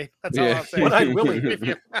came early. That's all I'll say. What I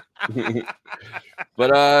really.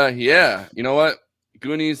 But yeah, you know what?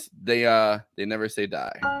 Goonies, they never say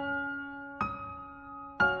die.